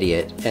an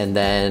idiot. And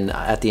then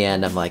at the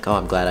end, I'm like, oh,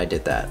 I'm glad I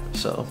did that.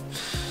 So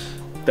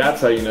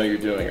that's how you know you're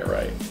doing it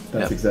right.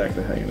 That's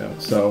exactly how you know.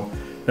 So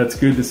that's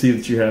good to see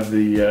that you have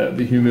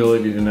the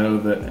humility to know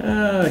that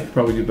I could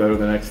probably do better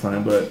the next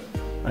time, but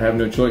I have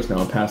no choice now.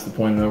 I'm past the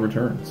point of no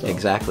return. So.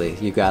 Exactly.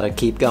 You got to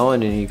keep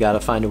going, and you got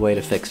to find a way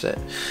to fix it.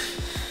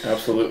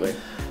 Absolutely.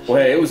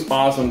 Well, hey, it was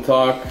awesome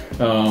talk.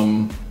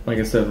 Like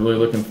I said, really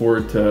looking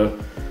forward to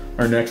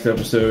our next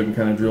episode and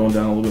kind of drilling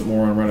down a little bit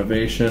more on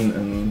renovation,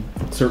 and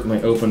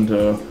certainly open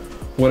to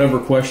whatever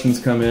questions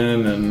come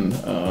in and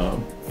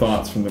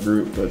thoughts from the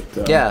group.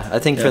 But yeah, I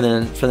think for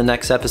the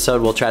next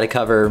episode we'll try to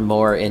cover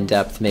more in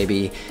depth,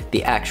 maybe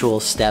the actual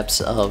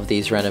steps of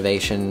these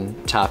renovation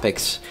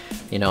topics.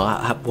 You know,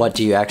 what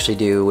do you actually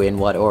do in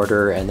what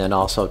order, and then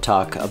also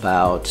talk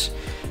about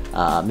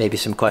maybe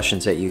some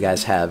questions that you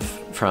guys have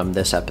from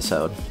this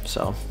episode.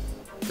 So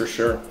for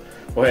sure.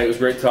 Well, hey, it was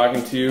great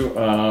talking to you.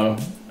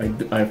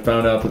 I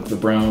found out that the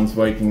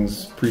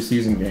Browns-Vikings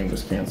preseason game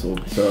was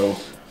canceled, so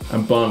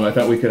I'm bummed. I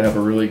thought we could have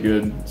a really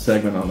good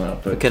segment on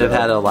that. But we could have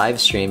had a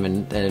live stream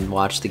and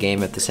watch the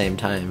game at the same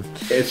time.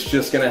 It's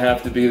just going to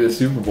have to be the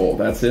Super Bowl.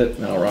 That's it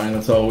now, Ryan.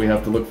 That's all we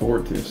have to look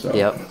forward to. So.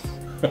 Yep.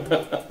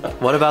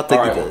 What about the...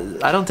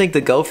 Right. I don't think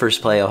the Gophers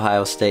play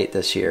Ohio State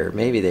this year.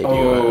 Maybe they do.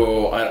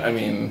 Oh, I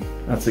mean,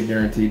 that's a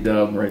guaranteed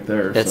dub right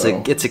there. It's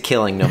a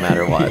killing no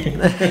matter what.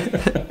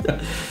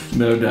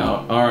 No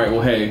doubt. All right,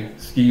 well, hey,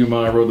 ski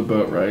Umai rode the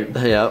boat, right?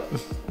 Yep.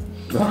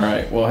 All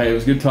right, well, hey, it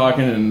was good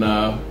talking, and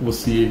we'll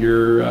see you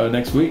here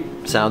next week.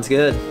 Sounds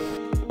good.